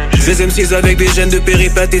 Des M6 avec des gènes de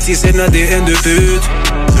péripatétie, c'est un ADN de pute.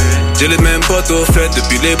 J'ai les mêmes potes au fait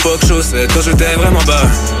depuis l'époque chaussette, quand j'étais vraiment bas.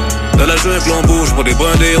 Dans la jungle on bouge pour des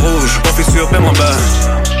bruns des rouges, confie même en bas.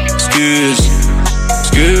 Excuse,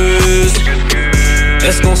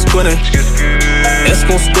 est-ce qu'on se connaît? Est-ce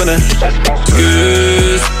qu'on se connaît?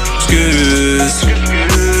 Excuse,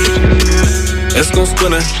 est-ce qu'on se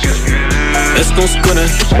connaît? Est-ce qu'on se connaît?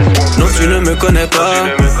 Non, tu ne me connais pas.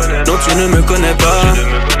 Non, tu ne me connais pas.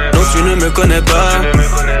 Non, tu ne me connais pas.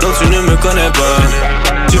 Non, tu ne me connais pas.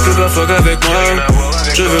 Tu peux pas fuck avec moi.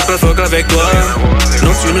 Je veux pas fuck avec toi.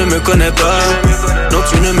 Non, tu ne me connais pas. Non,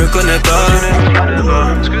 tu ne me connais pas.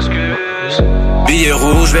 Billet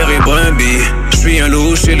rouge, vert et brun, j'suis un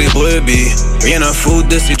loup chez les brebis. Rien à foutre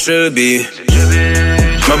de ces chubby.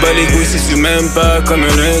 M'en bats les couilles si tu m'aimes pas comme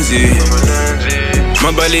un lundi.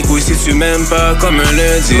 M'en bats les couilles si tu m'aimes pas comme un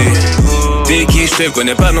lundi. T'es qui, j'te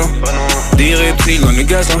connais pas non. Des reptiles dans le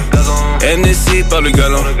gazon. MNC par le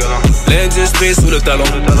galon. L'industrie sous le talon.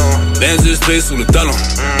 L'industrie sous le talon.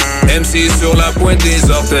 MC sur la pointe des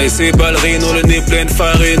orteils. Ces ballerines ont le nez plein de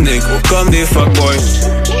farine. Négro comme des fuckboys.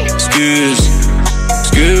 Excuse.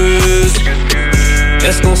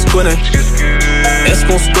 Est-ce qu'on se connaît? Est-ce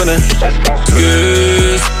qu'on se connaît?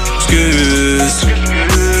 Excuse.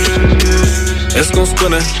 Est-ce qu'on se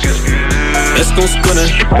connaît? Est-ce qu'on se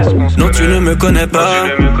connaît? Non, tu ne me connais pas.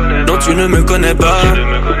 Non, tu ne me connais pas.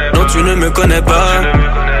 Non, tu ne me connais pas.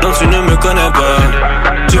 Non, tu ne me connais pas.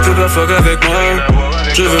 Tu peux pas fuck avec moi.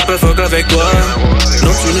 Je veux pas fuck avec toi.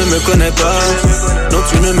 Non, tu ne me connais pas. Non,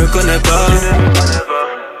 tu ne me connais pas.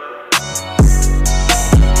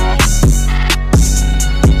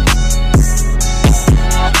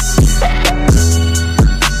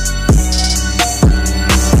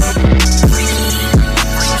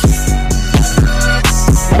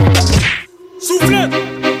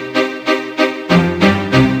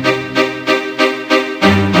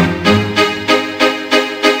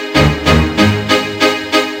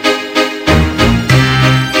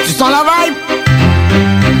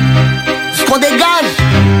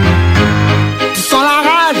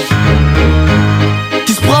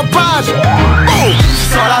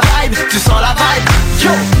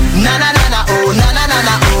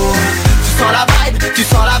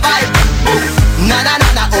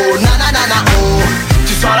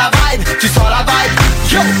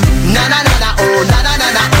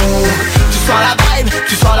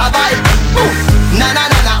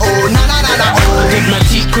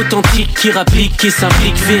 Qui rapplique, qui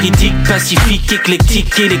s'implique, véridique, pacifique,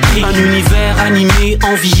 éclectique, électrique. Un univers animé,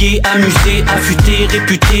 envié, amusé, affûté,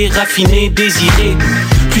 réputé, raffiné, désiré.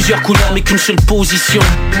 Plusieurs couleurs mais qu'une seule position.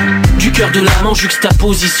 Du cœur de l'âme en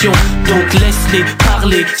juxtaposition. Donc laisse-les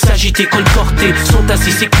parler, s'agiter, colporter. Sont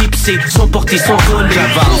assis, éclipsés, sont portés, s'envoler.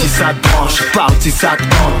 Cavard si ça te branche, parle si ça te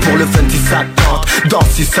tente. Pour le fun si ça te tente, danse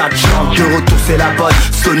si ça te chante. De retour c'est la bonne,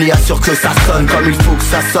 Sony assure que ça sonne comme il faut que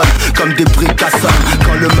ça sonne. Comme des briques à somme,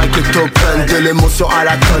 quand le mic est open. De l'émotion à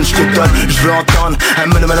la tonne, je te donne, je veux entendre un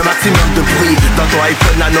maximum de bruit. Dans ton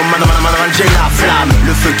iPhone nano, j'ai la flamme.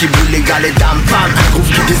 Le feu qui brûle les gars, les dames, bam, un groove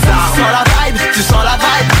qui désarme. Tu sens la vibe, tu sens la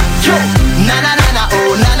vibe, yo. Nanana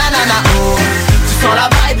oh, nanana oh. Tu sens la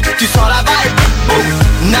vibe, tu sens la vibe, oh.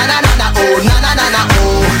 Nanana oh, nanana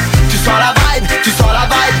oh. Tu sens la vibe, tu sens la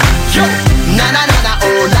vibe, yo. Nanana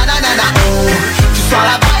oh, nanana oh. Tu sens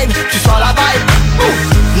la vibe, tu sens la vibe, oh.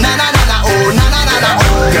 Nanana oh, nanana oh.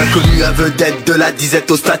 Bien connu à vedette, de la disette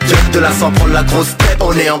au statuette, de la sans prendre la grosse tête.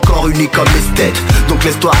 On est encore unique comme esthète. Donc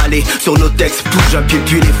laisse-toi aller sur nos textes, bouge un pied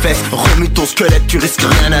puis les fesses. Remue ton squelette, tu risques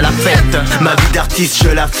rien à la fête. Ma vie d'artiste, je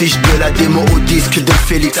l'affiche de la démo au disque, de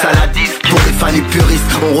Félix à la disque. Pour les fans et puristes,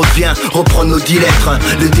 on revient, reprend nos 10 lettres.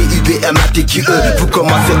 Le DUBMATQE, vous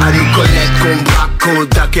commencez à nous connaître. Qu'on braque,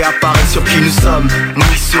 Kodak et apparaît sur qui nous sommes.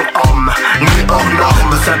 Ni sur homme, ni hors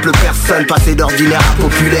norme. Simple personne, passé d'ordinaire à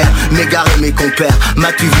populaire. M'égarer mes compères,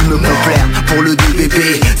 m'as-tu vu me complaire? Pour le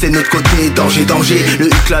DBB, c'est notre côté, danger, danger. Le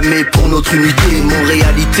clamé pour notre unité, mon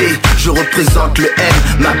réalité. Je représente le M,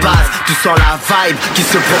 ma base. Tu sens la vibe qui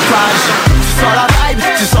se propage. Tu sens la vibe,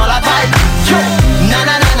 tu sens la vibe, yo.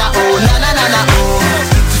 Nanana oh, nanana oh.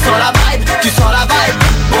 Tu sens la vibe, tu sens la vibe,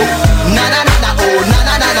 oh. Nanana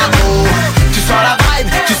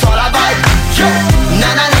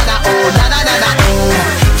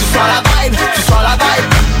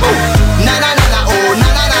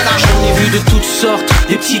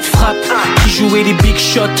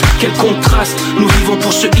shot, quel contraste. Nous vivons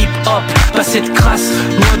pour ce hip-hop, pas cette crasse.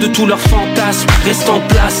 Loin de tous leurs fantasmes, reste en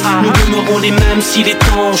place. Nous demeurons les mêmes si les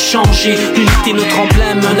temps ont changé. L'unité notre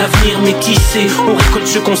emblème, un avenir métissé. On récolte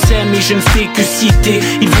ce qu'on sème et je ne fais que citer.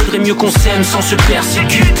 Il vaudrait mieux qu'on s'aime sans se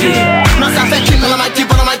persécuter. Non, ça fait qu'il dans ma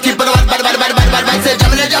type, c'est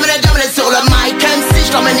jamais sur le mic. MC,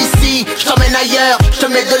 je t'emmène ici, je t'emmène ailleurs, je te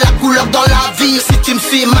mets de la couleur dans la vie. Si tu me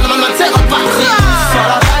suis, man, c'est reparti. Tu sens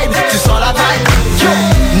la vibe, tu sens la vibe. Yo,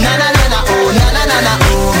 nanana, oh, nanana,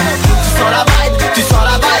 oh. Tu sens la vibe, tu sens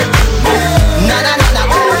la vibe. Oh, nanana,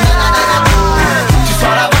 oh, nanana, oh. Tu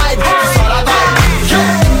sens la vibe, tu sens la vibe. Yo,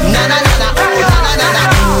 nanana, oh, nanana,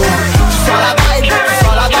 oh. Tu sens la vibe, tu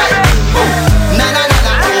sens la vibe. Oh,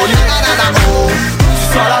 nanana, oh, nanana, oh. Tu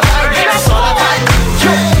sens la vibe, tu sens la vibe.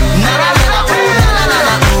 Yo, nanana, oh,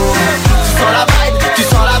 nanana, oh. Tu sens la vibe, tu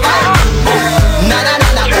sens la vibe. Oh,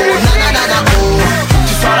 nanana, oh, nanana, oh.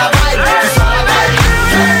 Tu sens la vibe, tu sens la vibe.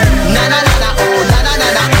 Nanana, oh,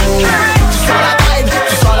 nanana, oh. Tu sens la vibe,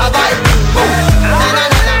 tu sens la vibe. Oh,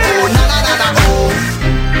 nanana, oh, nanana, oh.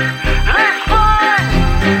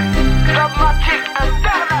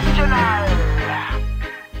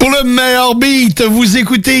 Pour le meilleur beat, vous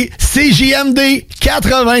écoutez CJMD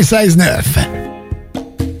 96.9.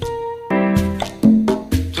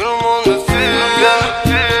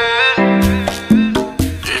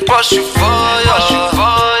 Je suis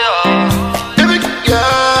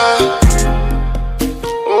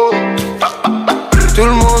tout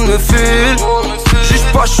le monde me file. Juge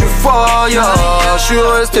pas, je suis fire. Je suis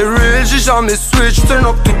resté real, j'ai jamais switch. Turn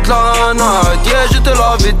up toute la night. Yeah, je te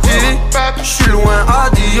l'avais dit. Je suis loin,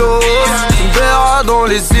 adios. Tu me verras dans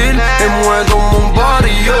les îles et moins dans mon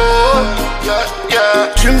barrio.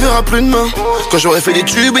 Tu me verras plus demain. Quand j'aurai fait des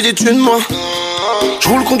tubes et des thunes, moi. Je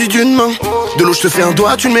roule conduit d'une main. De l'eau, je te fais un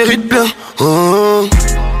doigt, tu le mérites bien.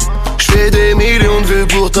 Je fais des millions de vues,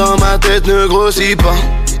 pourtant ma tête ne grossit pas.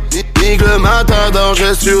 Nique le matador, je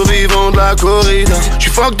reste survivant de la corrida.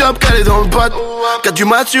 J'suis fucked up, calé dans le pot. 4 du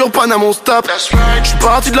mat sur panne à mon stop. J'suis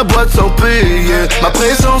parti de la boîte sans payer. Ma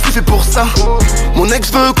présence, c'est fait pour ça. Mon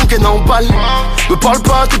ex veut qu'on ken en balle. Me parle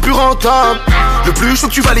pas, t'es plus rentable. Le plus chaud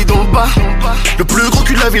que tu valides dans le bas. Le plus gros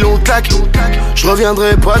cul de la ville, on claque. Je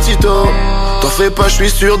reviendrai pas tito. T'en fais pas, j'suis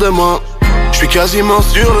sûr de moi. J'suis quasiment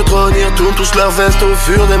sur le trône. Ils retournent tous leur veste au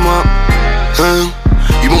fur des mois.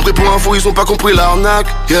 Ils m'ont pris pour info, ils ont pas compris l'arnaque.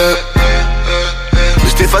 Yeah. Mais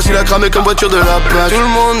c'était facile à cramer comme voiture de la plaque. Tout le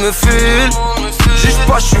monde me file. Juge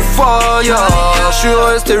pas, je suis fire. Je suis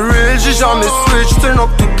resté real, j'ai jamais switch. Turn up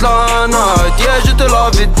toute la night. Yeah, je te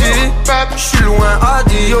l'avais dit. Je suis loin,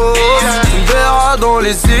 adios. Tu me verras dans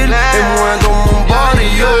les îles et moins dans mon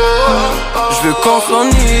barrio. Je veux qu'on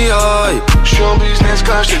s'ennuie. Je suis en business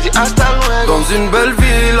class, je te dis hasta luego. Dans une belle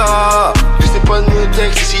villa. C'est pas de nos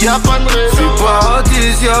textes, ici y'a pas de raison. C'est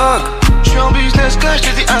paradisiaque. J'suis en business class, je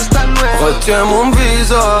te dis hasta luego. Retiens mon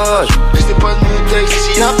visage. C'est pas de nos textes,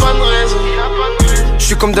 ici y'a pas de raison.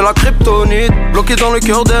 J'suis comme de la kryptonite, bloqué dans le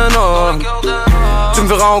cœur d'un homme. Tu me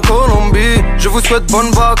verras en Colombie, je vous souhaite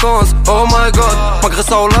bonnes vacances. Oh my god, malgré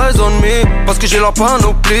ça all eyes on me. Parce que j'ai la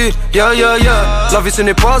panoplie, yeah yeah yeah. La vie ce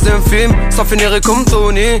n'est pas un film, ça finirait comme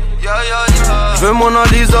Tony. Je veux Mona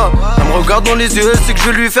Lisa, elle me regarde dans les yeux, c'est que je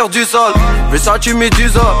vais lui faire du sale. Versace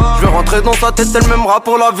Medusa, je vais rentrer dans sa tête, elle m'aimera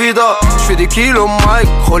pour la vida. Je fais des kilomètres,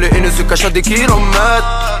 Rolé et ne se cache à des kilomètres.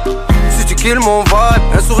 Si tu kills mon vibe,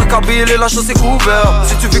 un sourire kabyle et la chasse est couverte.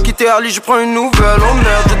 Si tu veux quitter Ali, je prends une nouvelle. Oh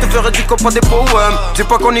merde, je te ferai du cop, pas des poèmes. Dis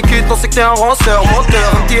pas qu'on est quitte, on sait que t'es un ranceur.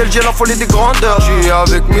 Menteur, TLG, la folie des grandeurs. J'suis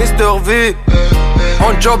avec Mr V.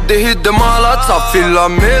 On job des hits de malade, ça file la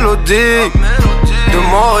mélodie. De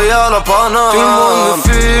Montréal à Panama, tout le monde me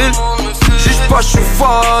file. Juge pas, je suis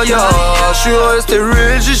fire. Je suis resté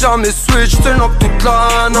real, j'ai jamais switch. Turn up toute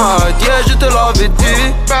la night. Yeah, je te l'avais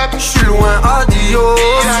dit. Je suis loin, adios.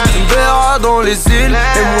 Tu me verras dans les îles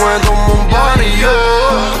et moins dans mon barrio.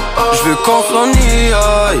 Je veux qu'on s'ennuie.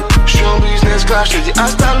 Je suis en business class, je te dis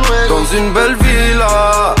hasta luego. Dans une belle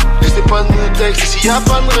villa. C'est pas de nos textes, ici y'a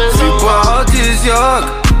pas de raison. C'est paradisiaque.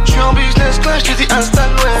 Je suis en business class, je te dis hasta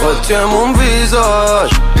luego. Retiens mon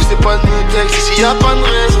visage. C'est pas de nos textes, ici y'a pas de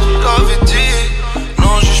raison. L'avais dit,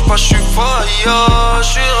 non juge pas, je suis fire. Je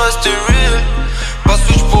suis resté real. Pas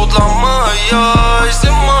switch pour de la maille. C'est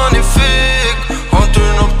magnifique. On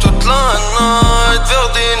turn up toute la night.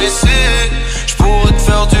 Vers Tennessee. J'pourrais te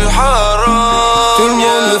faire du haram. Tout le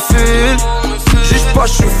monde me file. Juge pas,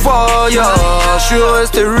 je suis fire. Je suis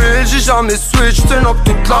resté real, j'ai jamais switch. Turn up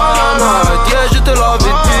toute la night. Yeah, je te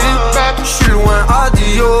l'avais dit. Je suis loin,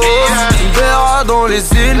 adios. Tu me verras dans les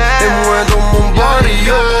îles et moins dans mon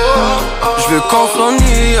barrio. Je veux qu'on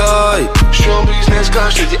s'ennuie. Je suis en business class,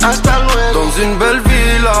 je te dis hasta luego. Dans une belle ville.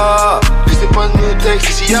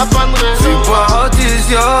 ici y'a pas de raison. C'est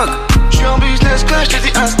paradisiaque. J'suis en business class, j'te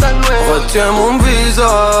dis installe-moi. Retiens mon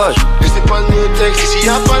visage. Et c'est pas de nos textes, ici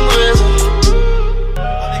y'a pas de raison.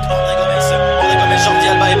 Avec André Gomez, Jordi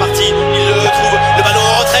Alba est parti. Il le trouve, le ballon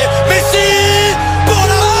en retrait. Messi pour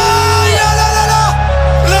la...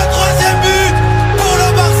 Le troisième but pour le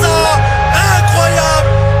Barça. Incroyable.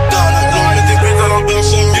 Dans le goal. Le début de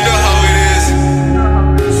l'ambiance. You know how it is.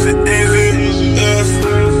 C'est easy. Yes.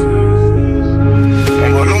 On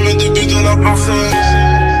va l'emmener début de la Barça.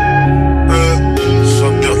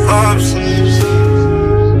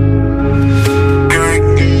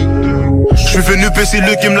 Je suis venu baisser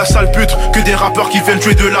le game, la sale pute. Que des rappeurs qui viennent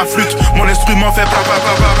jouer de la flûte. Mon instrument fait bla bla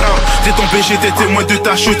bla bla bla. T'es tombé, j'étais témoin de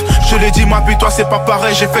ta chute. Je l'ai dit, moi puis toi c'est pas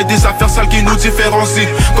pareil. J'ai fait des affaires sales qui nous différencient.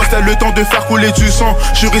 Quand c'était le temps de faire couler du sang,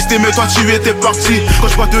 je suis resté mais toi tu étais parti. Quand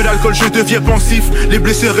je bois de l'alcool je deviens pensif. Les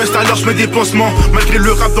blessés restent alors je mets des pansements. Malgré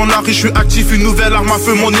le rap dans la rue je suis actif. Une nouvelle arme à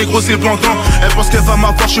feu, mon négro c'est plantant. Elle pense qu'elle va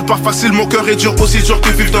m'avoir, je suis pas facile. Mon cœur est dur, aussi dur que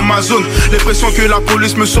vivre dans ma zone. L'impression que la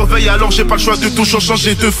police me surveille, alors j'ai pas le choix de tout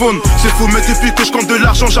changer de faune. C'est fou mais depuis que je compte de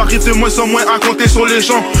l'argent, j'arrive de moins en moins à compter sur les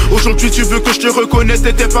gens. Aujourd'hui tu veux que je te reconnaisse,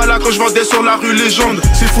 t'étais pas là quand je vendais sur la rue légende.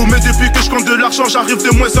 C'est fou mais depuis que je compte de l'argent, j'arrive de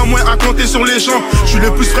moins en moins à compter sur les gens. Je suis le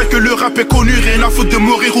plus vrai que le rap est connu, rien à foutre de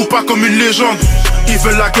mourir ou pas comme une légende. Ils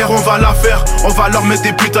veulent la guerre, on va la faire. On va leur mettre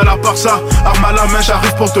des buts à la part ça. Arme à la main,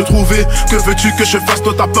 j'arrive pour te trouver. Que veux-tu que je fasse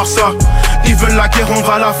d'autre à part ça? Ils veulent la guerre, on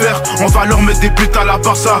va la faire. On va leur mettre des buts à la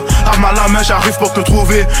part ça. Arme à la main, j'arrive pour te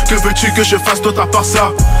trouver. Que veux-tu que je fasse d'autre à part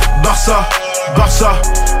ça? Barça, Barça,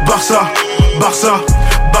 Barça, Barça,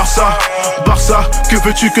 Barça, Barça. Que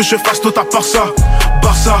veux-tu que je fasse d'autre à part ça?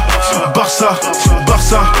 Barça, Barça,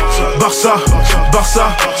 Barça, Barça,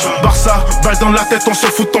 Barça, Barça. Balle dans la tête, on s'en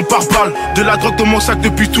fout de ton pare-balles. De la drogue dans mon sac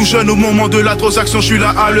depuis tout jeune. Au moment de la transaction, je suis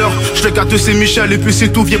là à l'heure. Je le gâte, c'est Michel et puis c'est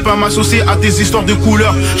tout. Viens pas m'associer à des histoires de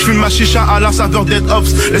couleurs. Je fume ma chicha à la saveur Dead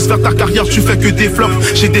Ops. Laisse faire ta carrière, tu fais que des flops.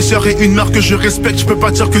 J'ai des sœurs et une mère que je respecte. Je peux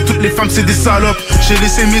pas dire que toutes les femmes c'est des salopes. J'ai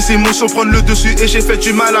laissé mes émotions prendre le dessus et j'ai fait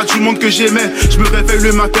du mal à du monde que j'aimais. Je me réveille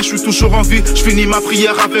le matin, je suis toujours en vie. Je finis ma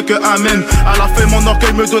prière avec un amen. À la fin, mon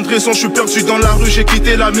orgueil me donne raison. Je suis perdu dans la rue, j'ai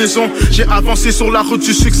quitté la maison. J'ai avancé sur la route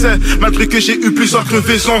du succès, malgré que j'ai eu plusieurs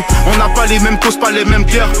crevaisons. On n'a pas les mêmes causes, pas les mêmes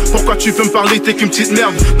guerres. Pourquoi tu veux me parler, t'es qu'une petite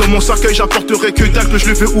merde. Dans mon cercueil, j'apporterai que dalle. Que je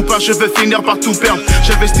le veux ou pas, je vais finir par tout perdre.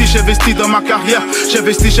 J'investis dans ma carrière.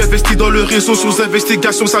 J'investis dans le réseau. Sous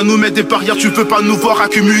investigation, ça nous met des barrières. Tu veux pas nous voir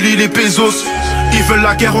accumuler les pesos. Ils veulent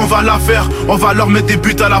la guerre, on va la faire. On va leur mettre des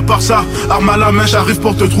buts à la part ça. Arme à la main, j'arrive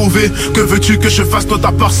pour te trouver. Que veux-tu que je fasse d'autre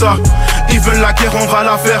à part ça? Ils veulent la guerre, on va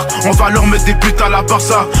la faire. On va leur mettre des buts à la part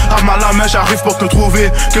ça. Arme à la main, j'arrive pour te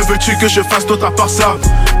trouver. Que veux-tu que je fasse d'autre à part ça?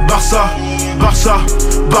 Barça, Barça,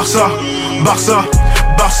 Barça, Barça,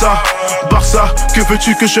 Barça, Barça. Que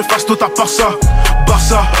veux-tu que je fasse d'autre à part ça?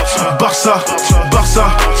 Barça, Barça, Barça,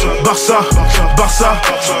 Barça, Barça,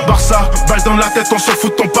 Barça. Balle dans la tête, on s'en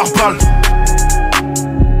fout de ton pare-balles.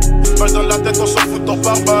 Balle dans la tête, on s'en fout de ton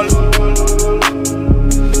pare-balles.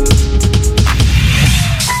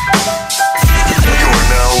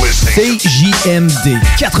 CJMD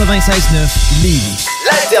 96.9 Lévis.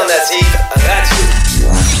 L'alternative radio.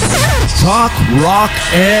 Talk, rock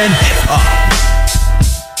and hip-hop.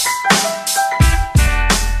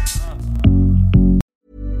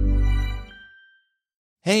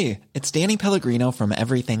 Hey, it's Danny Pellegrino from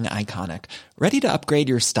Everything Iconic. Ready to upgrade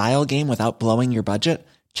your style game without blowing your budget?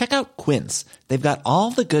 Check out Quince. They've got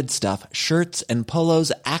all the good stuff, shirts and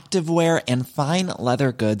polos, activewear, and fine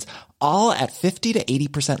leather goods, all at 50 to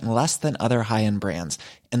 80% less than other high-end brands.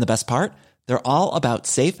 And the best part? They're all about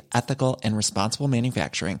safe, ethical, and responsible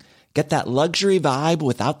manufacturing. Get that luxury vibe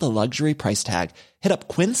without the luxury price tag. Hit up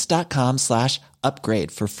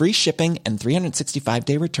quince.com/upgrade for free shipping and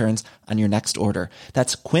 365-day returns on your next order.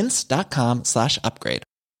 That's quince.com/upgrade.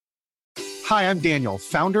 Hi, I'm Daniel,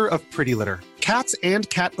 founder of Pretty Litter. Cats and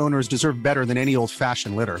cat owners deserve better than any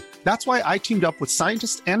old-fashioned litter. That's why I teamed up with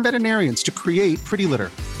scientists and veterinarians to create Pretty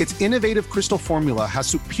Litter. Its innovative crystal formula has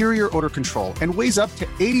superior odor control and weighs up to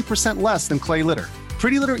 80% less than clay litter.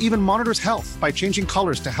 Pretty Litter even monitors health by changing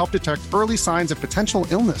colors to help detect early signs of potential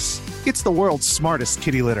illness. It's the world's smartest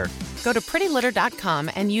kitty litter. Go to prettylitter.com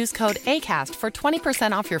and use code ACAST for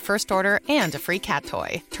 20% off your first order and a free cat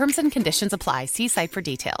toy. Terms and conditions apply. See site for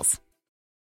details.